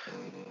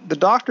 The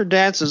Doctor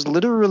Dances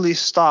literally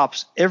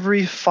stops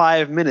every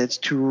 5 minutes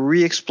to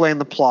re-explain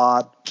the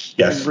plot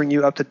and bring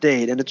you up to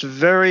date. And it's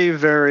very,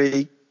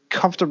 very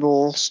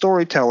comfortable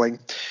storytelling.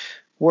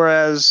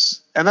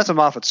 Whereas, and that's a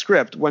Moffat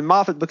script, when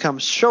Moffat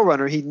becomes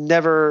showrunner, he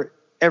never,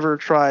 ever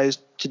tries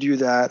to do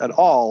that at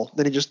all.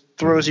 Then he just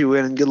throws you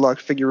in and good luck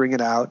figuring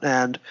it out.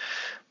 And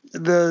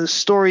the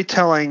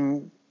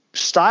storytelling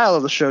style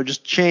of the show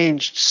just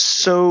changed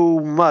so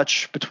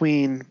much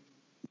between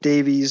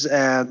Davies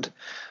and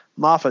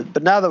Moffat.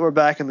 But now that we're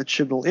back in the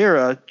Chibnall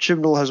era,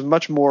 Chibnall has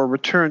much more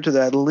returned to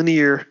that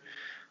linear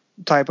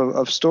type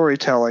of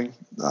storytelling.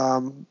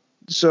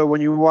 So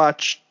when you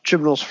watch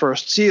Chibnall's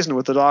first season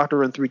with the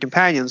Doctor and 3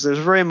 companions, there's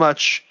very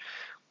much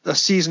a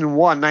season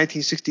 1,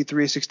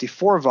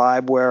 1963-64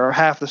 vibe where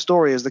half the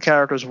story is the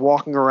characters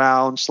walking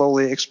around,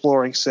 slowly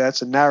exploring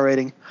sets and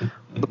narrating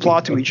the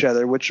plot to each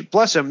other, which,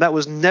 bless him, that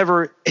was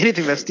never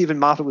anything that Stephen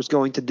Moffat was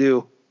going to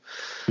do.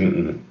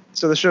 Mm-hmm.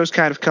 So the show's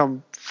kind of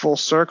come full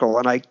circle,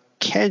 and I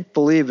can't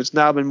believe it's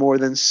now been more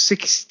than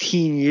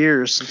 16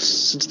 years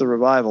since the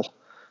revival.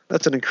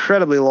 That's an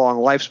incredibly long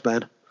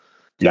lifespan.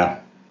 Yeah.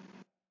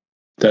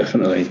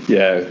 Definitely,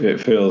 yeah. It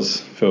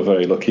feels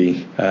very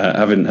lucky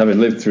having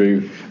lived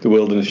through the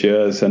wilderness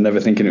years and never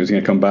thinking it was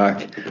going to come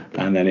back,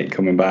 and then it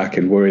coming back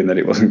and worrying that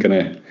it wasn't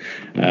going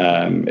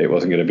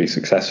to be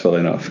successful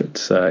enough.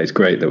 It's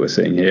great that we're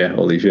sitting here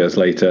all these years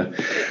later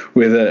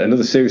with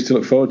another series to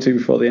look forward to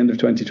before the end of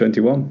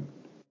 2021.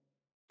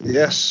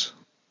 Yes,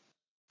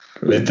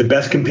 with the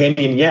best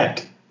companion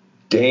yet,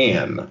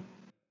 Dan.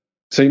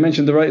 So you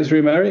mentioned the writers'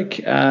 room, Eric.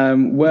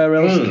 Where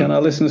else can our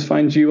listeners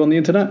find you on the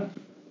internet?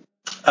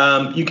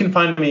 You can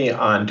find me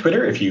on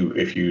Twitter if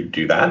you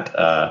do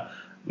that.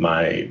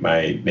 my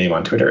name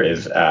on Twitter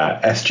is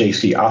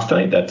SJC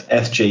Austenite. That's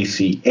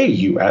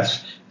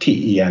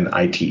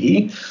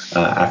SJCAUSTENITE.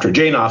 After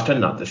Jane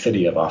Austen, not the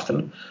city of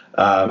Austin.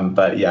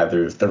 But yeah,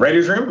 there's the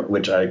Writers' Room,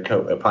 which a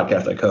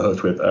podcast I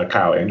co-host with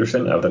Kyle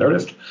Anderson of The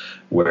Nerdist,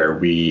 where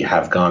we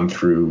have gone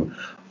through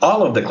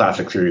all of the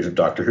classic series of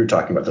Doctor Who,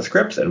 talking about the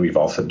scripts, and we've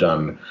also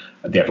done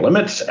The Outer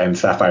Limits and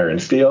Sapphire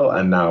and Steel,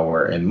 and now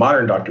we're in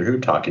modern Doctor Who,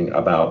 talking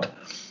about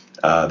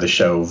the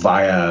show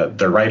via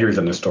the writers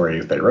and the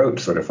stories they wrote,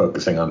 sort of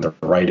focusing on the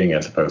writing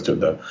as opposed to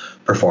the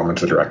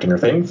performance or directing or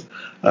things.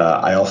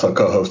 I also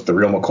co-host The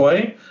Real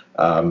McCoy,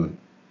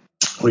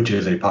 which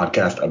is a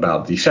podcast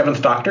about the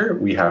Seventh Doctor.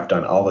 We have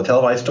done all the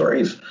televised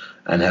stories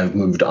and have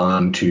moved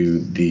on to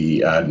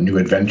the New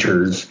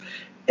Adventures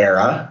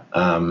era,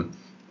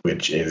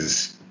 which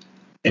is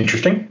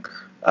interesting.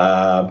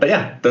 But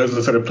yeah, those are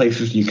the sort of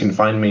places you can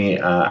find me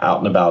out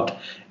and about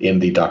in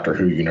the Doctor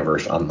Who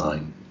universe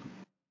online.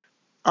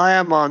 I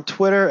am on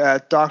Twitter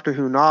at Doctor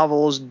Who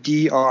Novels,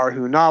 Dr.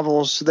 Who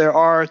Novels. There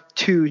are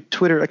 2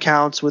 Twitter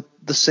accounts with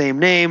the same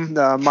name.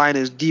 Mine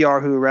is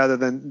Dr. Who rather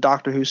than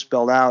Doctor Who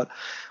spelled out.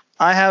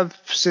 I have,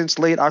 since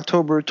late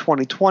October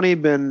 2020,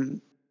 been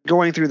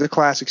going through the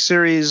classic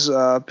series,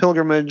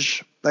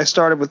 Pilgrimage. I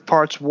started with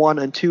parts 1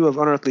 and 2 of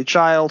Unearthly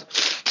Child.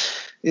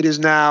 It is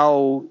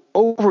now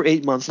over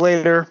 8 months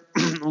later.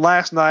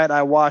 Last night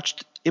I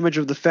watched Image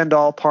of the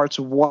Fendahl parts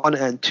 1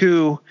 and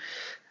 2,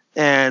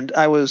 and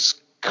I was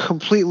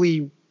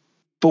completely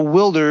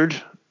bewildered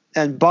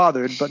and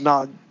bothered, but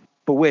not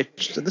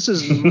bewitched. This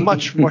is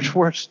much, much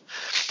worse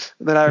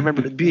than I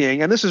remembered it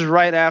being. And this is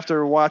right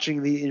after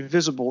watching The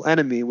Invisible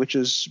Enemy, which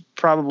is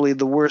probably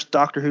the worst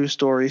Doctor Who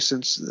story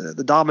since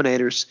The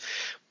Dominators.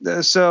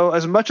 So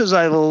as much as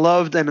I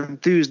loved and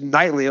enthused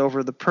Knightley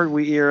over the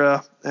Pertwee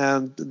era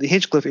and the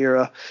Hinchcliffe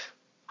era,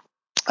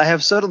 I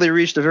have suddenly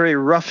reached a very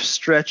rough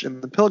stretch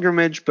in the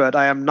Pilgrimage, but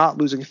I am not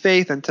losing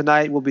faith, and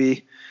tonight will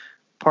be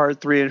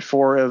part 3 and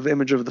 4 of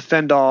Image of the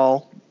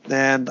Fendahl,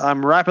 and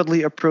I'm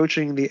rapidly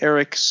approaching the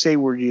Eric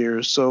Sayward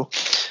years, so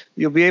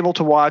you'll be able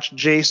to watch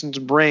Jason's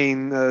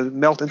brain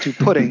melt into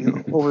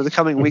pudding over the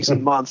coming weeks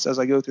and months as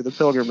I go through the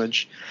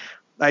Pilgrimage.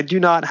 I do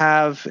not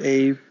have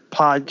a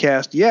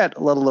podcast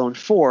yet, let alone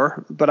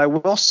 4, but I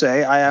will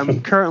say I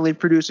am currently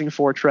producing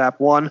for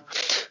Trap One,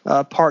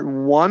 part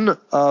 1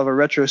 of a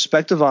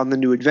retrospective on the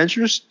New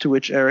Adventures, to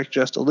which Eric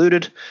just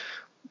alluded.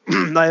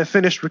 I have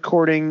finished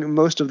recording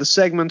most of the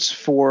segments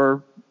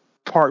for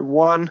part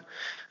 1,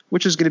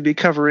 which is going to be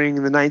covering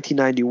the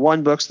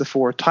 1991 books, the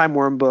 4 Time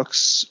Worm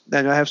books,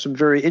 and I have some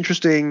very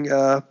interesting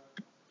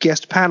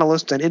guest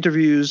panelists and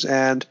interviews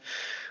and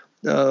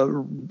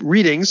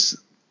readings,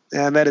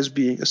 and that is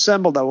being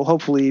assembled. That will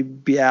hopefully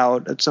be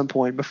out at some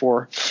point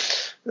before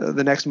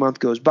the next month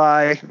goes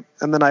by.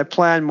 And then I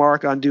plan,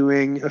 Mark, on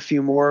doing a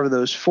few more of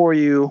those for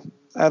you.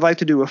 I'd like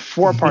to do a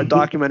 4-part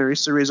documentary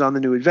series on the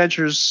New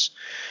Adventures,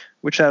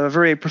 which have a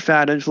very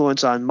profound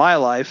influence on my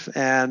life,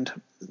 and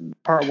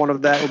part 1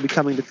 of that will be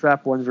coming to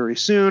Trap One very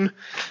soon.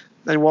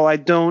 And while I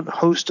don't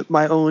host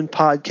my own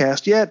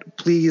podcast yet,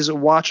 please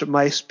watch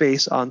my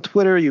space on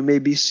Twitter. You may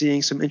be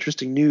seeing some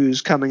interesting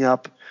news coming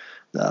up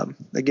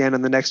again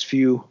in the next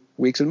few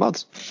weeks and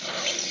months.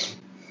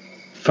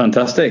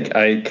 Fantastic.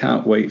 I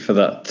can't wait for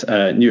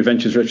that New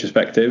Adventures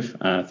retrospective.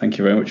 Thank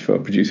you very much for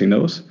producing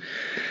those.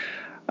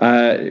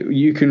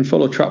 You can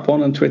follow Trap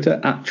One on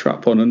Twitter at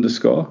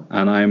 @Trap1_,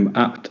 and I'm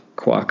at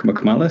Quark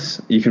McManus.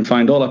 You can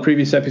find all our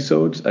previous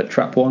episodes at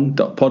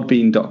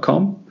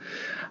trap1.podbean.com,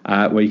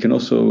 where you can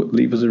also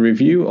leave us a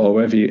review or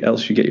wherever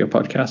else you get your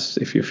podcasts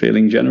if you're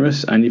feeling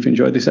generous and you've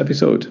enjoyed this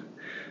episode.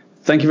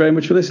 Thank you very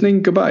much for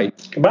listening. Goodbye.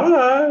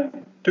 Goodbye.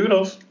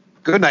 Toodles.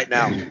 Good night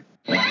now.